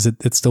this one because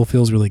it still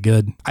feels really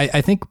good.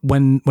 I think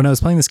when I was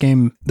playing this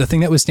game, the thing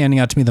that was standing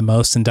out to me the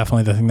most, and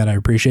definitely the thing that I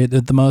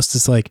appreciated the most,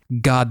 is like,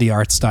 God, the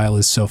art style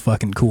is so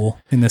fucking cool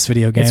in this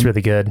video game. It's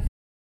really good.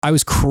 I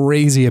was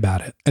crazy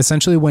about it.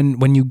 Essentially,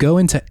 when you go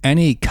into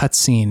any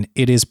cutscene,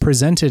 it is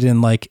presented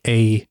in like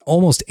a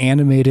almost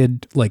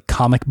animated like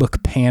comic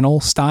book panel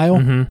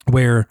style,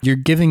 where you're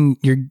getting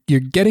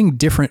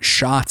different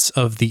shots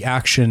of the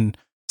action.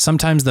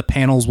 Sometimes the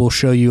panels will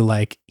show you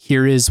like,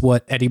 here is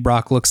what Eddie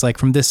Brock looks like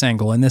from this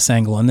angle and this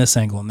angle and this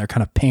angle, and they're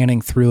kind of panning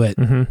through it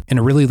in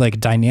a really like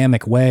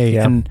dynamic way.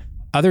 Yeah. And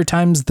other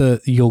times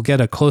you'll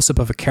get a close-up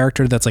of a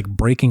character that's like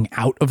breaking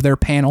out of their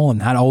panel, and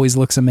that always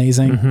looks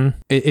amazing.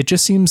 It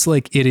just seems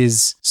like it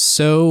is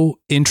so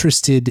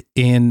interested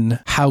in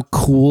how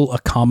cool a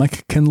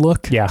comic can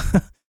look. Yeah,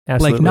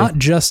 absolutely. Like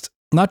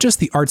not just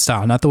the art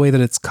style, not the way that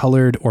it's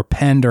colored or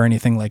penned or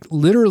anything. Like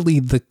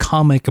literally the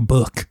comic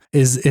book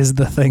is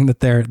the thing that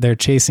they're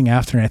chasing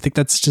after. And I think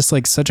that's just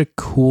like such a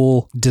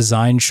cool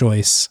design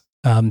choice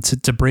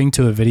to bring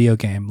to a video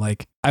game.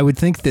 Like I would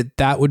think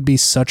that would be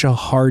such a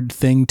hard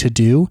thing to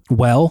do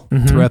well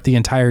throughout the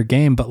entire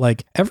game. But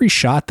like every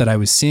shot that I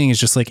was seeing is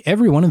just like,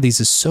 every one of these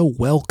is so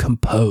well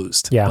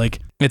composed. Yeah. Like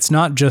it's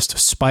not just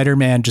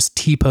Spider-Man just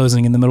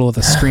T-posing in the middle of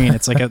the screen.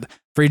 It's like a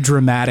very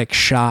dramatic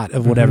shot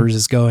of whatever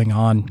is going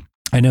on.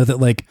 I know that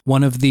like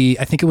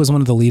I think it was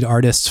one of the lead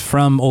artists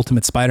from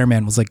Ultimate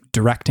Spider-Man was like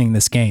directing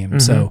this game.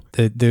 So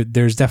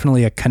there's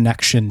definitely a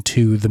connection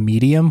to the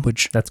medium,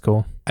 which that's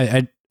cool.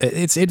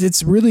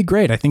 It's really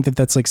great. I think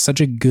that's like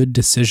such a good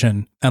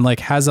decision, and like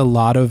has a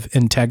lot of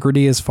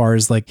integrity as far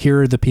as like,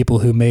 here are the people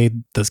who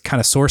made this kind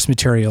of source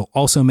material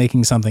also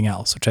making something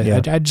else, which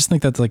I just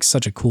think that's like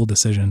such a cool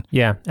decision.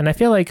 Yeah. And I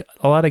feel like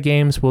a lot of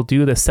games will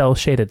do the cell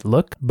shaded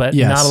look, but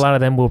not a lot of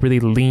them will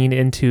really lean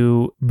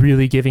into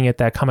really giving it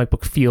that comic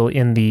book feel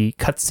in the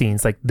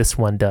cutscenes like this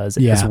one does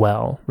as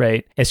well,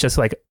 right? It's just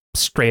like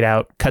straight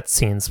out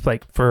cutscenes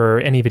like for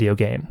any video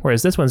game,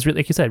 whereas this one's really,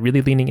 like you said,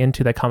 really leaning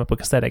into that comic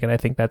book aesthetic, and I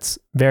think that's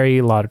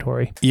very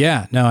laudatory.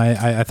 Yeah, no,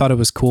 I thought it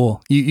was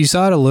cool. You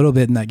saw it a little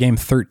bit in that game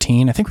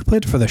 13. I think we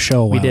played it for the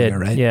show a while ago,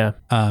 right? Yeah.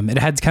 It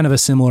had kind of a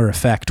similar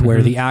effect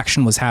where the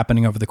action was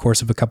happening over the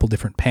course of a couple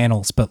different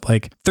panels, but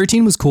like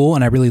 13 was cool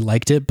and I really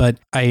liked it, but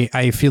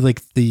I feel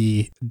like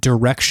the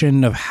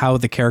direction of how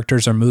the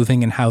characters are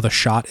moving and how the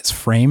shot is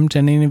framed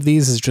in any of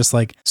these is just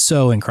like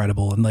so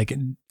incredible, and like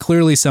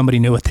clearly somebody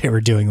knew what they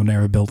were doing when they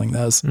were building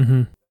those.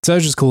 So it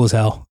was just cool as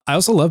hell. I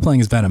also love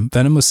playing as Venom.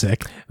 Venom was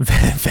sick.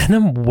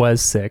 Venom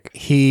was sick.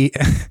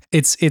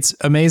 It's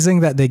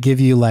amazing that they give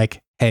you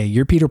like, hey,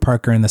 you're Peter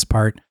Parker in this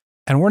part,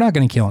 and we're not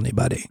going to kill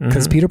anybody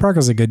because Peter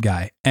Parker's a good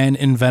guy. And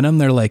in Venom,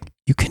 they're like,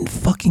 you can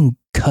fucking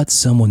cut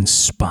someone's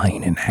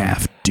spine in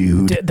half,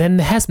 dude. Then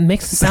it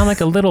makes it sound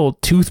like a little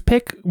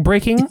toothpick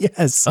breaking.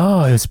 Yes.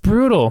 Oh, it was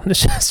brutal.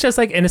 It's just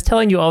like, and it's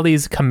telling you all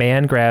these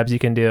command grabs you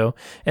can do.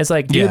 It's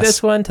like, do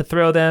this one to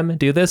throw them,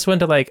 do this one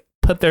to like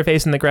put their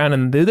face in the ground,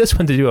 and do this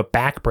one to do a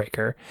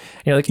backbreaker.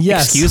 And you're like,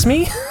 excuse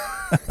me?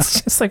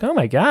 It's just like, oh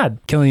my God.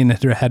 Killian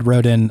had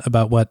wrote in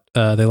about what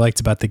they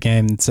liked about the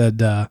game and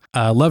said,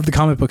 love the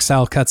comic book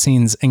style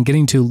cutscenes and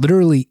getting to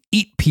literally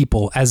eat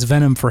people as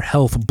Venom for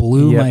health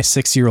blew my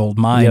 6-year-old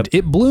mind. Yep.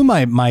 It blew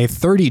my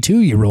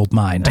 32-year-old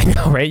mind. I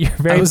know, right? You're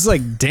very I was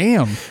like,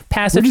 damn.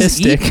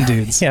 pacifistic,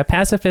 dudes. Yeah,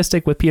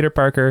 pacifistic with Peter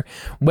Parker,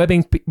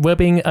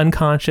 webbing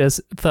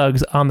unconscious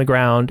thugs on the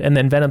ground, and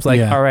then Venom's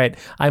like, all right,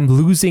 I'm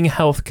losing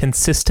health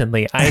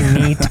consistently. I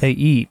need to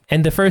eat.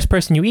 And the first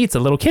person you eat's a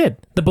little kid,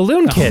 the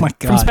balloon kid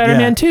from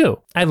Spider-Man 2.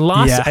 I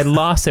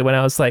lost it when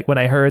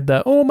I heard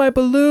my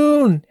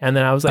balloon, and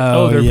then I was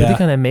like, they're really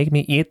gonna make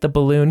me eat the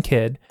balloon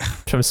kid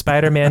from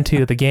Spider-Man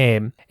 2, the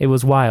game. It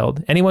was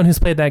wild. Anyone who's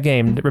played that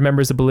game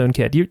remembers the balloon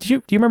kid. Do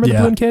you remember the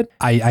balloon kid?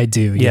 I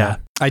do. Yeah.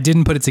 I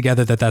didn't put it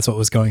together that's what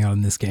was going on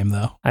in this game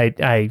though.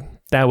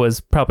 That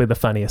was probably the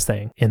funniest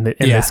thing in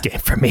this game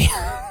for me.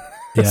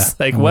 It's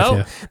like,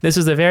 this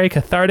is a very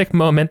cathartic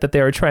moment that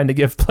they were trying to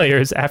give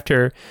players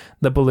after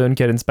the balloon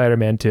kid in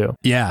Spider-Man 2.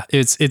 Yeah,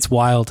 it's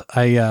wild.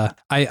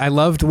 I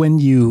loved when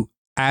you,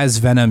 as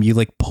Venom, you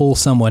like pull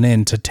someone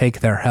in to take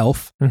their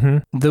health.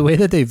 Mm-hmm. The way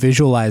that they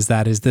visualize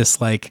that is this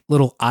like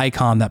little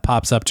icon that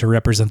pops up to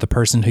represent the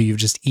person who you've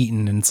just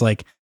eaten. And it's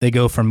like they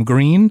go from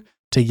green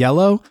to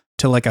yellow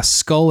to like a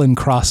skull and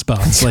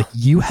crossbones. Like,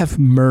 you have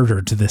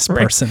murdered this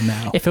person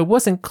now. If it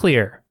wasn't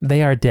clear,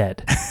 they are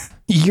dead.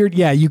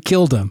 You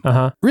killed him.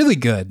 Really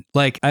good.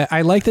 Like,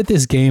 I like that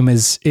this game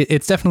it's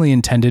definitely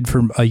intended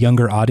for a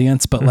younger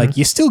audience, but like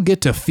you still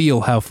get to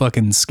feel how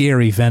fucking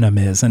scary Venom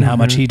is and how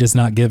much he does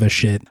not give a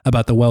shit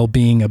about the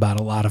well-being about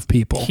a lot of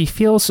people. He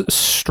feels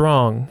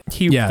strong.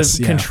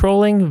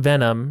 Controlling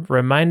Venom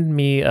reminded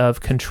me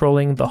of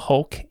controlling the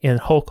Hulk in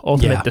Hulk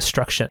Ultimate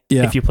Destruction.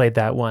 Yeah. If you played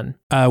that one.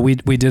 We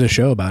did a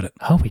show about it.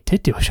 Oh, we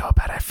did do a show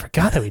about it. I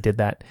forgot that we did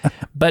that.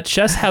 But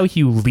just how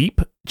you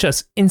leap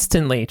just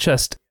instantly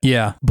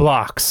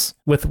blocks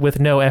with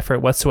no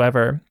effort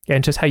whatsoever,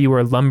 and just how you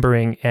were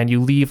lumbering and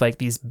you leave like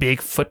these big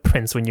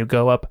footprints when you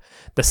go up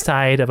the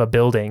side of a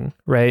building,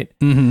 right?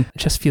 Mm-hmm. It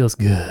just feels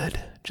good.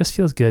 Just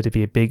feels good to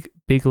be a big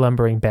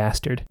lumbering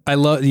bastard. I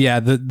love,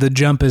 the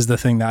jump is the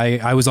thing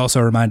that I was also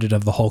reminded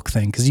of the Hulk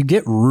thing, because you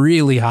get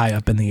really high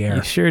up in the air.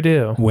 You sure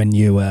do. When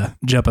you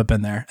jump up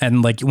in there.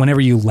 And like whenever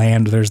you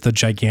land, there's the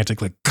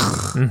gigantic like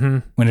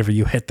whenever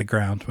you hit the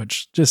ground,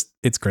 which just,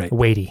 it's great.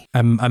 Weighty.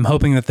 I'm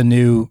hoping that the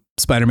new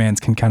Spider-Mans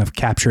can kind of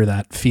capture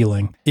that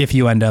feeling if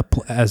you end up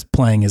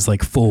playing as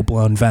like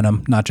full-blown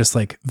Venom, not just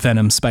like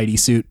Venom Spidey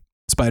suit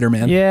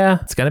Spider-Man. Yeah,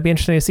 it's going to be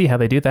interesting to see how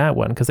they do that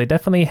one, because they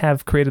definitely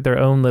have created their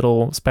own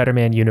little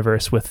Spider-Man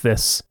universe with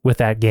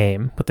that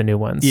game, with the new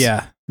ones.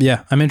 Yeah,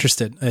 I'm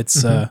interested.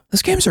 It's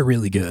those games are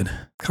really good.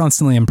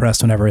 Constantly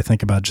impressed whenever I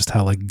think about just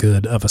how like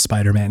good of a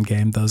Spider-Man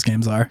game those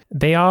games are.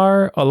 They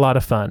are a lot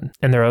of fun,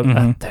 and they're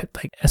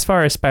like, as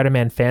far as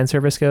Spider-Man fan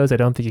service goes, I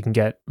don't think you can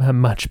get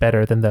much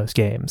better than those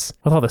games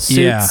with all the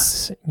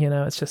suits.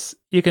 It's just,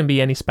 you can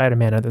be any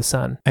Spider-Man under the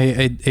sun.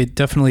 It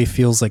definitely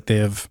feels like they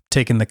have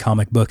taken the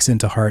comic books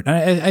into heart.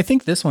 And I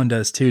think this one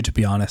does too, to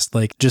be honest.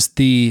 Like, just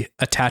the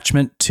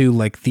attachment to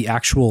like the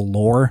actual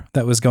lore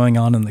that was going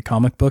on in the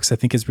comic books, I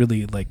think is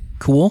really like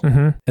cool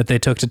that they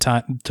took the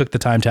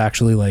time to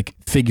actually like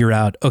figure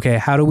out, okay,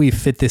 how do we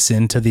fit this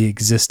into the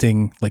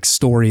existing like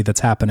story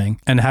that's happening,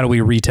 and how do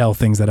we retell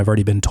things that have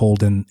already been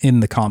told in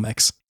the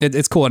comics.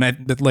 It's cool.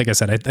 And like I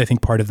said, I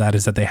think part of that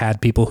is that they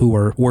had people who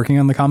were working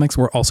on the comics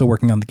were also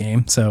working on the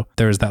game. So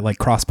there's that like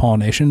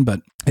cross-pollination,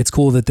 but it's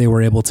cool that they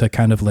were able to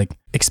kind of like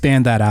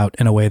expand that out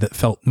in a way that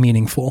felt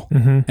meaningful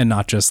and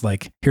not just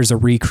like, here's a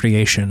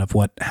recreation of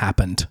what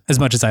happened. As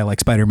much as I like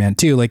Spider-Man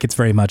 2, like it's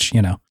very much,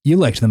 you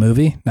liked the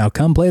movie, now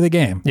come play the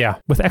game. Yeah,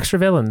 with extra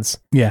villains.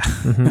 Yeah.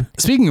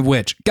 Speaking of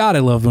which, God, I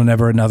loved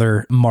whenever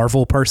another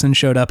Marvel person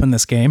showed up in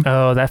this game.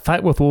 Oh, that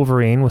fight with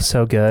Wolverine was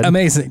so good.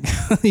 Amazing.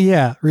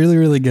 Yeah, really,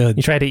 really good.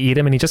 You try to eat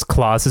him and he just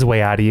claws his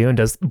way out of you and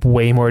does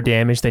way more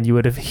damage than you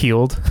would have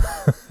healed.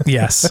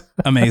 Yes,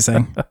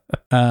 amazing.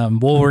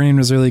 Wolverine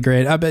was really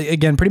great.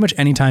 Again, pretty much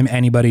anytime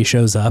anybody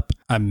shows up,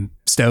 I'm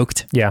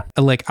stoked. Yeah.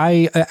 Like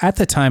at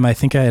the time, I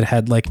think I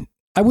had like,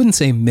 I wouldn't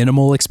say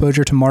minimal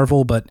exposure to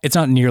Marvel, but it's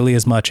not nearly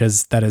as much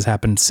as that has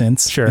happened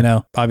since. Sure.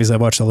 Obviously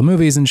I've watched all the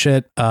movies and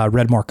shit,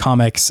 read more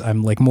comics.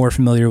 I'm like more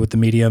familiar with the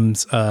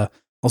mediums.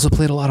 Also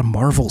played a lot of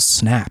Marvel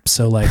Snap.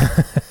 So like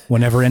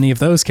whenever any of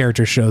those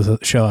characters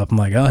show up, I'm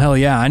like, oh, hell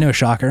yeah, I know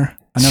Shocker.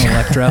 I know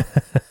Electro.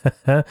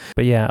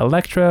 But yeah,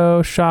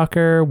 Electro,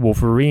 Shocker,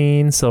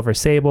 Wolverine, Silver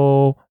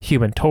Sable,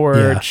 Human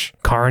Torch,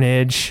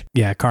 Carnage.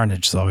 Yeah,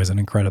 Carnage is always an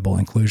incredible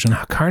inclusion.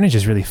 Carnage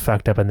is really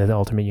fucked up in the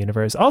Ultimate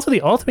Universe. Also,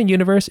 the Ultimate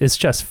Universe is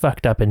just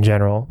fucked up in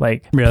general.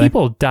 Like,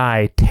 people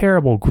die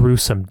terrible,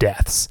 gruesome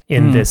deaths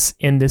in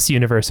this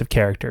universe of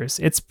characters.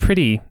 It's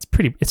pretty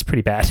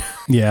bad.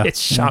 Yeah. It's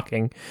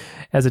shocking.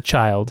 As a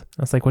child,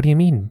 I was like, what do you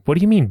mean? What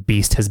do you mean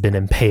Beast has been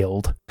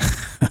impaled?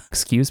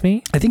 Excuse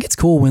me? I think it's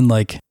cool when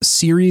like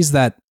series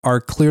that are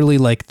clearly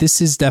like,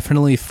 this is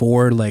definitely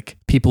for like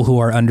people who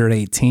are under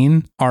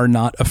 18 are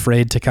not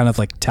afraid to kind of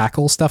like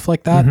tackle stuff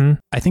like that.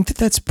 I think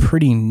that's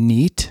pretty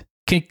neat.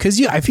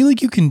 Because I feel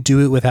like you can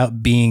do it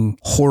without being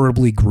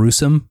horribly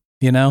gruesome.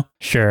 you know?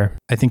 Sure.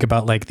 I think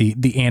about like the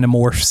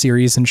Animorph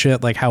series and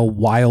shit, like how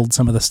wild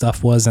some of the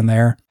stuff was in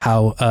there.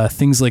 How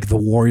things like the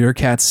Warrior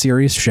Cats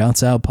series,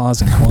 shouts out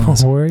Paws and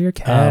Claws. Warrior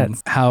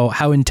Cats.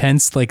 How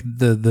intense like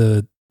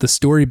the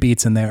story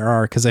beats in there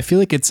are, because I feel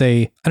like it's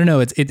an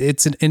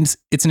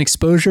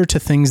exposure to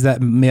things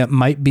that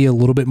might be a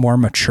little bit more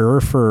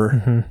mature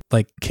for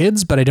like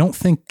kids, but I don't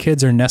think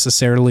kids are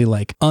necessarily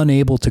like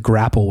unable to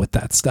grapple with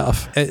that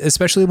stuff,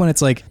 especially when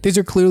it's like these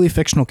are clearly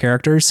fictional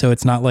characters, so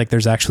it's not like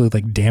there's actually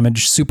like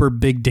super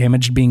big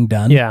damage being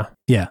done. Yeah,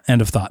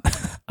 end of thought.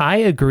 I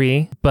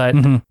agree, but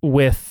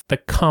with the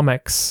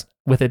comics,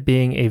 with it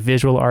being a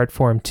visual art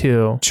form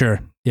too,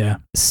 sure, yeah,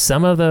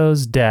 some of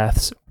those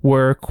deaths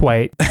were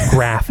quite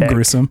graphic.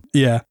 Gruesome.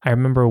 Yeah. I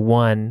remember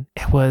one,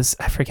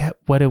 I forget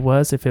what it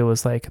was, if it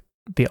was like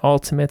the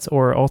Ultimates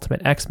or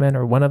Ultimate X-Men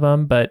or one of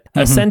them, but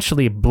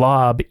essentially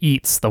Blob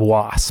eats the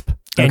Wasp.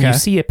 And you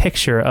see a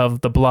picture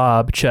of the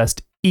Blob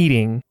just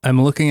eating.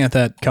 I'm looking at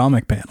that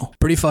comic panel.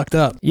 Pretty fucked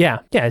up. Yeah,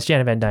 it's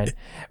Janet Van Dyne.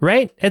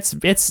 Right? It's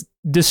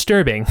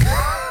disturbing.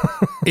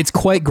 It's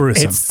quite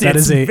gruesome. That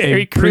is a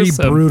pretty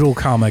gruesome, brutal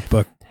comic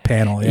book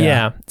panel.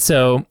 Yeah.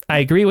 So I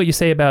agree what you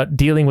say about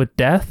dealing with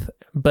death,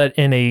 but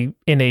in a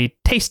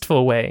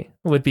tasteful way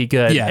would be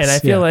good. Yes, and I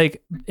feel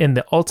like in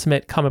the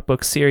Ultimate comic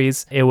book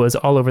series, it was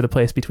all over the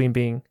place between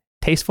being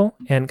tasteful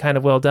and kind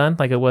of well done,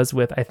 like it was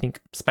with, I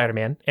think,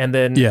 Spider-Man, and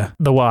then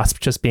the Wasp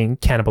just being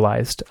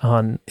cannibalized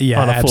on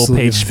a full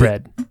page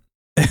spread.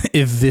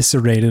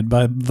 Eviscerated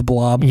by the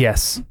Blob.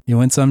 Yes. You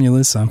win some, you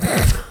lose some.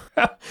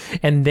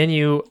 And then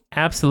you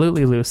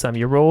absolutely lose some.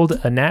 You rolled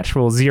a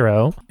natural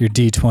 0. Your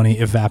D20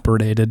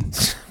 evaporated.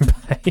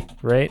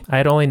 Right? I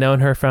had only known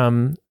her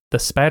from the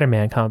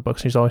Spider-Man comic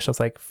books. She's always just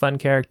like fun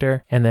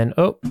character, and then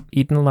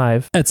eaten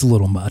alive. That's a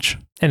little much.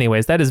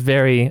 Anyways, that is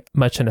very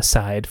much an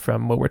aside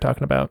from what we're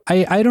talking about.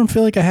 I don't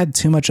feel like I had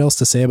too much else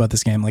to say about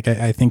this game. Like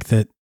I think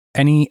that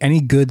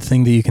any good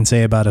thing that you can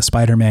say about a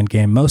Spider-Man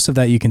game, most of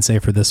that you can say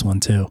for this one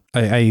too.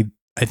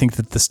 I think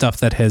that the stuff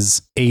that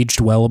has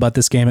aged well about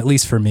this game, at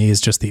least for me, is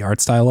just the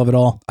art style of it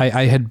all.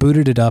 I had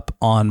booted it up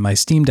on my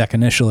Steam Deck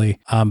initially,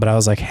 but I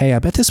was like, hey, I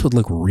bet this would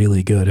look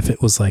really good if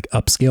it was like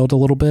upscaled a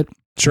little bit.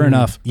 Sure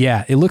enough,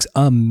 yeah, it looks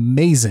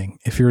amazing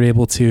if you're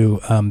able to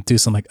do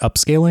some like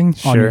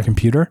upscaling on your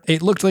computer.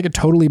 It looked like a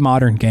totally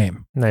modern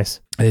game.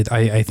 Nice.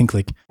 I think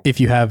like if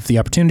you have the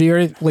opportunity,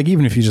 or like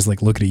even if you just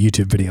like look at a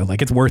YouTube video,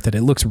 like it's worth it.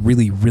 It looks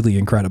really, really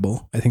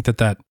incredible. I think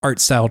that art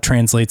style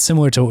translates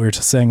similar to what we were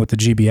just saying with the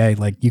GBA.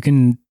 Like you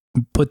can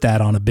put that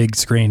on a big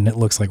screen, it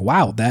looks like,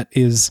 wow, that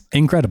is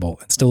incredible.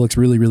 It still looks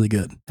really, really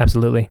good.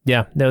 Absolutely.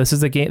 Yeah. No, this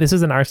is a game. This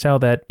is an art style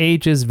that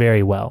ages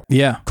very well.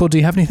 Yeah. Cool. Do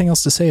you have anything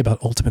else to say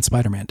about Ultimate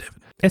Spider-Man, David?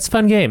 It's a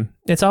fun game.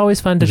 It's always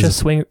fun to just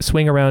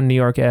swing around New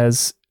York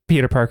as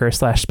Peter Parker /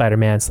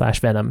 Spider-Man /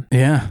 Venom.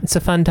 Yeah. It's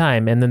a fun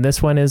time. And then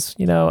this one is,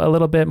 a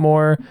little bit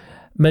more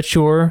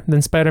mature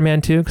than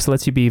Spider-Man 2 because it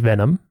lets you be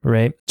Venom,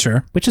 right?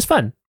 Sure. Which is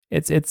fun.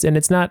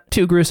 It's not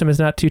too gruesome. It's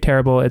not too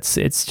terrible.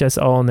 It's just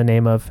all in the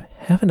name of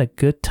having a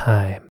good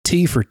time.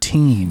 T for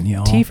teen,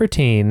 y'all. T for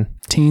teen.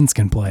 Teens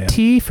can play it.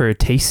 T for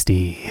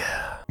tasty.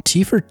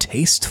 T for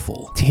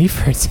tasteful. T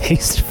for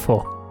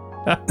tasteful.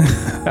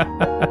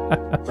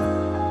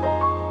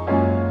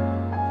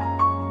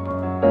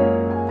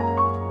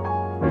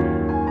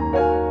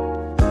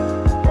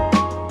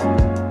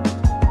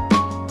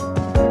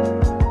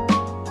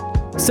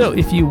 So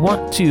if you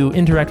want to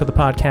interact with the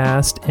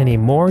podcast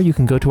anymore, you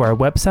can go to our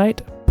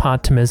website,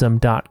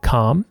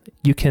 podtimism.com.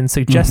 You can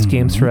suggest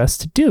games for us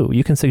to do.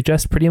 You can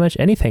suggest pretty much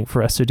anything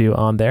for us to do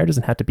on there. It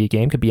doesn't have to be a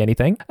game, could be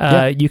anything.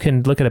 You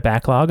can look at a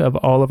backlog of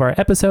all of our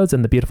episodes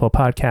and the beautiful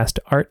podcast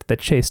art that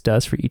Chase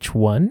does for each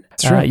one.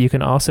 You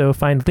can also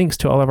find links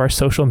to all of our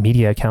social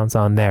media accounts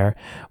on there.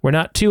 We're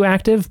not too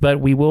active, but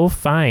we will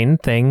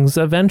find things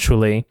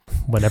eventually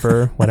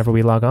whenever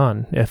we log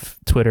on, if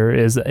Twitter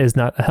is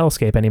not a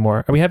hellscape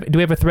anymore. Do we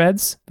have a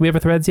Threads? Do we have a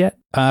Threads yet?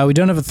 We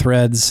don't have a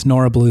Threads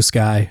nor a Blue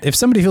Sky. If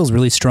somebody feels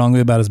really strongly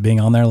about us being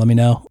on there, let me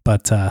know. But,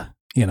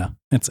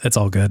 it's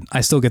all good. I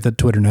still get the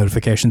Twitter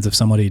notifications if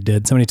somebody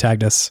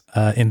tagged us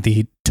in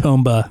the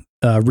Tomba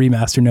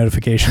remaster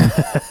notification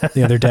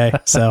the other day.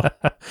 So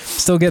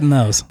still getting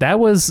those. That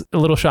was a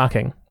little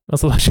shocking. It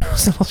was a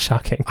little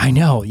shocking. I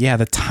know. Yeah,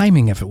 the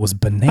timing of it was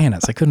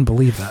bananas. I couldn't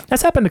believe that.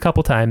 That's happened a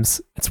couple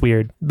times. It's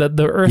weird.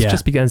 The Earth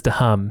just begins to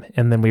hum,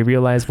 and then we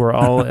realize we're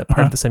all a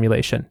part of the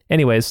simulation.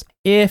 Anyways,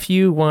 if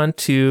you want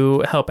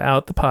to help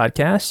out the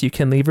podcast, you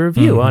can leave a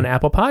review on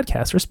Apple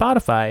Podcasts or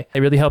Spotify.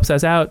 It really helps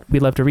us out. We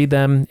love to read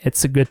them.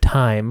 It's a good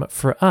time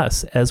for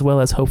us, as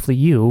well as hopefully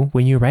you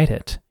when you write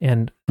it.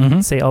 And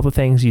say all the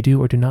things you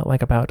do or do not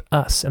like about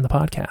us and the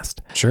podcast.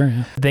 Sure.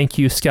 Yeah. Thank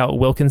you, Scout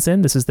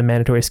Wilkinson. This is the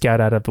mandatory Scout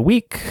Out of the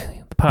Week.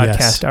 The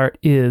podcast art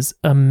is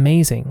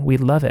amazing. We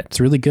love it. It's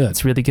really good.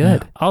 It's really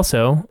good. Yeah.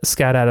 Also,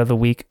 Scout Out of the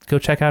Week, go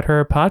check out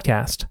her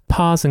podcast,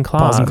 Paws and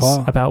Claws,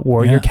 about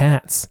Warrior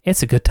Cats.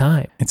 It's a good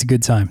time. It's a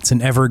good time. It's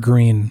an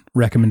evergreen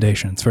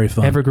recommendation. It's very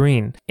fun.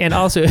 Evergreen. And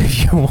also,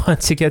 if you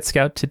want to get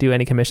Scout to do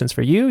any commissions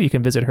for you, you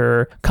can visit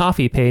her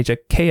coffee page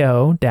at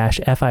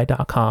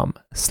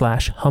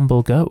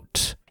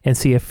ko-fi.com/humblegoat. and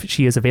see if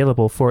she is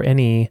available for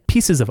any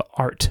pieces of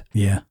art.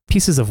 Yeah.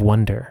 Pieces of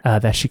wonder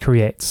that she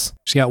creates.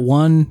 She got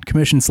one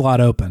commission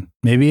slot open.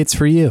 Maybe it's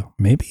for you.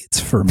 Maybe it's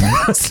for me.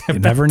 You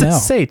never know.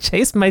 Say,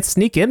 Chase might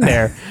sneak in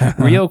there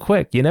real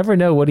quick. You never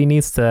know what he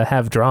needs to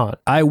have drawn.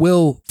 I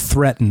will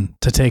threaten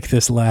to take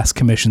this last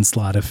commission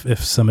slot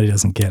if somebody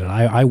doesn't get it.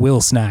 I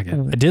will snag it.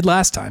 I did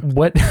last time.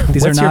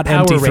 These are not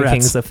your power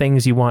rankings of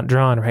things you want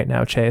drawn right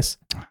now, Chase?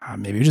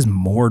 Maybe just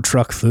more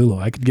Truck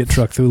Thulu. I could get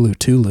Truck Thulu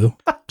Tulu.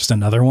 Just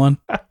another one.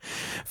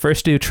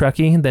 First do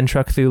Trucky, then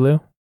Truck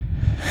Thulu.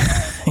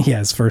 Yeah,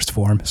 his first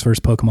form, his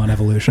first Pokemon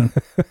evolution.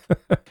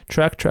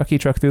 Trucky,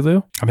 Truck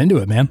Thulu. I'm into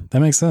it, man. That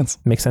makes sense.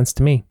 Makes sense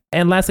to me.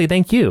 And lastly,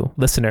 thank you,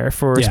 listener,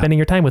 for spending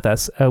your time with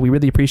us. We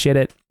really appreciate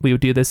it. We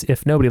would do this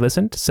if nobody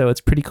listened. So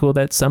it's pretty cool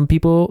that some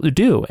people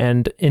do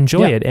and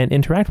enjoy it and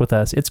interact with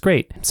us. It's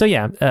great. So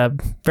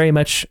very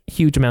much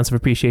huge amounts of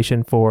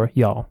appreciation for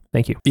y'all.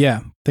 Thank you.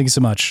 Yeah. Thank you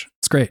so much.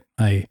 It's great.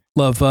 I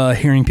love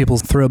hearing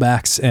people's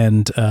throwbacks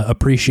and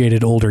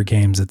appreciated older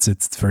games.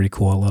 It's very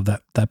cool. I love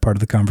that part of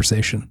the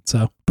conversation.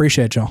 So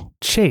appreciate y'all.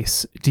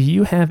 Chase, do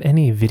you have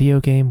any video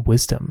game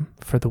wisdom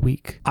for the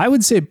week? I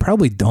would say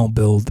probably don't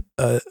build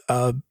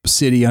a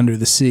city under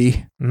the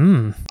sea.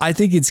 I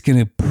think it's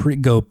going to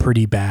go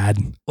pretty bad.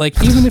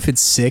 Like, even if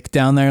it's sick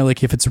down there,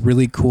 like if it's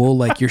really cool,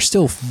 like you're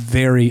still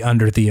very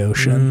under the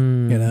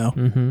ocean, you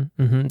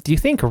know? Do you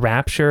think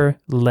Rapture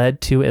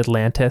led to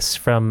Atlantis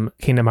from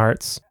Kingdom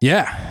Hearts?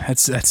 Yeah,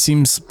 that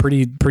seems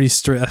pretty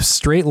a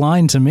straight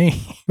line to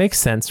me. Makes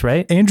sense,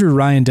 right? Andrew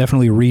Ryan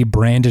definitely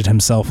rebranded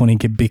himself when he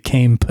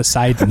became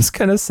Poseidon. I was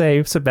going to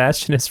say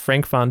Sebastian is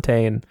Frank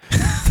Fontaine.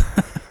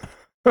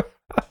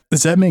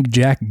 Does that make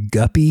Jack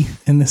Guppy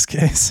in this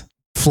case?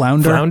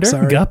 Flounder?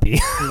 Sorry. Guppy.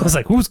 I was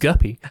like, who's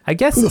Guppy? I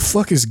guess. Who the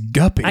fuck is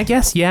Guppy? I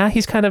guess, yeah,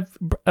 he's kind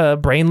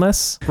of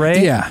brainless,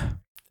 right? Yeah.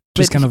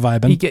 Just kind of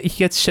vibing. He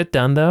gets shit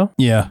done, though.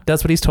 Yeah.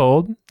 Does what he's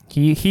told.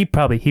 He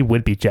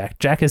would be Jack.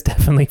 Jack is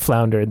definitely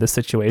Flounder in this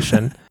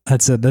situation.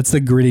 That's the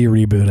gritty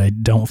reboot I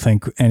don't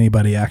think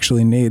anybody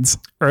actually needs.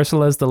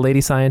 Ursula's the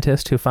lady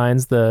scientist who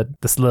finds the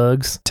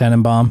slugs.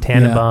 Tannenbaum.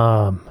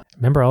 Yeah.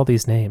 Remember all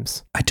these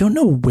names. I don't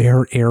know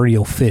where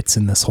Ariel fits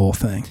in this whole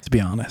thing, to be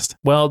honest.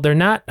 Well, they're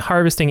not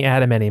harvesting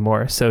Adam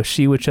anymore, so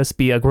she would just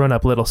be a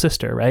grown-up little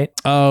sister, right?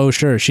 Oh,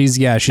 sure. She's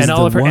and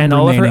all of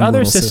her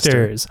other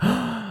sisters.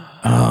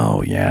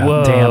 Oh yeah.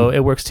 Whoa, damn.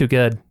 It works too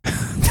good.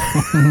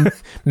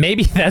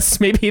 maybe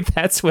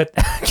that's what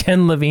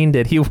Ken Levine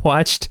did. He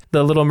watched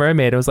The Little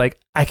Mermaid and was like,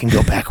 I can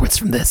go backwards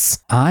from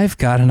this. I've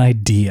got an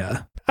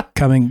idea.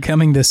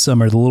 Coming this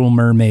summer, The Little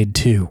Mermaid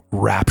 2,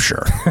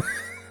 Rapture.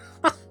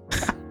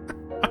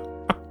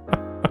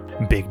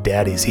 Big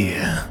Daddy's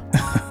here.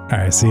 All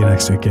right, see you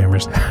next week,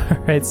 gamers.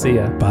 All right, see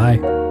ya.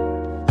 Bye.